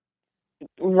drunker.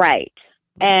 right.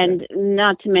 Okay. And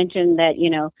not to mention that,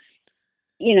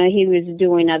 he was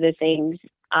doing other things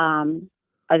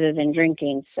other than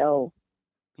drinking. So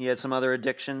He had some other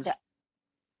addictions.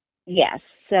 yes.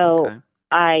 So Okay.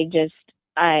 I just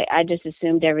I just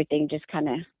assumed everything just kind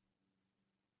of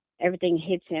everything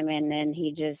hits him, and then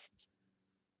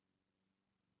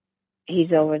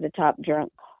he's over the top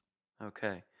drunk.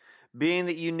 Okay. Being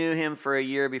that you knew him for a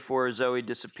year before Zoe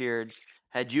disappeared,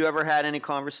 had you ever had any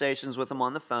conversations with him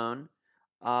on the phone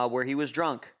where he was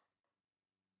drunk?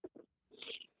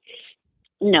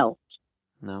 No,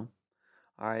 No.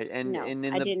 All right. And no, and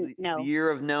in I the didn't know. year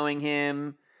of knowing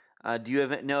him, do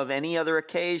you know of any other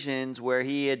occasions where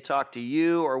he had talked to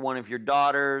you or one of your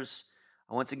daughters?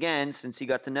 Once again, since he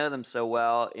got to know them so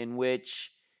well, in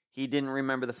which he didn't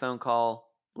remember the phone call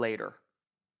later.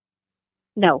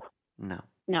 No, No.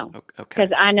 no, Okay.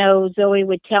 because I know Zoe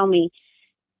would tell me,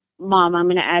 "Mom, I'm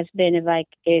going to ask Ben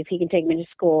if he can take me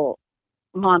to school.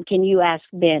 Mom, can you ask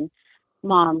Ben,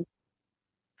 Mom,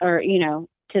 or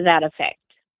to that effect."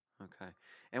 Okay.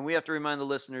 And we have to remind the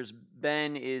listeners,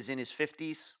 Ben is in his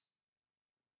 50s.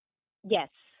 Yes,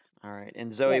 All right.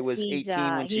 And Zoe yes, was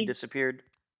 18 when she he's disappeared.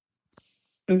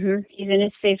 he's in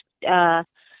his fifth.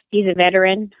 He's a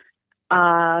veteran.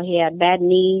 He had bad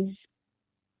knees.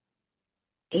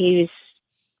 He was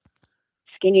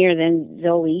skinnier than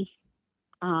Zoe.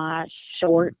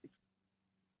 Short.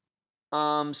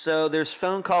 So there's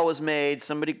phone call was made.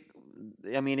 Somebody,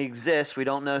 I mean, exists. We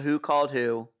don't know who called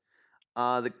who.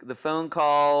 The phone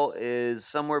call is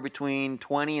somewhere between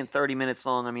 20 and 30 minutes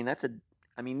long. I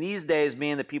mean, these days,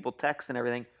 being that people text and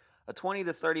everything, a 20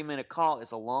 to 30-minute call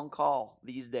is a long call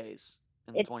these days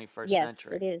in the It 21st yes, it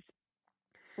century. is.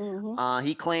 Mhm.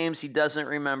 He claims he doesn't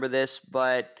remember this,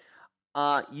 but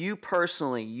you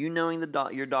personally, you knowing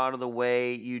your daughter the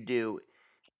way you do,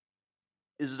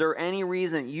 is there any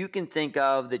reason you can think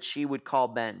of that she would call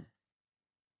Ben?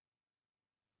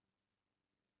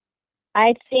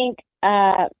 I think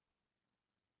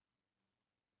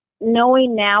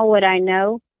knowing now what I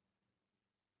know,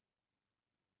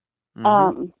 Mm-hmm.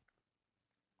 um,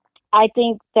 I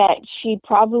think that she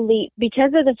probably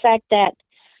because of the fact that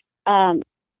um,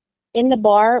 in the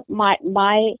bar, my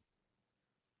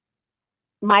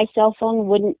cell phone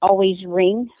wouldn't always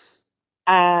ring.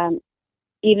 Um,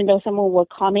 Even though someone would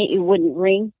call me, it wouldn't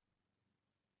ring.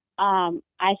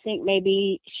 I think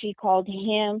maybe she called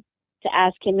him to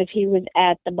ask him if he was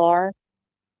at the bar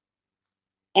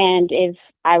and if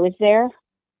I was there.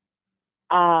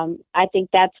 I think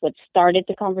that's what started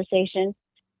the conversation.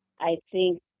 I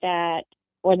think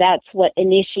that's what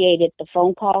initiated the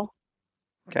phone call.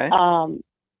 Okay. Um,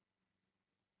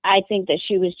 I think that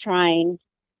she was trying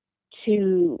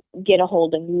to get a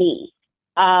hold of me.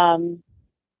 Um,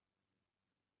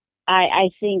 I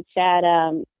think that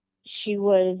she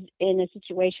was in a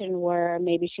situation where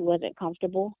maybe she wasn't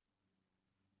comfortable,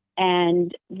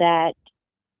 and that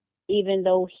even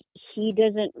though he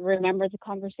doesn't remember the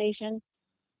conversation,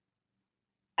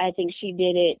 I think she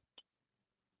did it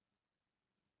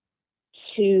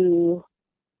to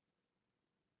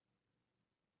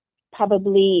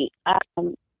probably how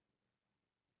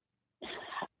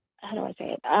do I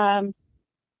say it?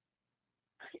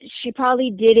 She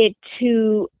probably did it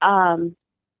to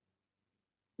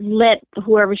let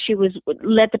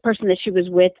the person that she was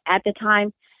with at the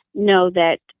time know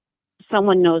that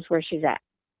someone knows where she's at.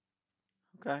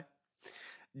 Okay.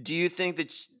 Do you think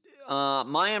that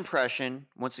my impression,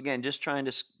 once again, just trying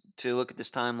to look at this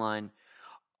timeline,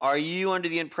 are you under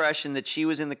the impression that she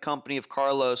was in the company of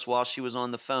Carlos while she was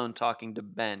on the phone talking to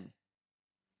Ben?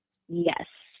 Yes,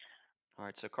 All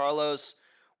right, so Carlos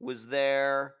was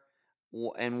there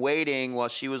and waiting while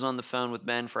she was on the phone with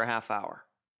Ben for a half hour.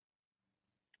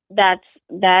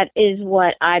 that is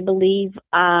what I believe.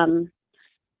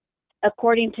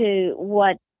 According to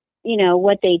what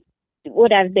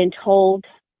I've been told,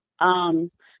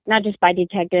 not just by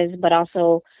detectives but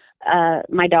also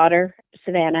my daughter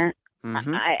Savannah.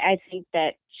 Mm-hmm. I think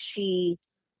that she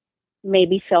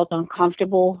maybe felt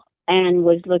uncomfortable and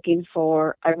was looking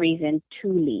for a reason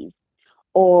to leave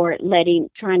or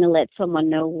trying to let someone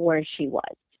know where she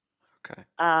was. Okay.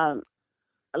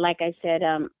 Like I said,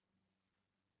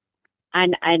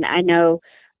 I know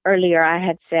earlier I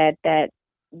had said that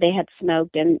they had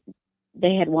smoked and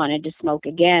they had wanted to smoke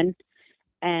again,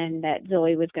 and that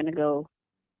Zoe was going to go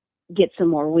get some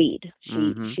more weed.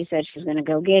 Mm-hmm. She said she was going to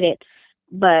go get it,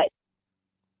 but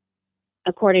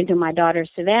according to my daughter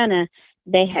Savannah,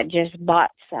 they had just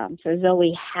bought some, so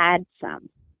Zoe had some.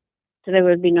 So there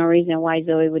would be no reason why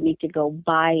Zoe would need to go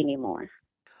buy anymore.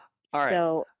 All right.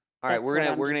 So All right, that's what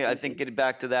I'm we're just gonna I think thinking. get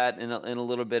back to that in a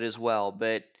little bit as well.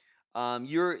 But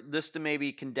you're just to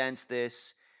maybe condense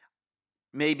this.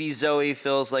 Maybe Zoe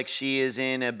feels like she is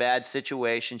in a bad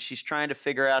situation. She's trying to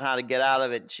figure out how to get out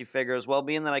of it. She figures, well,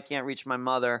 being that I can't reach my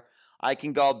mother, I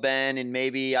can call Ben and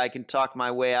maybe I can talk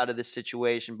my way out of this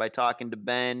situation by talking to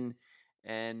Ben,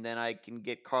 and then I can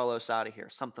get Carlos out of here.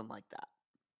 Something like that.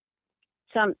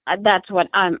 That's what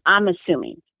I'm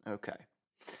assuming. Okay.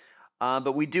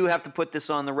 But we do have to put this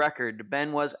on the record.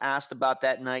 Ben was asked about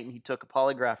that night and he took a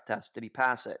polygraph test. Did he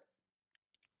pass it?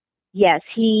 Yes,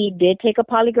 he did take a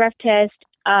polygraph test.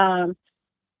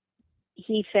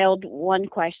 He failed one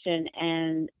question,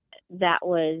 and that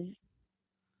was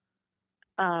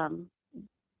um,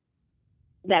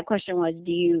 that question was,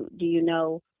 do you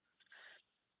know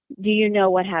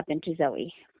what happened to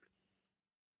Zoe?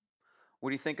 What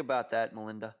do you think about that,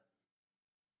 Melinda?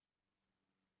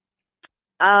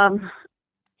 Um,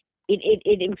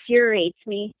 it infuriates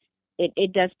me.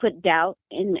 It does put doubt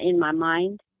in my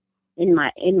mind, in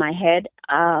my head.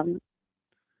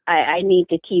 I need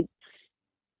to keep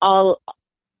all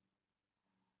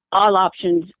all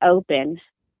options open,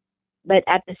 but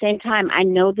at the same time, I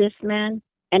know this man,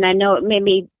 and I know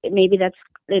maybe that's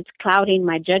it's clouding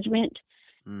my judgment.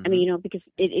 I Mm-hmm. mean, because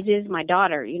it is my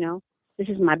daughter. This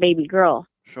is my baby girl.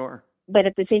 Sure. But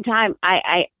at the same time,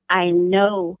 I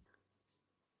know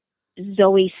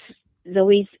Zoe's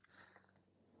Zoe's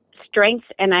strength,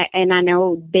 and I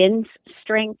know Ben's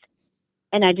strength,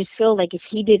 and I just feel like if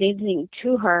he did anything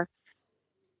to her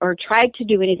or tried to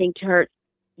do anything to her,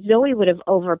 Zoe would have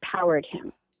overpowered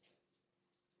him.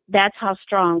 That's how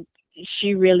strong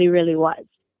she really, really was.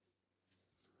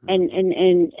 And Mm-hmm. and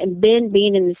and and Ben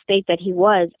being in the state that he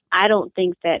was, I don't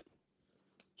think that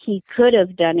he could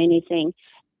have done anything.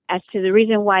 As to the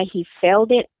reason why he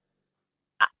failed it,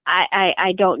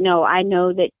 I don't know. I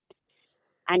know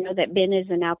that Ben is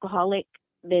an alcoholic.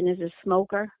 Ben is a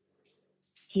smoker.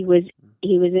 He was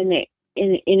he was in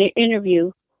an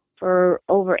interview for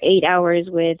over 8 hours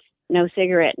with no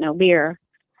cigarette, no beer.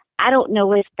 I don't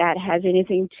know if that has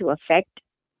anything to affect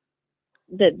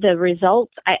the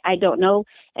results. I don't know,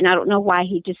 and I don't know why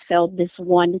he just failed this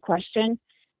one question.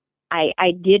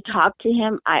 I did talk to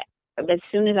him. I As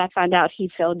soon as I found out he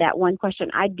failed that one question,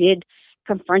 I did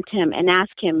confront him and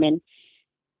ask him, and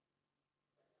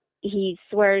he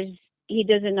swears he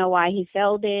doesn't know why he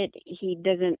failed it. He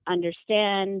doesn't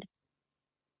understand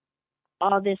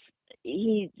all this.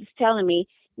 He's telling me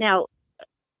now.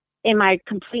 Am I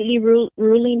completely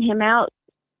ruling him out?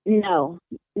 No,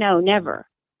 no, never.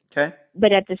 Okay.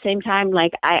 But at the same time,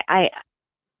 like I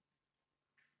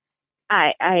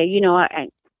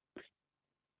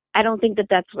don't think that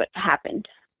that's what happened.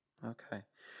 Okay.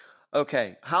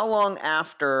 Okay. How long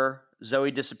after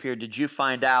Zoe disappeared did you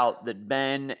find out that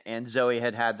Ben and Zoe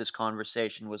had had this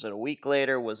conversation? Was it a week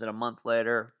later? Was it a month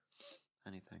later?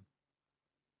 Anything?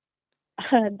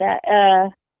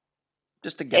 That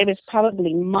Just a it was guess.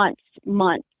 probably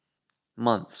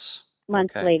Months.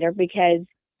 months Okay. later because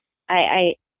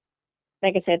I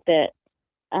like I said that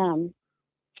um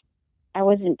I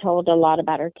wasn't told a lot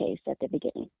about her case at the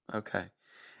beginning. Okay.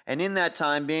 And in that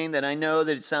time, being that I know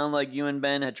that it sounded like you and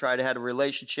Ben had tried to have a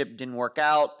relationship, didn't work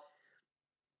out.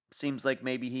 Seems like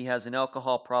maybe he has an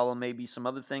alcohol problem, maybe some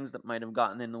other things that might have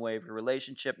gotten in the way of your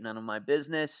relationship. None of my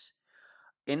business.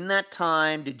 In that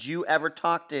time, did you ever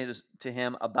talk to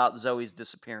him about Zoe's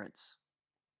disappearance?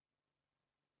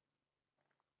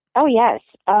 Oh yes,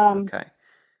 Okay.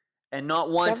 And not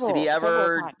once did he several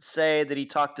ever times. say that he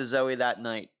talked to Zoe that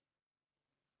night.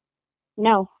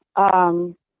 No,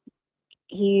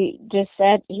 he just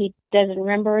said he doesn't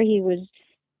remember. He was,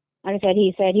 like I said,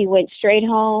 he said he went straight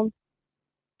home,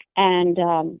 and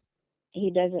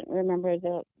he doesn't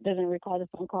recall the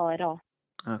phone call at all.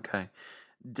 Okay.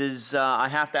 Does I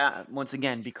have to once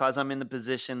again because I'm in the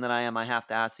position that I am, I have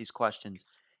to ask these questions.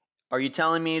 Are you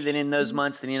telling me that in those Mhm.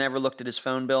 months that he never looked at his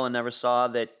phone bill and never saw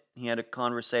that he had a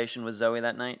conversation with Zoe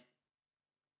that night?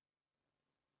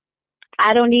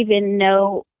 I don't even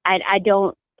know. I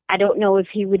don't know if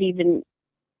he would even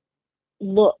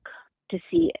look to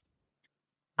see it.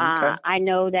 Okay. I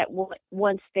know that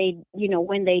once they,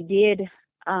 when they did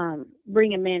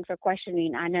bring him in for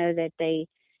questioning, I know that they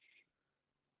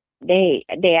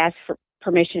asked for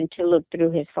permission to look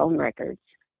through his phone records.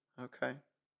 Okay.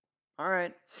 All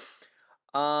right.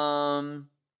 Um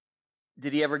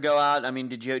did he ever go out? I mean,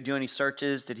 did you do any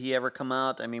searches? Did he ever come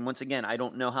out? I mean, once again, I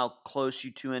don't know how close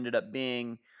you two ended up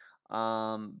being.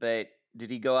 But did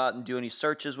he go out and do any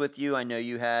searches with you? I know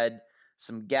you had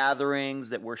some gatherings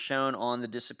that were shown on the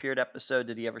disappeared episode.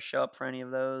 Did he ever show up for any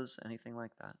of those? Anything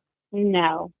like that?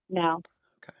 No, no.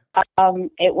 Okay.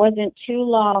 It wasn't too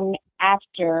long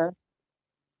after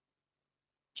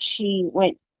she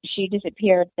went, she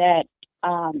disappeared that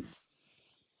um,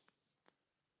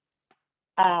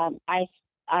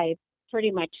 I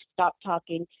pretty much stopped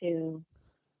talking to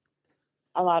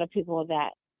a lot of people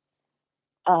that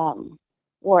um,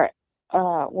 were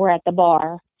were at the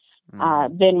bar.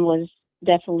 Mm, Ben was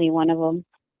definitely one of them.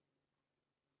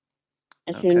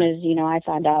 As soon okay. as I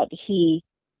found out he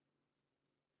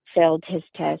failed his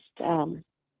test,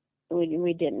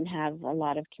 we didn't have a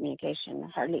lot of communication,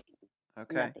 hardly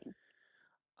Okay. nothing.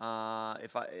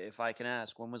 If I can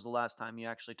ask, when was the last time you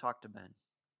actually talked to Ben?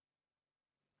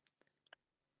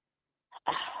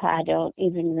 I don't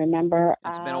even remember.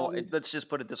 Let's just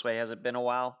put it this way. Has it been a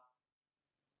while?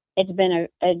 It's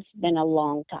been a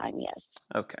long time. Yes,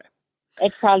 Okay.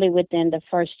 it's probably within the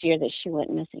first year that she went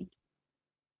missing.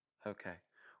 Okay.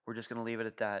 We're just gonna leave it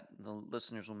at that. The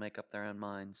listeners will make up their own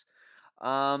minds.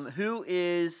 Who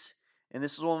is, and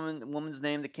this is a woman's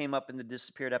name that came up in the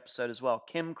disappeared episode as well.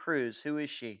 Kim Cruz. Who is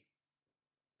she?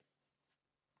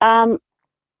 Um,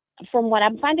 from what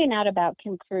I'm finding out about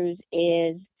Kim Cruz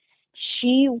is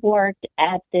she worked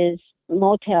at this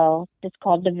motel that's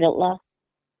called the Villa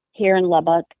here in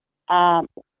Lubbock. Um,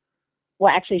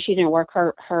 well, actually, she didn't work.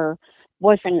 Her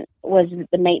boyfriend was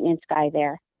the maintenance guy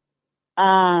there.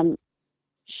 Um,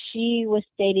 she was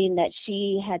stating that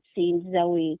she had seen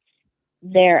Zoe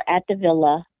there at the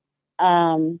villa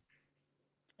um,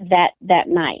 that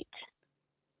night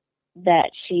that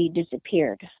she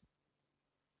disappeared.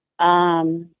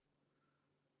 Um,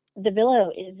 the villa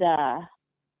is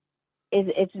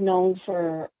it's known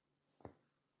for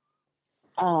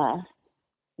uh,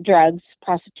 drugs,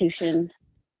 prostitution.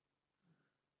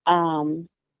 Um,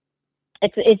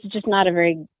 it's just not a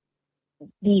very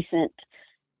decent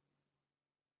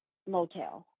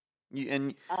motel.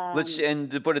 And Um,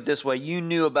 to put it this way, you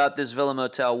knew about this Villa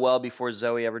Motel well before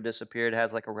Zoe ever disappeared. It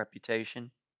has like a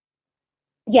reputation.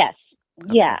 yes,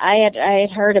 Okay. yeah, I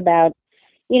had heard about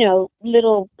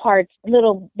little parts,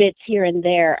 little bits here and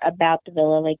there about the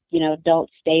villa, like don't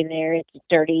stay there, it's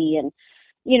dirty, and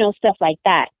stuff like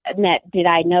that. And that did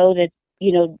I know that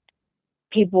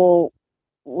people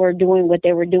were doing what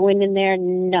they were doing in there?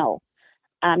 No,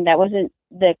 that wasn't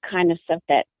the kind of stuff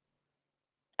that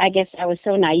I guess I was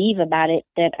so naive about it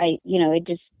that it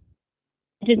just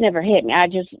never hit me. I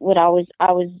just would always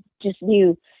I was just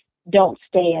knew don't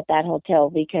stay at that hotel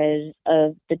because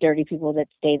of the dirty people that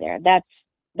stay there.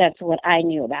 That's what I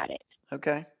knew about it.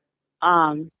 Okay.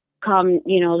 Um come,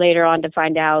 later on to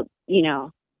find out,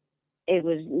 it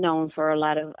was known for a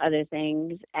lot of other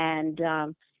things, and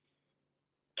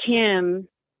Kim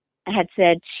had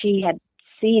said she had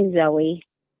seen Zoe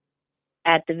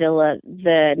at the villa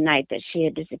the night that she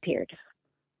had disappeared.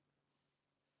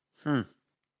 Hmm.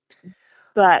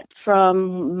 But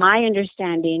from my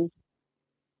understanding,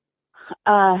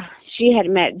 uh, she had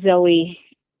met Zoe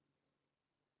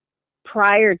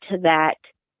prior to that,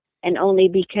 and only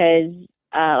because,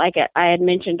 like I had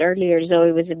mentioned earlier,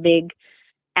 Zoe was a big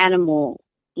animal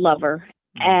lover,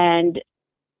 Mm.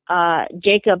 and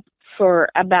Jacob, for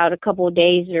about a couple of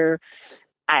days, or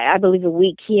I believe a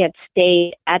week, he had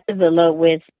stayed at the villa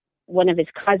with one of his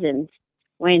cousins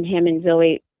when him and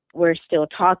Zoe were still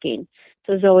talking.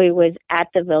 So Zoe was at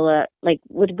the villa, like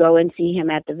would go and see him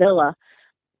at the villa.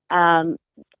 Um,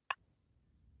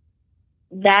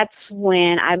 that's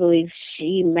when I believe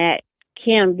she met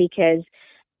Kim because,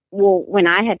 well, when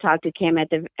I had talked to Kim at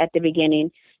the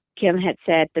beginning, Kim had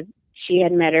said that she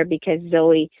had met her because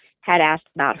Zoe had asked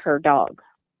about her dog.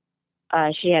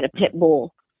 She had a pit Mm.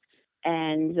 bull,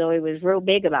 and Zoe was real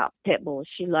big about pit bulls.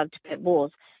 She loved pit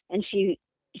bulls, and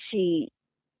she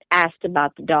asked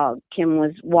about the dog. Kim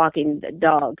was walking the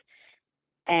dog,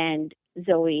 and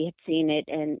Zoe had seen it,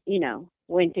 and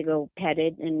went to go pet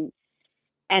it, and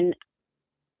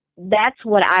that's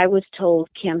what I was told.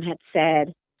 Kim had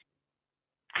said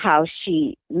how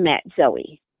she met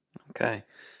Zoe. Okay.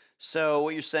 So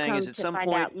what you're saying is Come at to some find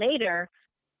point, out later,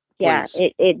 yeah,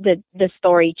 please. the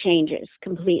story changes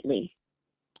completely.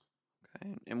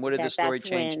 Okay. And what did the That's story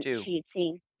change when to? she had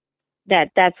seen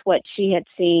that's what she had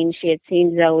seen. She had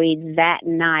seen Zoe that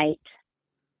night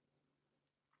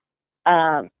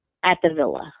uh, at the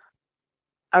villa.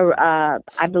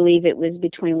 I believe it was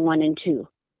between 1 and 2.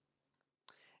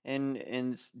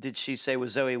 Did she say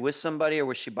was Zoe with somebody or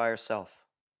was she by herself?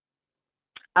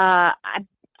 Uh, I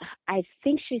I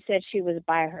think she said she was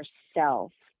by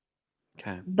herself,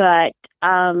 Okay. but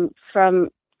from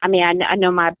I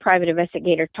know my private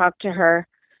investigator talked to her.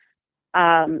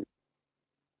 Um,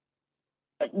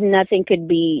 Nothing could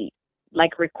be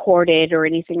like recorded or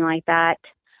anything like that.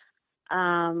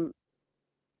 Um,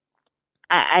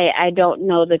 I don't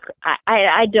know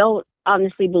I don't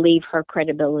honestly believe her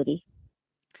credibility.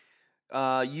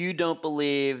 You don't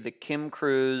believe that Kim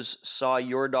Cruz saw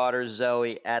your daughter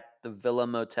Zoe at the Villa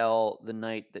Motel the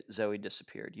night that Zoe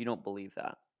disappeared. You don't believe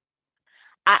that.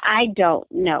 I don't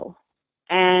know.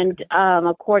 And Okay.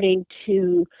 according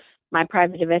to my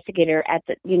private investigator at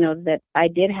the, that I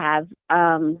did have,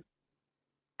 I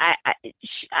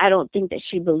don't think that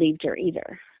she believed her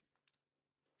either.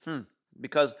 Hmm.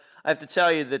 Because I have to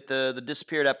tell you that the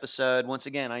disappeared episode, once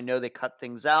again, I know they cut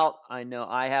things out. I know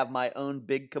I have my own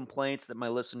big complaints that my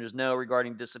listeners know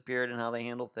regarding disappeared and how they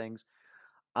handle things.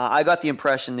 I got the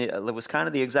impression that it was kind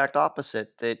of the exact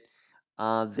opposite, that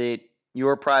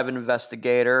you're a private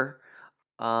investigator,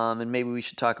 and maybe we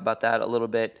should talk about that a little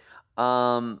bit,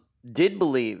 did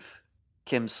believe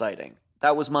Kim's sighting.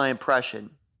 That was my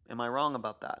impression. Am I wrong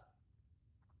about that?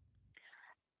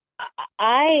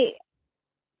 I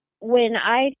when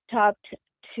I talked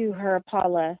to her,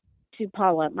 Paula,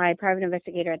 my private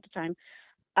investigator at the time,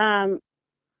 um,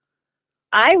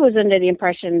 I was under the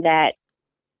impression that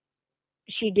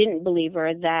she didn't believe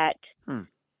her, that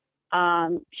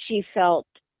Hmm. she felt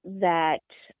that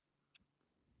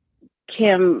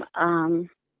Kim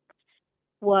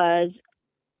was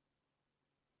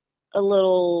a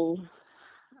little,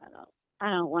 I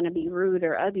don't want to be rude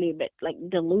or ugly, but like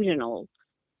delusional.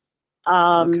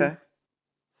 Um, Okay.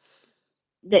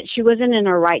 that she wasn't in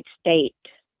her right state.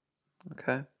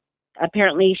 Okay.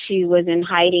 Apparently, she was in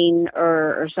hiding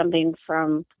or something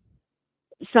from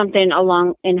something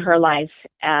along in her life.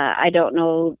 I don't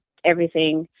know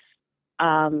everything,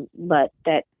 but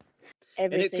that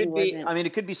And it everything could be, wasn't. I mean,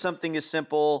 it could be something as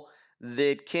simple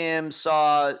that Kim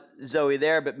saw Zoe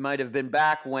there, but might have been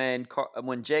back when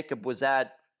Jacob was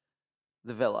at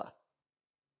the villa.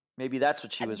 Maybe that's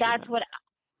what she was That's remembering. what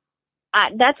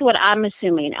that's what I'm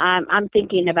assuming. I'm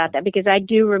thinking about Okay. that because I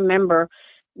do remember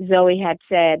Zoe had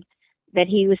said that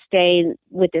he was staying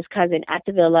with his cousin at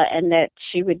the villa and that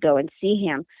she would go and see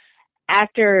him.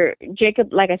 After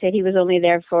Jacob, like I said, he was only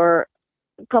there for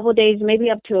a couple of days, maybe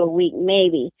up to a week,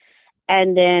 maybe,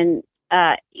 and then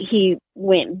he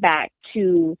went back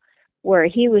to where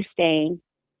he was staying,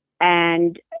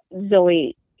 and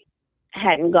Zoe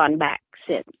hadn't gone back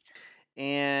since.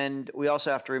 And we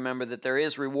also have to remember that there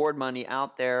is reward money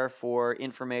out there for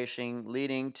information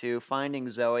leading to finding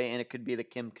Zoe, and it could be that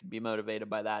Kim could be motivated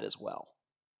by that as well.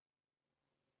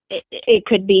 It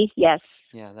could be, yes.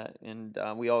 Yeah, that, and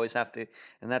we always have to,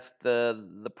 and that's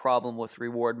the problem with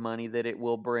reward money, that it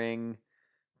will bring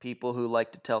people who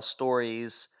like to tell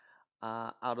stories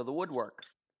out of the woodwork.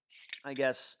 I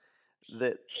guess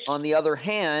that on the other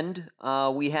hand,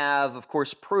 we have, of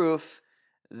course, proof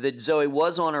that Zoe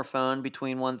was on her phone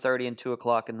between 1:30 and 2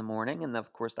 o'clock in the morning, and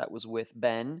of course that was with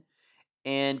Ben.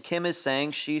 And Kim is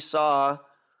saying she saw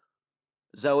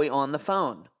Zoe on the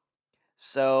phone.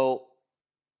 So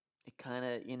it kind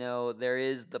of, there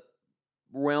is the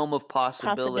realm of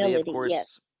possibility. Of Possibility,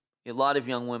 yes. course, a lot of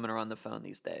young women are on the phone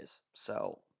these days,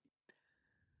 so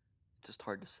it's just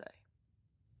hard to say.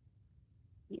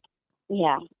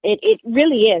 Yeah, it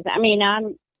really is. I mean,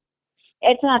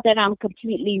 it's not that I'm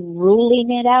completely ruling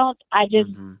it out.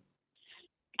 Mm-hmm.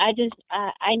 I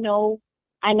know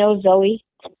Zoe,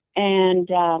 and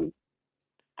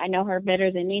I know her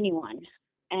better than anyone,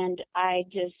 and I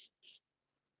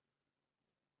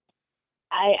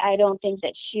don't think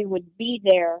that she would be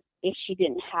there if she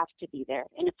didn't have to be there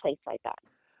in a place like that.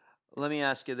 Let me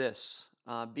ask you this.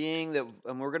 Being that,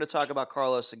 and we're going to talk about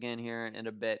Carlos again here in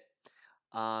a bit,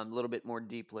 a little bit more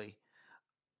deeply.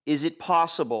 Is it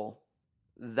possible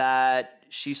that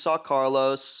she saw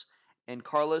Carlos and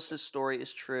Carlos's story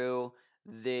is true,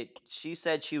 that she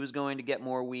said she was going to get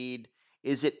more weed?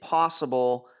 Is it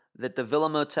possible that the Villa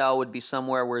Motel would be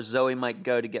somewhere where Zoe might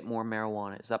go to get more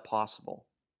marijuana? Is that possible?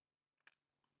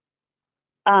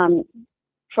 Um,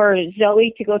 for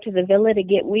Zoe to go to the villa to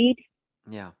get weed,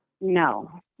 Yeah. no,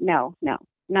 no, no,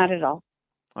 not at all.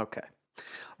 Okay.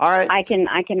 All right. I can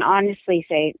honestly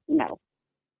say no.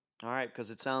 All right,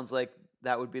 because it sounds like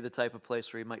that would be the type of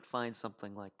place where you might find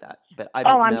something like that. But I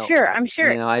Oh, don't know.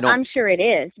 I don't. I'm sure it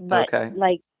is. But Okay.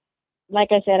 like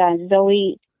I said,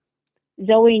 Zoe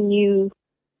knew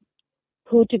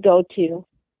who to go to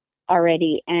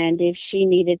already, and if she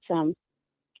needed some,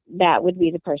 that would be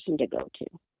the person to go to.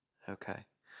 Okay.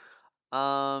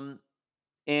 Um,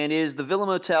 and is the Villa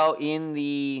Motel in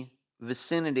the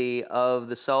vicinity of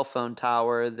the cell phone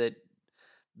tower that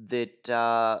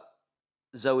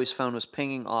Zoe's phone was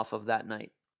pinging off of that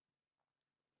night?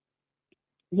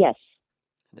 Yes.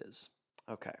 It is.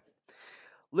 Okay.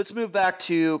 Let's move back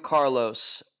to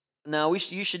Carlos. Now,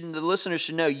 the listeners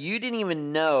should know you didn't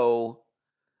even know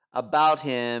about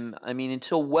him, I mean,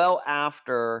 until well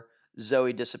after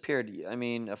Zoe disappeared. I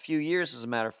mean, a few years, as a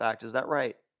matter of fact. Is that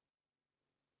right?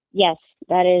 Yes,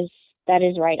 that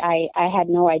is right. I had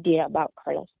no idea about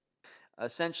Carlos.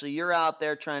 Essentially, you're out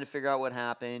there trying to figure out what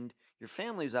happened. Your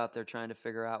family's out there trying to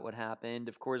figure out what happened.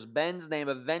 Of course, Ben's name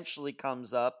eventually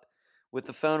comes up with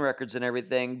the phone records and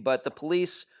everything, but the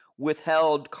police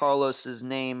withheld Carlos's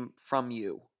name from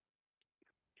you.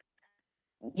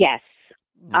 Yes.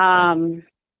 Okay. Um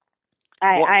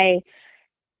Well, I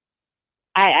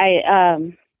I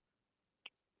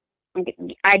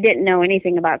I didn't know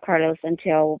anything about Carlos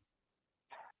until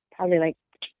probably like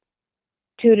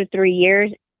 2 to 3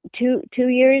 years, 2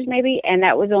 years maybe, and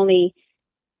that was only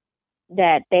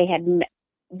that they had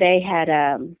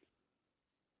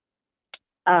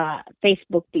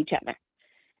Facebooked each other.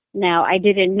 Now I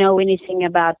didn't know anything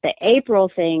about the April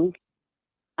thing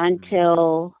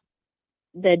until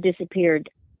the disappeared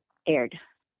aired,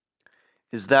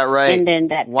 is that right? and then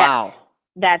Wow.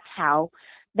 that's how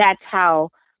that's how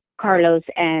Carlos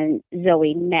and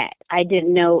Zoe met. I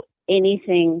didn't know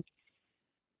anything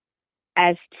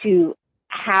as to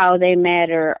how they met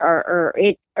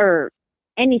or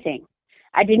anything.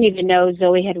 I didn't even know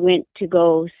Zoe had went to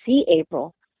go see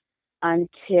April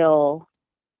until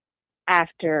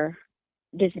after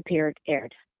Disappeared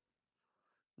aired.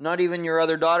 Not even your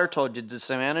other daughter told you. Did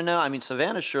Savannah know? I mean,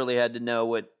 Savannah surely had to know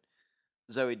what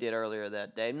Zoe did earlier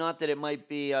that day. Not that it might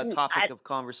be a I topic of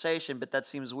conversation, but that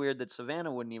seems weird that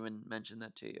Savannah wouldn't even mention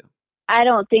that to you. I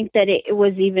don't think that it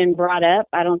was even brought up.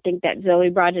 I don't think that Zoe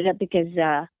brought it up because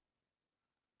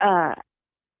uh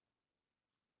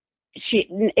she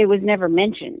it was never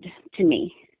mentioned to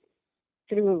me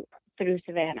through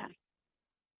Savannah.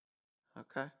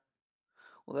 Okay.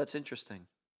 Well, that's interesting.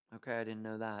 Okay, I didn't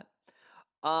know that.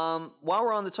 While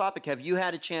we're on the topic, have you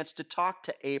had a chance to talk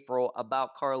to April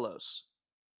about Carlos?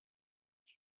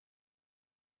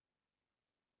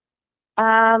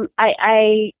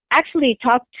 I actually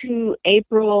talked to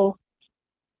April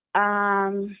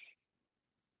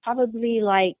probably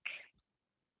like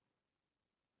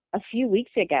a few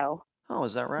weeks ago. Oh,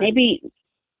 is that right? Maybe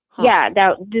Huh. yeah,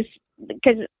 that just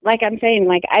because like I'm saying,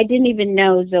 like I didn't even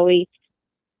know Zoe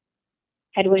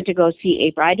had went to go see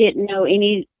April. I didn't know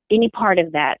any part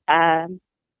of that.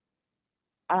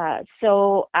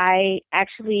 So I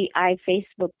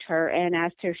Facebooked her and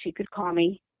asked her if she could call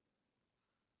me,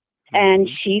 and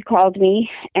Mm-hmm. she called me,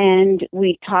 and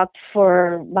we talked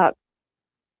for about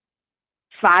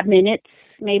 5 minutes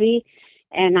maybe,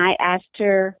 and I asked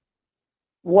her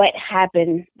what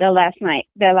happened the last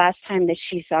time that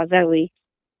she saw Zoe,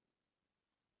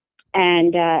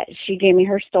 and she gave me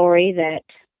her story that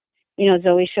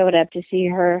Zoe showed up to see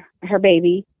her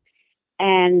baby,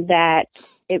 and that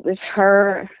it was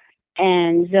her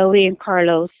and Zoe and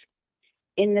Carlos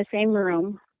in the same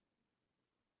room.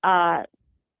 Uh,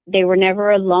 they were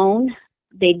never alone.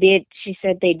 She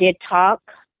said they did talk.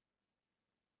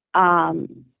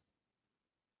 Um,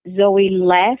 Zoe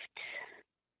left,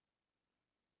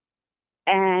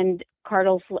 and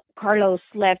Carlos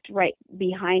left right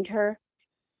behind her.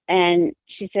 And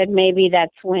she said maybe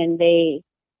that's when they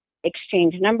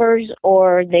exchanged numbers,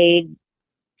 or they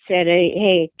said,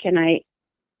 "Hey, can I?"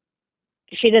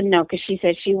 She didn't know because she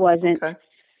said she wasn't Okay,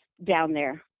 down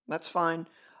there. that's fine.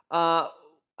 Uh,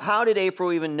 how did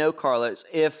April even know Carlos?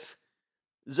 If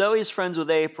Zoe's friends with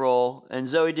April and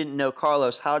Zoe didn't know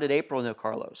Carlos, how did April know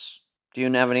Carlos? Do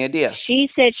you have any idea? She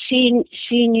said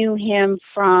she knew him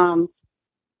from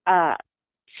uh,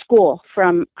 school,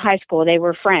 from high school. They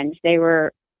were friends. They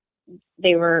were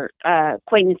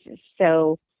acquaintances.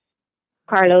 So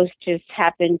Carlos just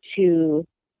happened to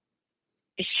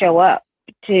show up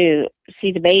to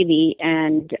see the baby,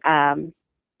 and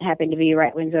happened to be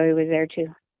right when Zoe was there too.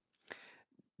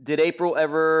 Did April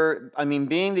ever, I mean,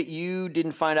 being that you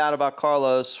didn't find out about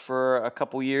Carlos for a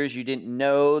couple years, you didn't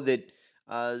know that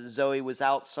Zoe was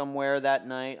out somewhere that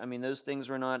night. I mean, those things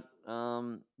were not,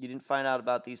 you didn't find out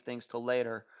about these things till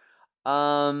later.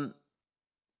 Um,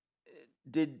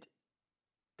 did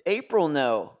April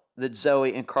know that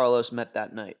Zoe and Carlos met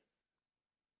that night?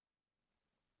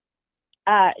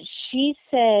 Uh, she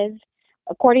says,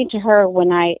 according to her,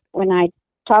 when I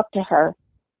talked to her,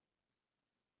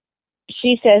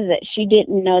 she says that she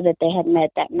didn't know that they had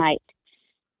met that night.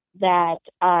 That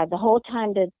the whole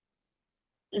time that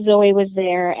Zoe was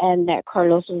there and that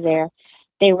Carlos was there,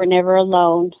 they were never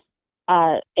alone.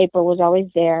 April was always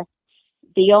there.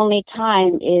 The only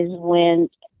time is when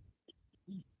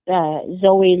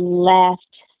Zoe left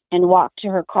and walked to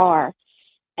her car,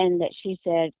 and that she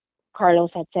said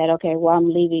Carlos had said, "Okay, well, I'm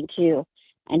leaving too,"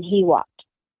 and he walked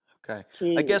Okay.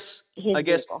 I to guess, his I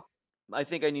guess vehicle. I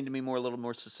think I need to be a little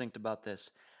more succinct about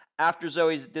this. After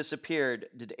Zoe's disappeared,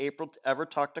 did April ever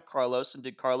talk to Carlos, and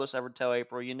did Carlos ever tell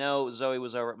April, Zoe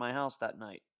was over at my house that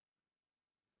night?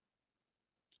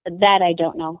 That I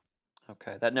don't know.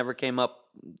 Okay, that never came up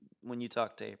when you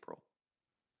talked to April.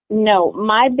 No,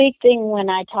 my big thing when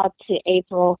I talked to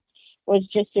April was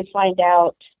just to find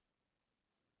out,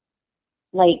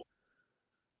 like,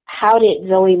 how did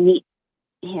Zoe meet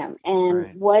him, and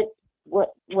Right.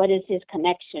 what is his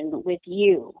connection with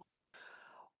you?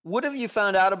 What have you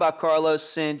found out about Carlos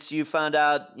since you found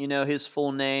out, his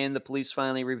full name? The police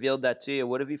finally revealed that to you.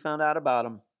 What have you found out about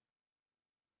him?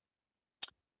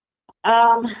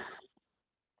 Um,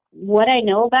 what I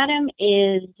know about him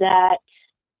is that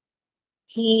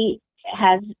he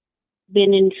has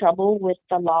been in trouble with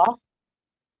the law.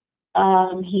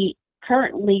 He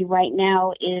currently, right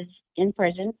now, is in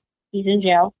prison. He's in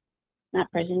jail,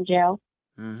 not prison, jail,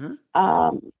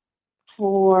 Mm-hmm.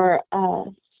 for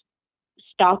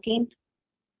stalking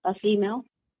a female.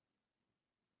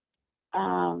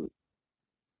 Um,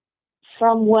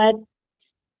 from what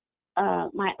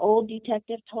my old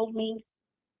detective told me,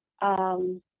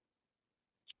 um,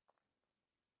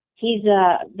 he's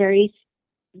very,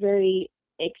 very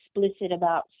explicit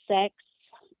about sex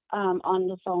on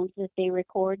the phones that they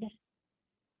record.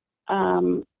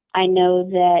 Um, I know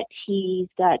that he's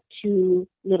got two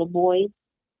little boys,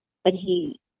 but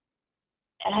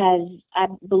I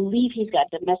believe he's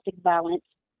got domestic violence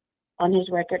on his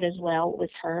record as well with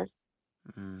her.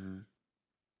 Mm-hmm.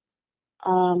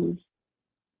 Um,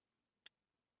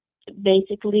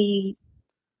 basically,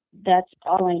 that's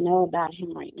all I know about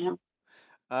him right now.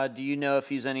 Do you know if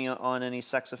he's on any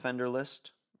sex offender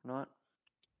list or not?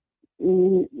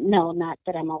 No, not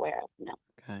that I'm aware of. No,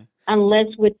 Okay. unless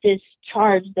with this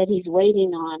charge that he's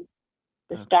waiting on,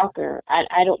 the Okay. stalker.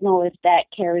 I don't know if that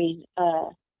carries,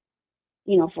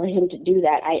 for him to do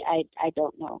that. I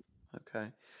don't know.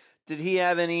 Okay. Did he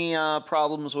have any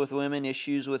problems with women,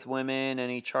 issues with women,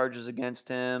 any charges against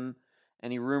him,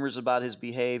 any rumors about his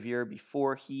behavior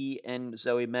before he and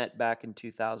Zoe met back in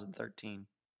 2013?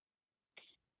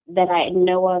 That I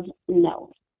know of,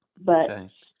 no. But Okay.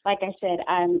 like I said,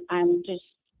 I'm just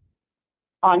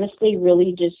honestly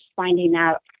really just finding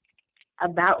out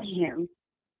about him.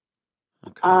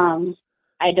 Okay.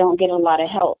 I don't get a lot of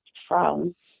help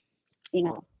from, you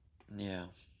know, Yeah.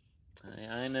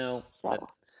 I know that, so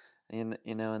and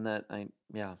that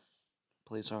yeah,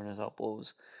 police aren't as helpful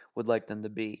as would like them to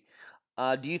be.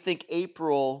 Do you think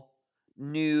April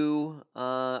knew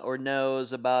or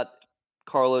knows about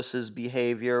Carlos's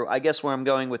behavior? I guess where I'm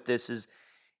going with this is,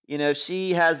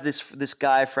 she has this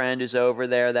guy friend who's over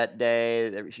there that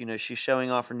day. She's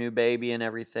showing off her new baby and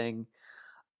everything.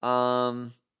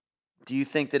 Um, do you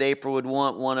think that April would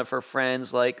want one of her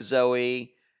friends like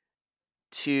Zoe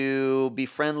to be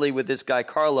friendly with this guy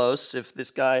Carlos if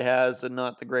this guy has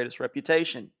not the greatest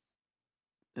reputation?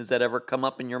 Has that ever come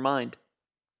up in your mind?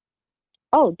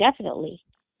 oh, definitely.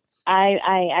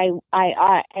 I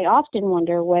often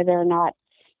wonder whether or not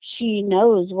she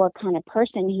knows what kind of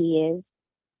person he is,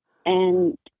 Mm-hmm.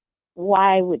 and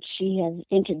why would she have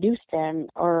introduced them,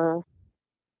 or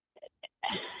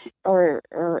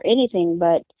anything.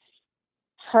 But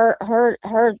her her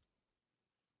her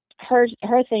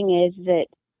her thing is that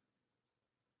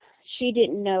she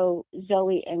didn't know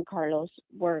Zoe and Carlos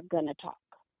were gonna talk,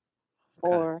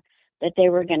 Okay. or that they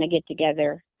were gonna get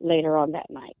together later on that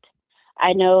night.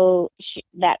 I know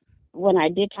that when I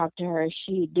did talk to her,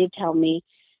 she did tell me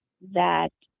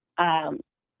that um,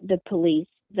 the police,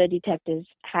 the detectives,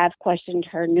 have questioned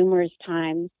her numerous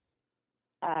times.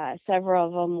 Several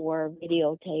of them were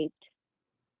videotaped.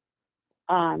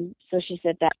 So she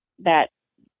said that,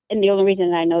 and the only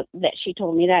reason I know that she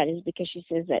told me that is because she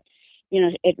says that,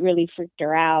 it really freaked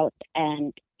her out,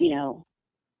 and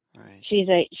Right. she's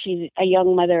a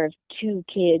young mother of two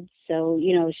kids, so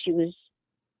she was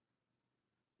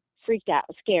freaked out,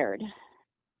 scared,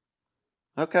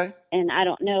 Okay. and I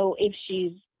don't know if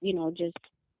she's just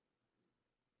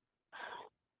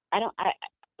I don't I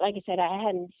like I said, I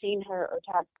hadn't seen her or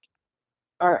talked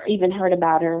or even heard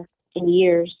about her in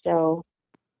years, so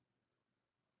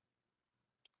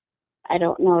I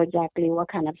don't know exactly what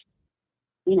kind of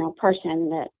person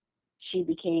that she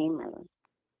became or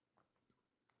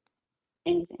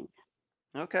anything.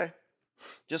 Okay.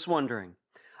 Just wondering.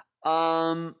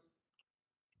 Um,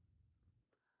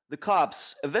 the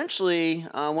cops eventually,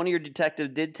 one of your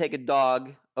detectives did take a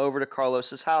dog over to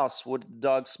Carlos's house. What did the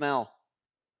dog smell?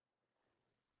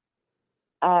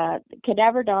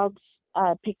 Cadaver dogs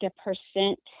picked up her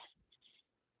scent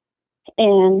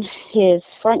in his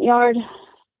front yard,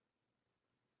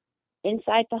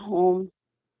 inside the home,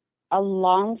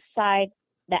 alongside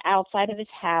the outside of his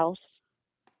house,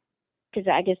 because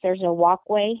I guess there's a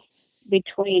walkway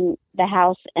between the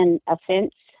house and a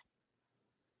fence,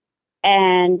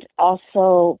 and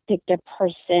also picked a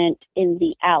person in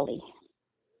the alley.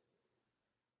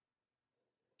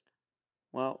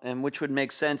 Well, and which would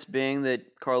make sense being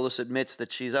that Carlos admits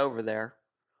that she's over there.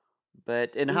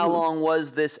 And how Hmm. long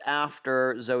was this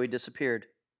after Zoe disappeared?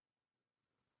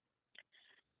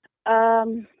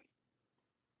 Um,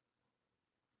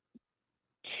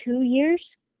 2 years,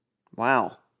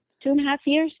 Wow. 2.5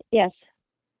 years. Yes,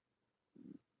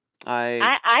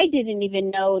 I I didn't even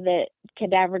know that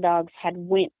cadaver dogs had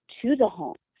went to the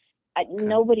home. Okay.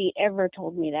 Nobody ever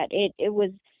told me that. It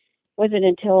wasn't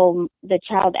until the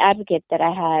child advocate that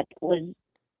I had was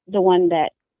the one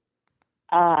that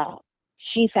uh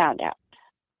she found out.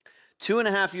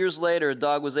 2.5 years later, a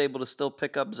dog was able to still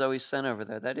pick up Zoe's scent over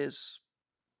there. That is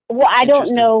Well, I don't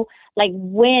interesting. know like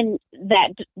when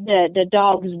that the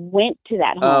dogs went to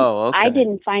that home. Oh, I okay.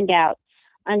 didn't find out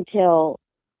until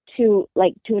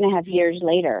 2.5 years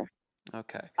later.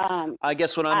 Okay. Um, I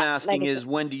guess what I'm I like asking I said, is,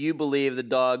 when do you believe the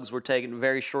dogs were taken?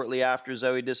 Very shortly after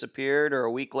Zoe disappeared, or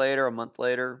a week later, a month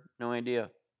later? No idea.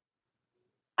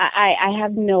 I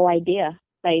have no idea.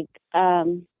 Like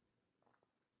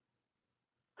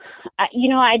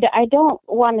I don't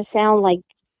want to sound like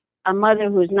a mother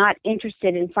who's not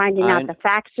interested in finding out I the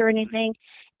facts or anything.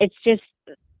 It's just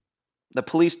The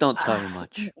police don't tell you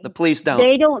much. The police don't.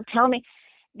 they don't tell me.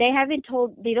 They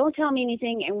don't tell me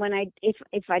anything. And when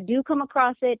if I do come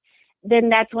across it, then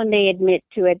that's when they admit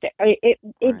to it. Right.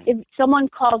 If someone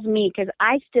calls me, because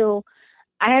I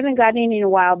haven't gotten any in a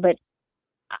while, but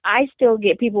I still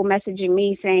get people messaging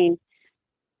me saying,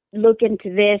 look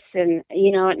into this, and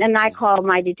I Yeah. call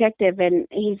my detective and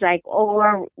he's like,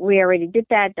 oh, we already did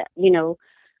that,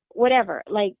 whatever.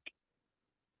 Like,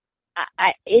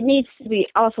 it needs to be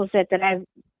also said that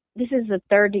this is the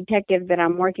third detective that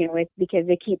I'm working with because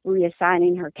they keep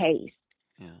reassigning her case.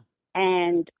 Yeah.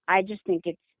 And I just think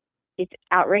it's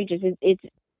outrageous. It's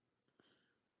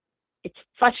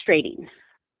frustrating.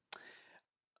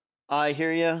 I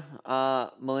hear you,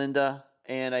 Melinda,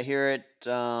 and I hear it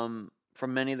from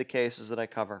many of the cases that I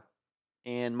cover.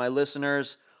 And my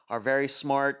listeners are very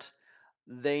smart.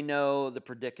 They know the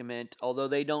predicament, although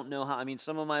they don't know how. I mean,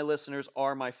 some of my listeners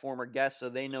are my former guests, so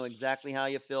they know exactly how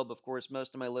you feel. But of course,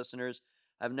 most of my listeners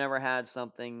have never had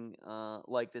something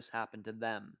like this happen to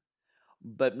them.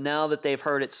 But now that they've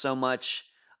heard it so much,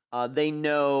 they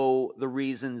know the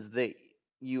reasons that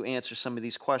you answer some of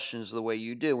these questions the way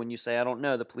you do. When you say, I don't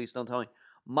know, the police don't tell me.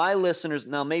 My listeners,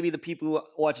 now maybe the people who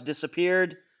watch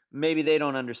Disappeared, maybe they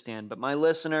don't understand. But my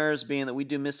listeners, being that we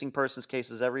do missing persons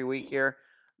cases every week here,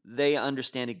 they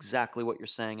understand exactly what you're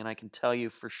saying. And I can tell you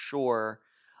for sure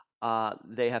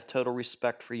they have total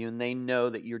respect for you and they know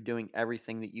that you're doing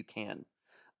everything that you can.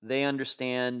 They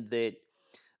understand that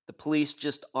the police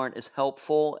just aren't as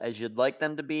helpful as you'd like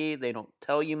them to be. They don't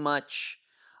tell you much.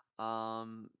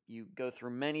 You go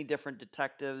through many different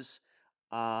detectives.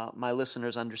 My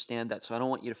listeners understand that, so I don't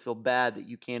want you to feel bad that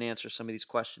you can't answer some of these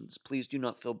questions. Please do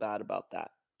not feel bad about that.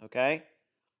 Okay?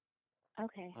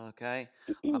 Okay. Okay.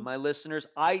 My listeners,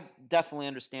 I definitely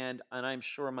understand, and I'm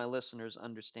sure my listeners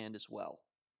understand as well.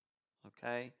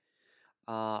 Okay?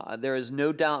 There is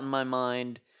no doubt in my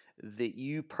mind that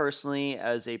you personally,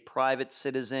 as a private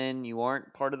citizen, you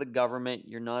aren't part of the government.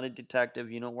 You're not a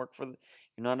detective. You don't work for.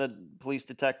 You're not a police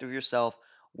detective yourself.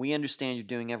 We understand you're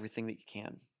doing everything that you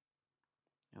can.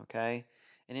 Okay,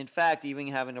 and in fact, even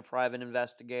having a private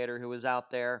investigator who is out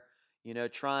there,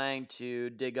 trying to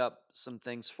dig up some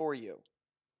things for you.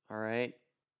 All right.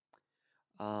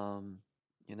 Um,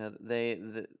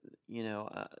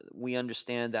 we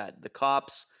understand that the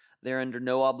cops, they're under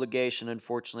no obligation,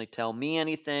 unfortunately, tell me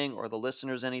anything or the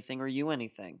listeners anything or you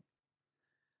anything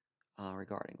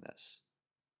regarding this.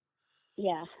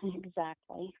 Yeah,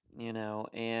 exactly.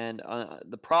 And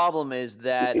the problem is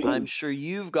that I'm sure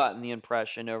you've gotten the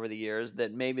impression over the years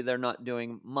that maybe they're not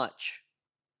doing much.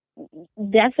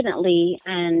 Definitely,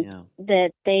 and Yeah.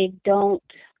 that they don't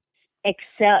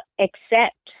accept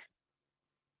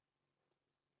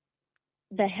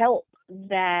the help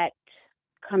that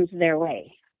comes their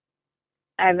way.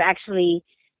 I've Yeah. actually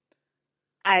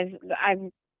I've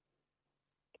I've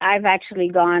I've actually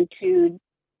gone to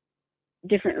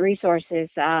different resources,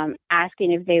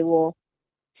 asking if they will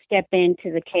step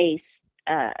into the case,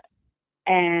 uh,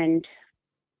 and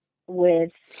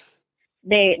with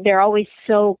they're always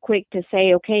so quick to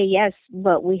say, okay, yes,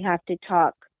 but we have to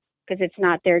talk because it's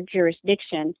not their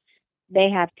jurisdiction. They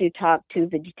have to talk to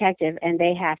the detective and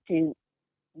they have to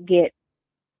get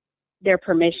their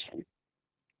permission.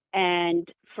 And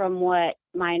from what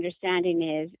my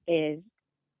understanding is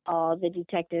all the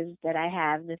detectives that I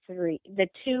have, the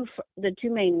two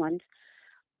main ones,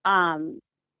 um,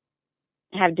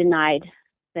 have denied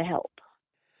the help.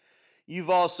 You've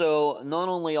also, not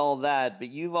only all that, but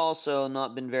you've also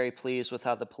not been very pleased with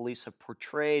how the police have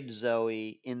portrayed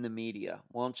Zoe in the media.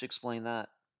 Why don't you explain that?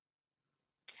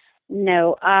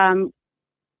 No,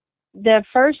 the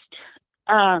first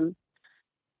um,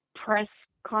 press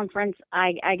conference,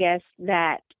 I guess,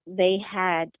 that they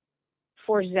had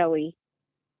for Zoe,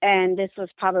 and this was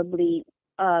probably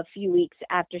a few weeks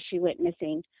after she went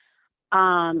missing.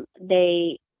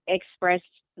 They expressed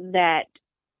that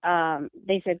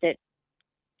they said that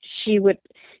she would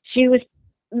she was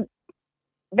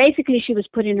basically she was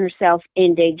putting herself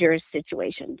in dangerous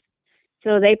situations.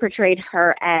 So they portrayed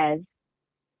her as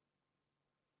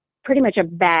pretty much a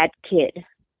bad kid,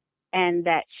 and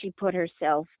that she put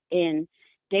herself in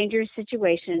dangerous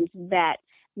situations that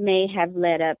may have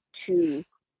led up to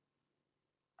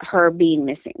her being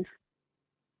missing.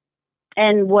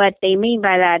 And what they mean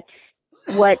by that,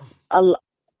 what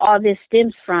all this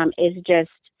stems from, is just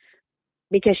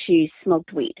because she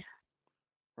smoked weed.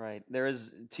 Right. There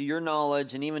is, to your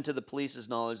knowledge, and even to the police's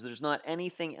knowledge, there's not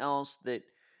anything else that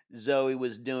Zoe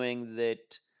was doing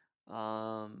that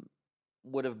um,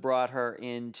 would have brought her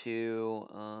into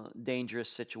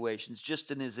dangerous situations.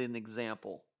 Just as an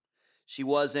example, she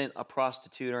wasn't a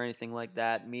prostitute or anything like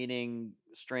that, meeting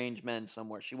strange men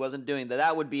somewhere. She wasn't doing that.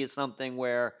 That would be something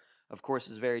where, of course,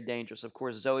 is very dangerous. Of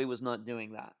course, Zoe was not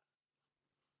doing that.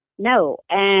 No,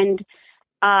 and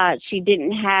she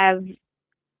didn't have,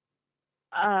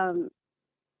 um,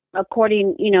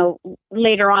 according,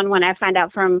 later on when I found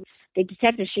out from the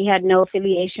detective, she had no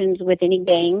affiliations with any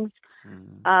gangs,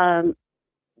 Mm, um,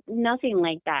 nothing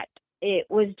like that. It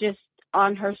was just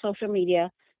on her social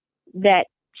media that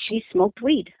she smoked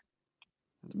weed.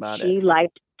 that's about it. She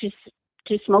liked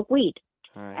to smoke weed,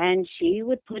 All right. and she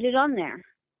would put it on there.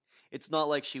 It's not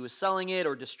like she was selling it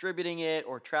or distributing it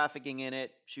or trafficking in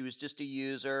it. She was just a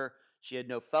user. She had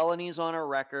no felonies on her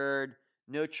record,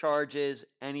 no charges,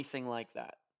 anything like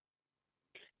that.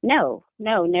 No,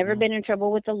 no, never No. been in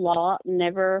trouble with the law.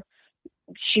 Never.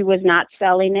 She was not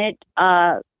selling it.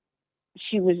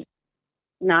 She was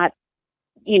not,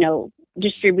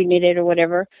 distributing it or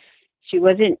whatever. She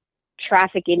wasn't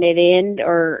trafficking it in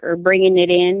or bringing it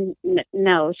in.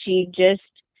 No, she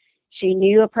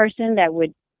knew a person that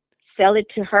would sell it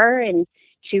to her, and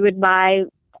she would buy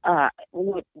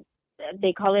what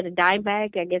they call it, a dime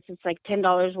bag. I guess it's like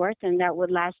 $10 worth, and that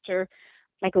would last her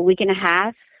like a week and a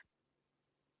half,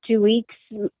 2 weeks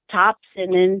tops,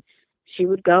 and then she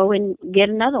would go and get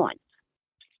another one.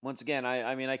 Once again,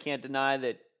 I mean, I can't deny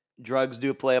that drugs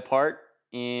do play a part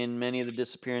in many of the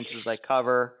disappearances I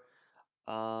cover.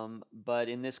 But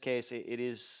in this case, it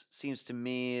is seems to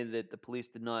me that the police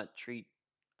did not treat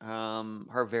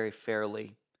her very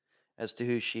fairly as to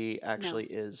who she No, actually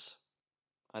is.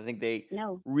 I think they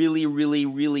no, really, really,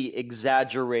 really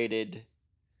exaggerated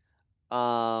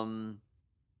um,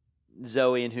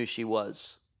 Zoe and who she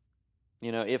was.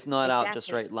 If not out just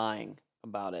exactly. right lying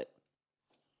about it.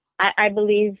 I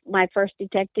believe my first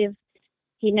detective,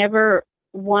 he never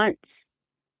once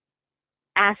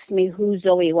asked me who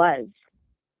Zoe was.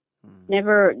 Hmm.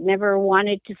 Never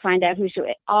wanted to find out who she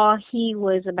was. All he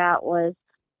was about was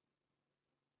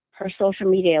her social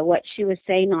media, what she was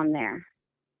saying on there.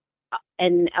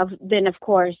 And then, of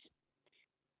course,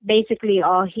 basically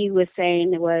all he was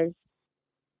saying was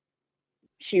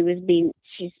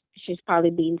she's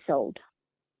probably being sold.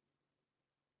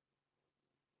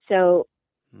 So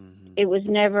Hmm. it was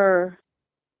never,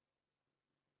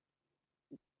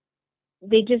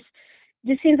 they just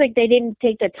seems like they didn't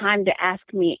take the time to ask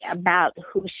me about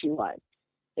who she was.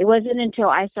 It wasn't until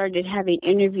I started having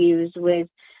interviews with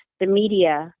the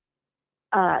media,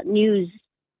 news,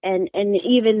 and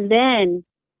even then,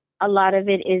 a lot of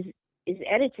it is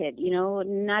edited.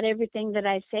 Not everything that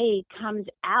I say comes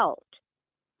out,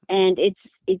 and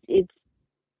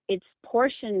it's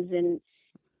portions, and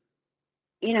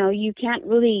you can't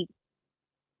really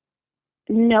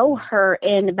know her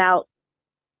in about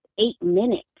 8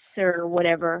 minutes or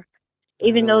whatever. I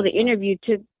Even though the realize that. interview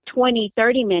took 20,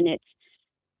 30 minutes,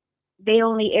 they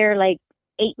only air like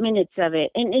 8 minutes of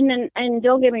it. And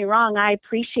don't get me wrong, I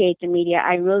appreciate the media,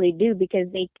 I really do, because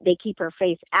they keep her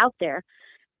face out there.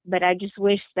 But I just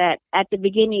wish that at the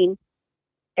beginning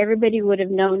everybody would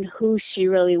have known who she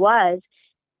really was.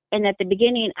 And at the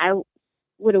beginning, I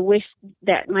would have wished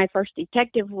that my first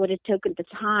detective would have taken the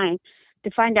time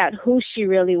to find out who she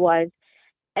really was,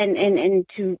 and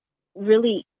to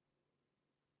really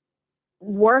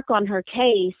work on her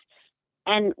case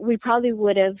and we probably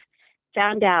would have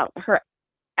found out her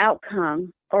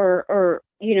outcome, or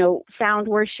found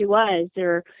where she was,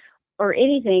 or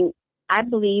anything. I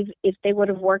believe if they would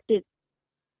have worked it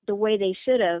the way they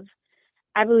should have,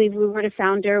 I believe we would have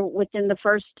found her within the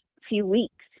first few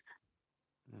weeks.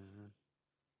 Hmm.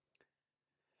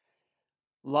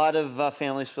 A lot of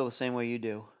families feel the same way you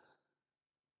do,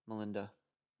 Melinda.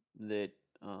 That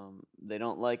they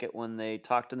don't like it when they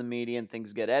talk to the media and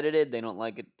things get edited. They don't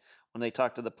like it when they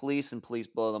talk to the police and police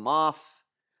blow them off.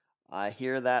 I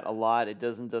hear that a lot. It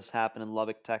doesn't just happen in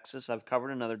Lubbock, Texas. I've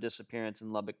covered another disappearance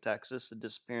in Lubbock, Texas, the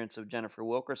disappearance of Jennifer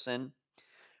Wilkerson.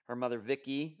 Her mother,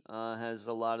 Vicky, has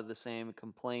a lot of the same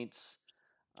complaints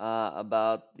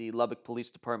about the Lubbock Police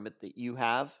Department that you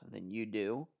have, than you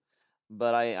do.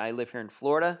 But I live here in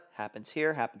Florida. Happens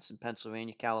here, happens in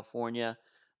Pennsylvania, California.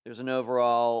 There's an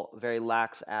overall very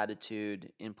lax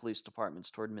attitude in police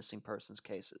departments toward missing persons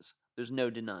cases. There's no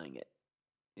denying it.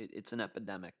 It's an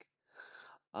epidemic.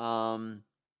 Um,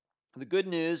 the good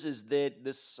news is that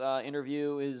this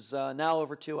interview is now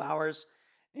over 2 hours,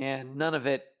 and none of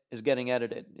it is getting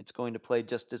edited. It's going to play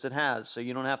just as it has, so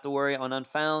you don't have to worry on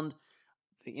Unfound.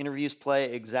 The interviews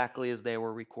play exactly as they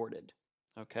were recorded.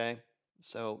 Okay,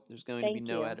 so there's going to be Thank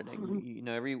no you. editing.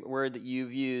 Every word that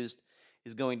you've used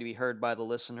is going to be heard by the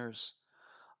listeners.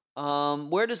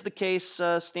 Where does the case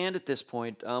stand at this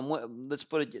point? Let's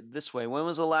put it this way: when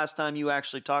was the last time you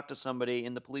actually talked to somebody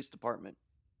in the police department?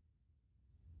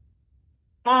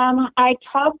 I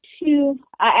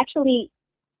actually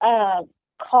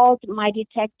called my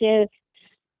detective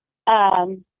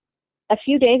um, a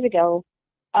few days ago,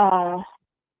 uh,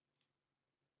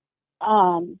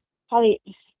 probably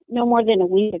no more than a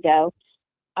week ago.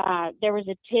 There was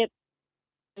a tip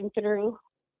through.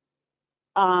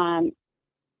 Um,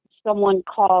 Someone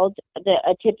called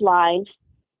a tip line,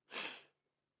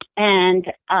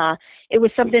 and it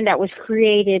was something that was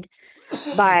created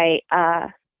by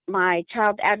my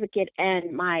child advocate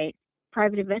and my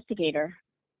private investigator.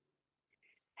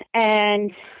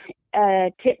 And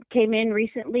a tip came in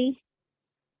recently.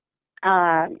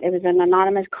 It was an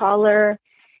anonymous caller.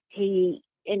 He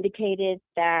indicated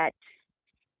that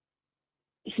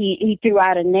he threw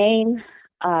out a name,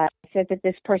 said that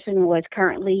this person was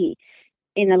currently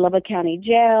in the Lubbock County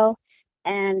Jail,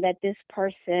 and that this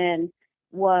person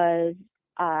was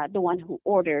the one who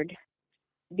ordered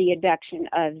the abduction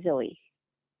of Zoe.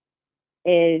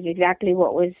 Is exactly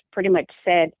what was pretty much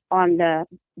said on the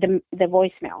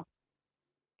voicemail.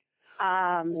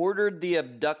 Ordered the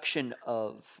abduction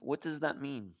of. What does that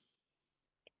mean?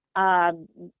 Uh,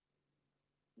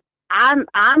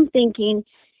 I'm thinking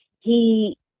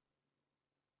he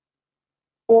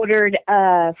ordered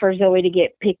for Zoe to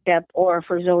get picked up, or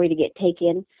for Zoe to get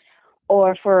taken,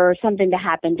 or for something to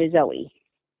happen to Zoe,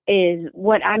 is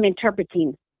what I'm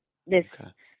interpreting this.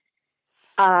 Okay.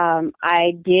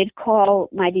 I did call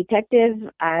my detective.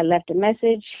 I left a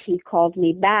message. He called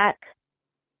me back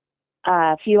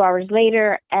a few hours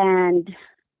later, and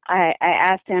I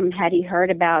asked him, had he heard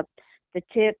about the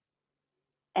tip,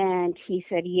 and he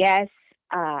said yes.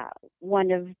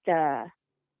 One of the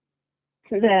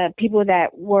people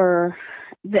that were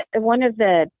one of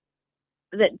the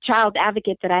child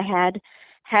advocates that I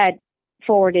had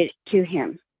forwarded to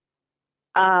him.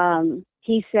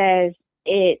 He says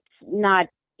it's not.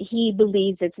 He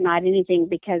believes it's not anything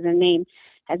because the name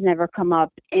has never come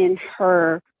up in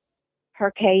her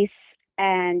case,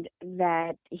 and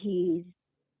that he's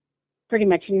pretty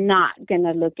much not going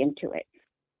to look into it.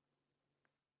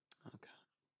 Okay.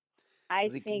 I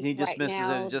think He right dismisses it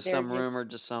now as just they're some just, rumor,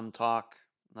 just some talk,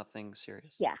 nothing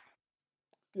serious. yeah,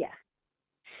 yeah.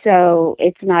 So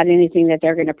it's not anything that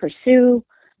they're going to pursue.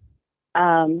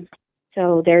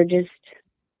 So they're just,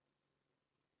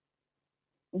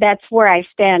 that's where I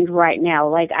stand right now.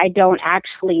 Like, I don't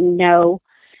actually know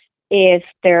if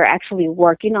they're actually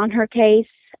working on her case.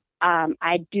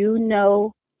 I do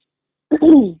know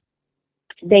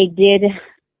they did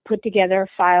put together a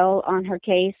file on her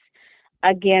case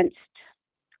against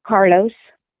Carlos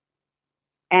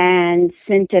and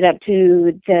sent it up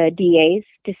to the DAs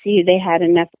to see if they had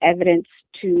enough evidence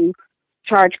to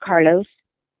charge Carlos.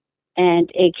 And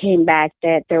it came back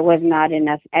that there was not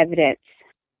enough evidence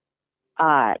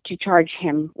to charge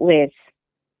him with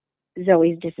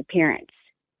Zoe's disappearance.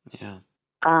 Yeah.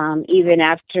 Even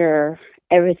after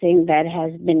everything that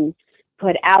has been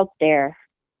put out there,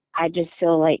 I just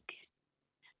feel like,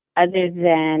 other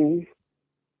than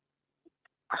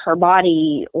her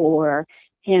body or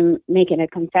him making a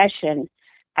confession,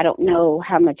 I don't know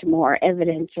how much more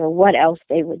evidence or what else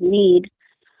they would need.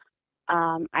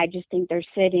 I just think they're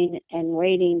sitting and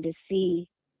waiting to see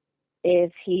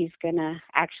if he's gonna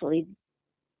actually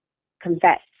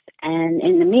confess. And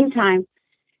in the meantime,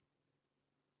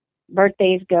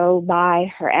 birthdays go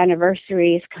by, her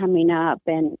anniversary is coming up,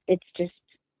 and it's just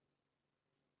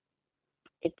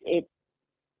it.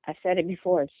 I've said it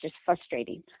before. It's just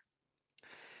frustrating.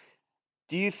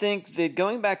 Do you think that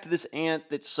going back to this aunt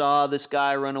that saw this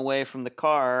guy run away from the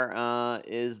car,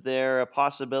 is there a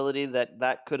possibility that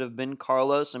that could have been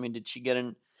Carlos? I mean, did she get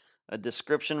a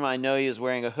description? I know he was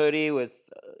wearing a hoodie with,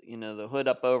 the hood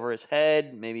up over his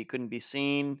head. Maybe he couldn't be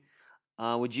seen.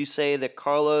 Would you say that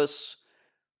Carlos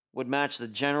would match the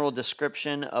general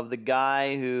description of the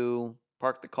guy who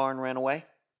parked the car and ran away?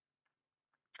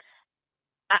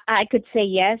 I could say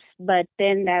yes, but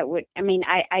then that would. I mean,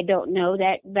 I don't know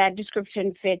that that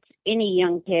description fits any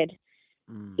young kid.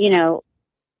 Mm, You know,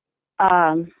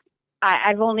 um,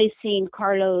 I've only seen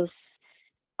Carlos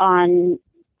on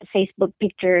Facebook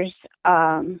pictures.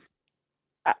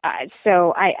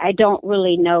 So I don't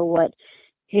really know what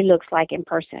he looks like in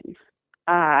person.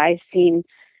 I've seen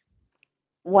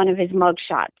one of his mug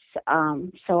shots,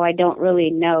 so I don't really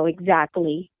know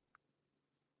exactly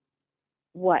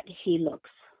what he looks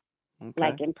okay.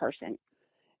 like in person.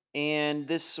 And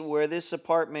where this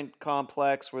apartment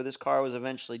complex where this car was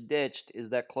eventually ditched, is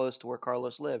that close to where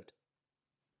Carlos lived?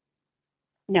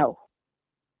 No,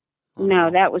 Not at no,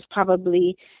 all. that was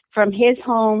probably from his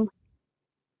home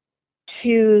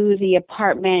to the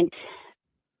apartment.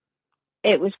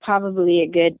 It was probably a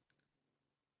good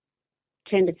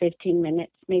 10 to 15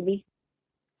 minutes, maybe,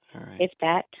 All right. if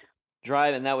that.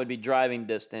 Driving, that would be driving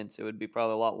distance. It would be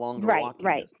probably a lot longer Right, walking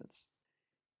right. distance.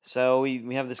 So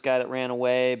we have this guy that ran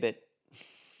away, but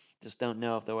just don't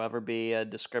know if there'll ever be a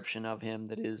description of him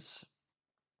that is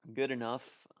good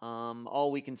enough.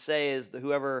 All we can say is that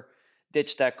whoever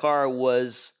ditched that car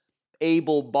was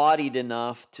able bodied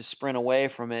enough to sprint away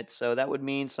from it. So that would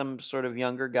mean some sort of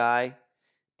younger guy,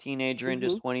 teenager into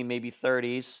his Mhm. 20s, maybe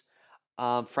 30s.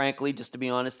 Frankly, just to be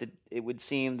honest, it would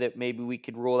seem that maybe we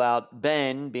could rule out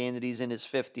Ben, being that he's in his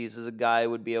 50s, as a guy who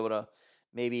would be able to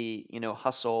maybe,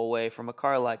 hustle away from a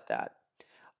car like that.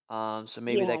 So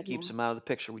maybe Yeah, that keeps no. him out of the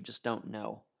picture. We just don't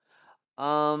know.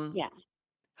 Um, Yeah.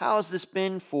 how has this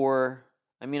been for?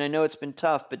 I mean, I know it's been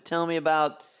tough, but tell me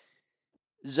about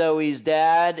Zoe's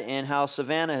dad and how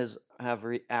Savannah has have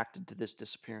reacted to this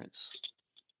disappearance.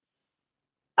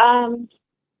 Um,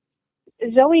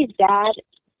 Zoe's dad,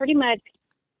 pretty much.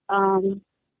 Um,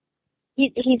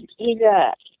 he's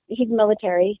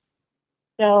military,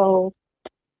 so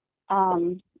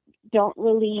um, don't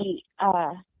really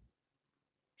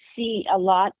see a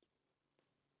lot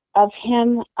of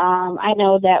him. I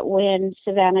know that when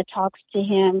Savannah talks to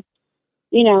him,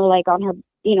 like on her,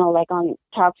 like on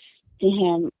talks to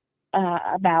him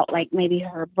about like maybe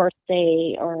her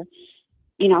birthday or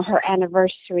her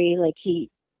anniversary, like he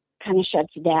kind of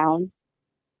shuts down.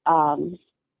 Um,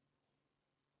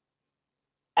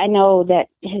 I know that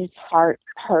his heart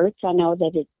hurts. I know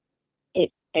that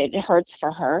it hurts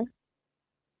for her,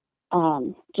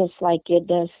 just like it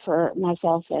does for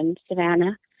myself and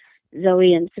Savannah.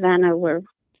 Zoe and Savannah were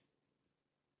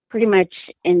pretty much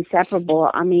inseparable.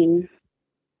 I mean,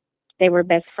 they were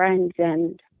best friends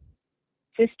and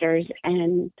sisters,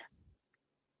 and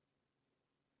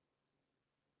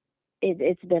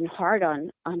it's been hard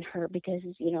on her because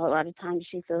a lot of times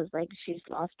she feels like she's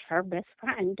lost her best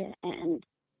friend, and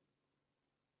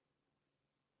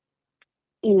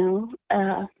you know,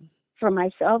 uh, for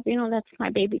myself, that's my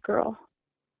baby girl.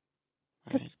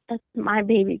 That's Right. that's my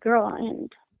baby girl,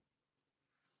 and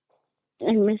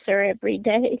I miss her every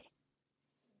day.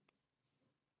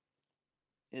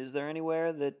 Is there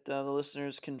anywhere that the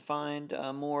listeners can find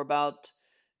more about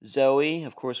Zoe?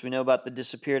 Of course, we know about the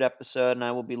disappeared episode, and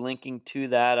I will be linking to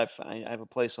that. I have a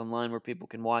place online where people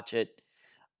can watch it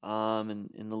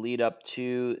in the lead up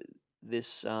to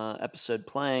this episode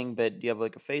playing. But do you have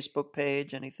like a Facebook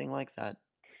page, anything like that,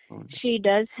 Melinda? She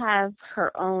does have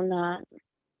her own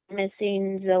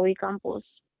missing Zoe Campos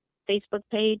Facebook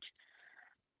page.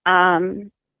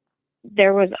 Um,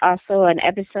 there was also an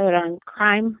episode on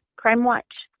Crime Watch.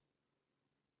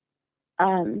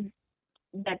 Um,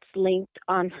 that's linked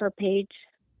on her page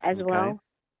as Okay. well.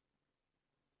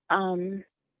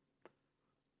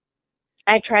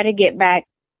 I try to get back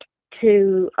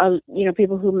to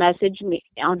people who message me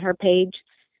on her page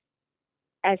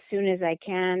as soon as I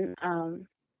can.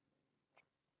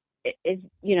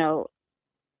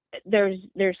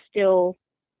 There's still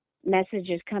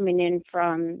messages coming in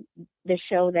from the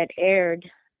show that aired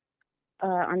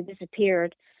on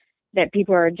Disappeared that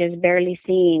people are just barely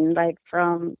seeing, like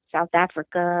from South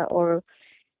Africa or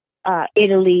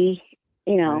Italy.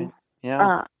 You Right. know, Yeah.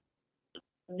 uh,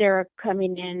 they're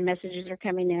coming in, messages are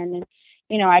coming in,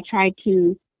 and I try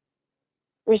to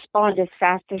respond as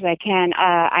fast as I can.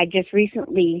 I just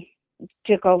recently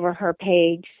took over her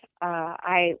page.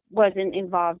 I wasn't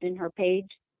involved in her page.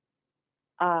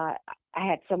 I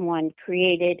had someone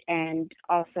create it and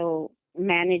also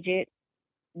manage it,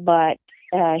 but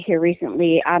here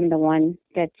recently, I'm the one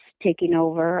that's taking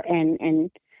over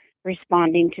and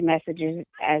responding to messages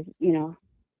as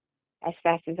as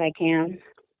fast as I can.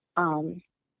 Um,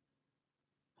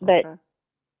 but Okay.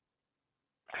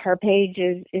 her page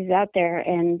is out there,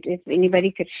 and if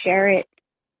anybody could share it,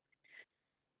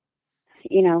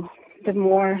 the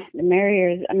more the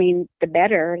merrier. I mean, the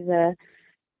better.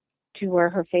 To where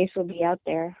her face will be out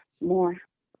there more.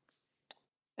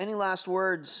 Any last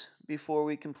words before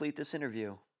we complete this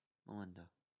interview, Melinda?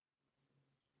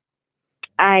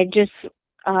 I just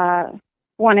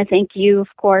want to thank you, of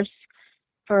course,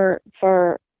 for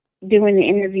doing the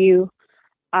interview.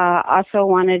 Also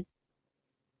want to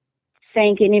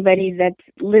thank anybody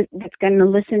that's going to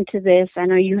listen to this. I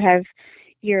know you have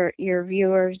your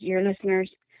viewers, your listeners,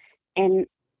 and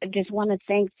I just want to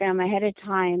thank them ahead of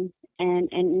time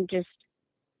and just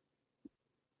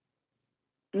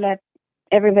let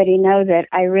everybody know that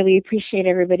I really appreciate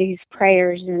everybody's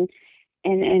prayers and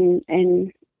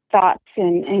thoughts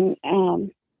and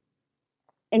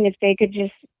if they could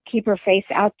just keep her face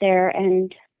out there,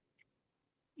 and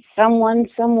someone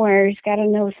somewhere's got to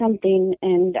know something,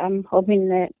 and I'm hoping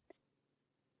that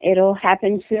it'll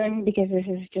happen soon, because this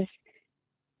is just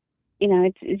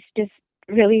it's just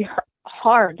really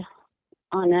hard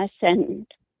on us, and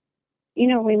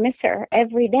we miss her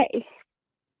every day.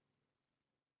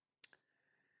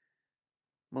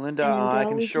 Melinda, And I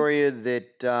can we just assure you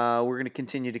that we're going to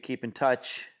continue to keep in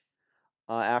touch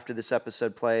after this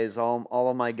episode plays. All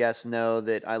of my guests know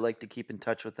that I like to keep in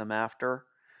touch with them after.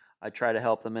 I try to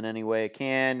help them in any way I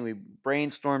can. We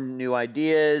brainstorm new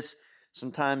ideas.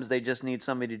 Sometimes they just need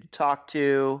somebody to talk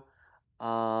to.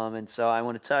 And so I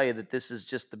want to tell you that this is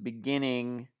just the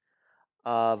beginning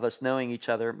of us knowing each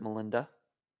other, Melinda.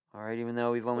 All right, even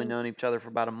though we've only thank known each other for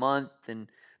about a month, and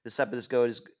this episode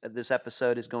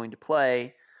is going to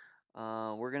play,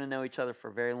 we're going to know each other for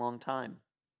a very long time.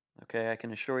 Okay, I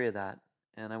can assure you that,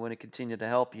 and I want to continue to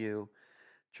help you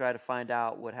try to find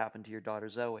out what happened to your daughter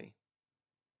Zoe.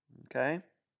 Okay,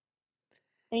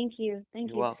 thank you you're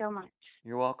you welcome. so much.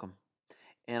 You're welcome,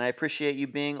 and I appreciate you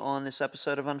being on this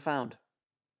episode of Unfound.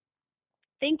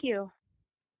 Thank you.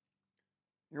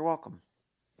 You're welcome.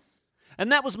 And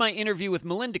that was my interview with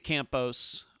Melinda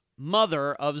Campos,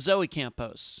 mother of Zoe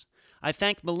Campos. I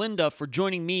thank Melinda for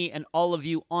joining me and all of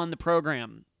you on the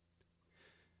program.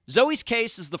 Zoe's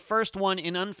case is the first one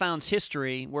in Unfound's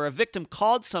history where a victim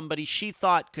called somebody she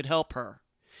thought could help her,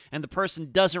 and the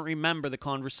person doesn't remember the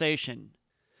conversation.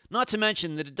 Not to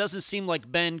mention that it doesn't seem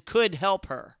like Ben could help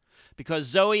her, because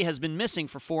Zoe has been missing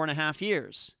for 4.5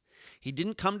 years. He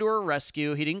didn't come to her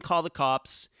rescue, he didn't call the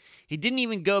cops, he didn't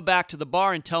even go back to the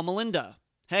bar and tell Melinda,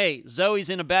 hey, Zoe's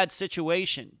in a bad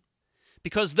situation.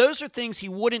 Because those are things he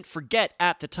wouldn't forget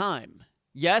at the time.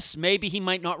 Yes, maybe he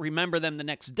might not remember them the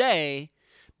next day,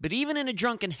 but even in a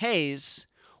drunken haze,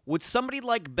 would somebody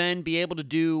like Ben be able to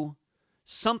do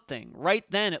something right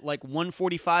then at like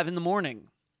 1:45 in the morning?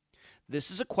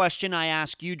 This is a question I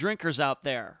ask you drinkers out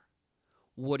there.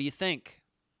 What do you think?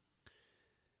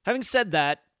 Having said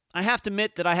that, I have to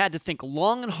admit that I had to think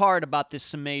long and hard about this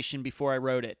summation before I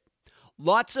wrote it.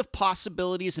 Lots of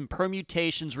possibilities and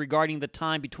permutations regarding the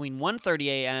time between 1:30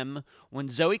 a.m. when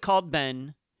Zoe called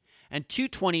Ben and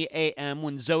 2:20 a.m.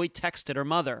 when Zoe texted her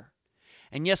mother.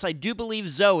 And yes, I do believe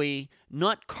Zoe,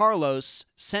 not Carlos,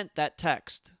 sent that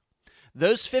text.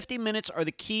 Those 50 minutes are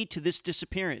the key to this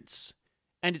disappearance.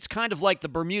 And it's kind of like the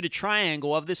Bermuda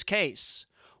Triangle of this case,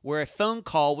 where a phone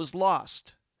call was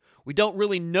lost. We don't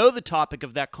really know the topic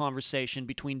of that conversation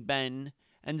between Ben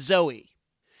and Zoe.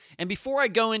 And before I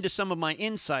go into some of my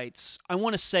insights, I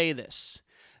want to say this.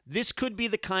 This could be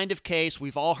the kind of case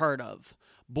we've all heard of.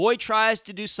 Boy tries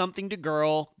to do something to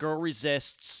girl, girl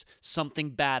resists,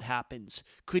 something bad happens.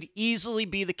 Could easily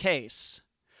be the case.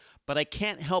 But I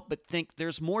can't help but think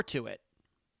there's more to it.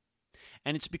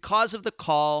 And it's because of the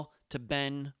call to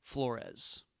Ben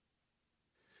Flores.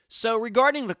 So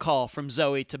regarding the call from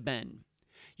Zoe to Ben,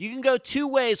 you can go two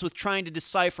ways with trying to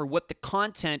decipher what the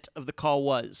content of the call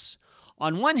was.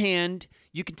 On one hand,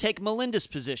 you can take Melinda's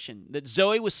position that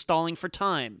Zoe was stalling for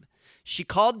time. She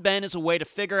called Ben as a way to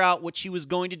figure out what she was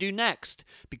going to do next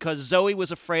because Zoe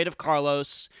was afraid of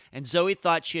Carlos and Zoe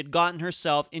thought she had gotten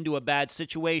herself into a bad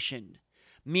situation.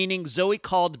 Meaning Zoe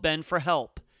called Ben for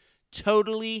help.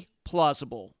 Totally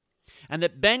plausible. And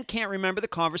that Ben can't remember the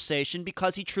conversation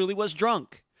because he truly was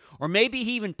drunk. Or maybe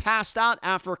he even passed out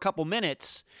after a couple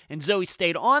minutes, and Zoe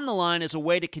stayed on the line as a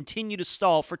way to continue to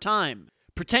stall for time,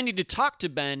 pretending to talk to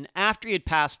Ben after he had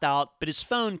passed out, but his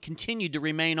phone continued to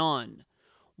remain on.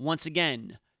 Once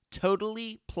again,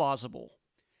 totally plausible.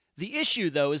 The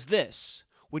issue, though, is this.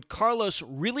 Would Carlos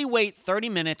really wait 30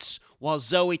 minutes while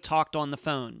Zoe talked on the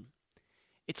phone?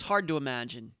 It's hard to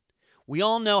imagine. We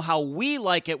all know how we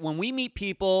like it when we meet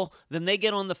people, then they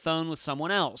get on the phone with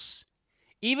someone else.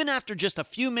 Even after just a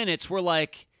few minutes, we're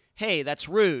like, hey, that's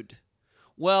rude.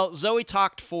 Well, Zoe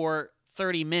talked for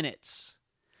 30 minutes.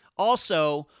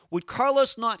 Also, would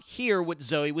Carlos not hear what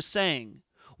Zoe was saying?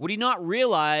 Would he not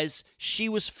realize she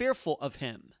was fearful of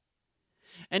him?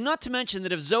 And not to mention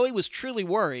that if Zoe was truly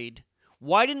worried,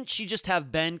 why didn't she just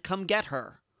have Ben come get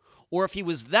her? Or if he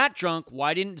was that drunk,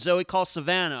 why didn't Zoe call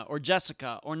Savannah or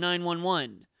Jessica or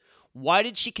 911? Why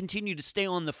did she continue to stay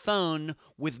on the phone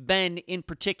with Ben in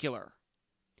particular?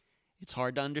 It's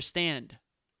hard to understand.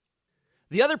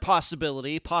 The other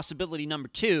possibility number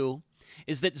 2,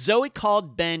 is that Zoe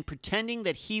called Ben pretending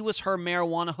that he was her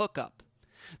marijuana hookup,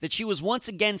 that she was once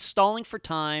again stalling for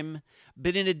time,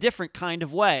 but in a different kind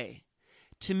of way.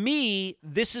 To me,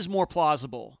 this is more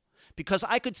plausible, because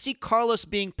I could see Carlos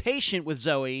being patient with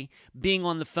Zoe being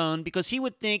on the phone because he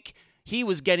would think he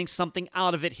was getting something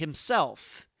out of it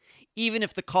himself, even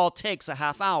if the call takes a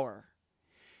half hour.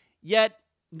 Yet,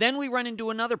 then we run into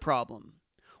another problem.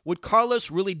 Would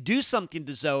Carlos really do something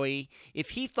to Zoe if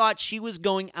he thought she was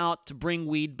going out to bring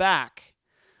weed back?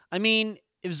 I mean,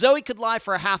 if Zoe could lie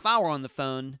for a half hour on the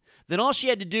phone, then all she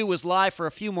had to do was lie for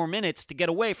a few more minutes to get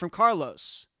away from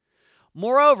Carlos.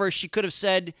 Moreover, she could have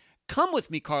said, "Come with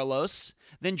me, Carlos,"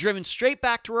 then driven straight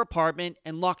back to her apartment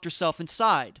and locked herself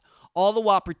inside, all the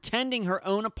while pretending her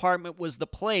own apartment was the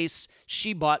place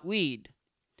she bought weed.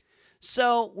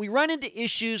 So we run into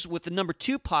issues with the number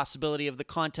 2 possibility of the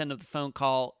content of the phone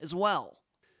call as well.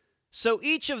 So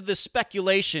each of the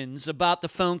speculations about the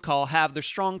phone call have their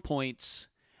strong points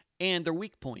and their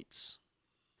weak points.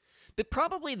 But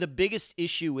probably the biggest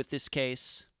issue with this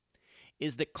case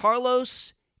is that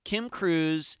Carlos, Kim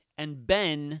Cruz, and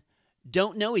Ben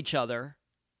don't know each other,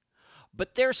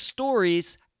 but their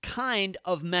stories kind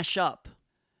of mesh up.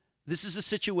 This is a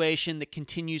situation that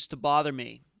continues to bother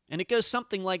me. And it goes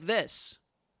something like this.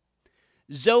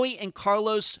 Zoe and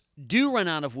Carlos do run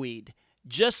out of weed,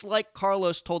 just like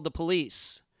Carlos told the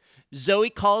police. Zoe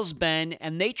calls Ben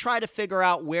and they try to figure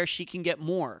out where she can get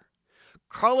more.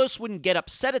 Carlos wouldn't get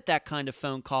upset at that kind of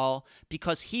phone call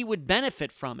because he would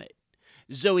benefit from it.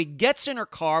 Zoe gets in her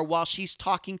car while she's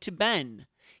talking to Ben.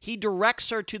 He directs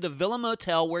her to the Villa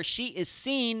Motel where she is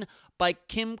seen by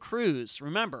Kim Cruz.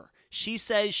 Remember, she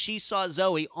says she saw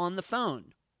Zoe on the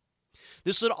phone.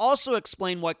 This would also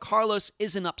explain why Carlos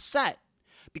isn't upset,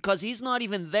 because he's not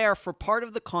even there for part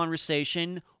of the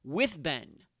conversation with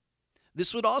Ben.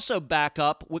 This would also back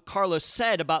up what Carlos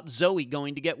said about Zoe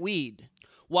going to get weed.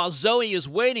 While Zoe is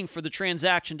waiting for the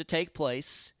transaction to take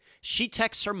place, she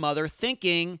texts her mother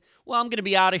thinking, well, I'm going to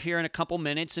be out of here in a couple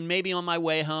minutes, and maybe on my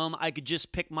way home I could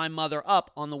just pick my mother up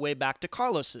on the way back to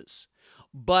Carlos's.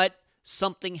 But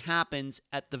something happens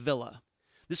at the villa.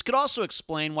 This could also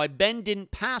explain why Ben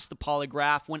didn't pass the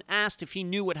polygraph when asked if he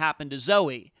knew what happened to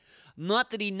Zoe. Not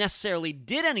that he necessarily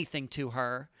did anything to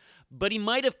her, but he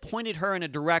might have pointed her in a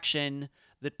direction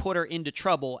that put her into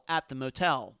trouble at the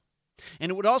motel. And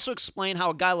it would also explain how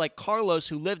a guy like Carlos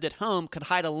who lived at home could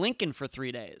hide a Lincoln for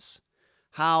 3 days.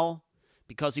 How?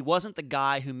 Because he wasn't the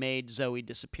guy who made Zoe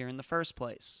disappear in the first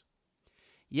place.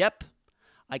 Yep,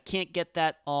 I can't get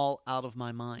that all out of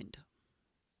my mind.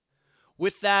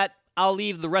 With that, I'll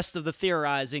leave the rest of the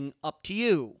theorizing up to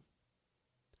you.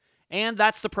 And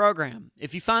that's the program.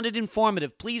 If you found it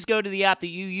informative, please go to the app that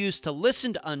you use to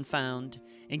listen to Unfound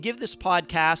and give this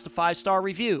podcast a 5-star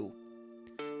review.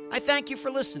 I thank you for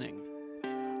listening.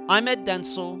 I'm Ed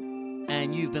Dentzel,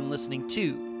 and you've been listening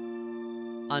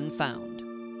to Unfound.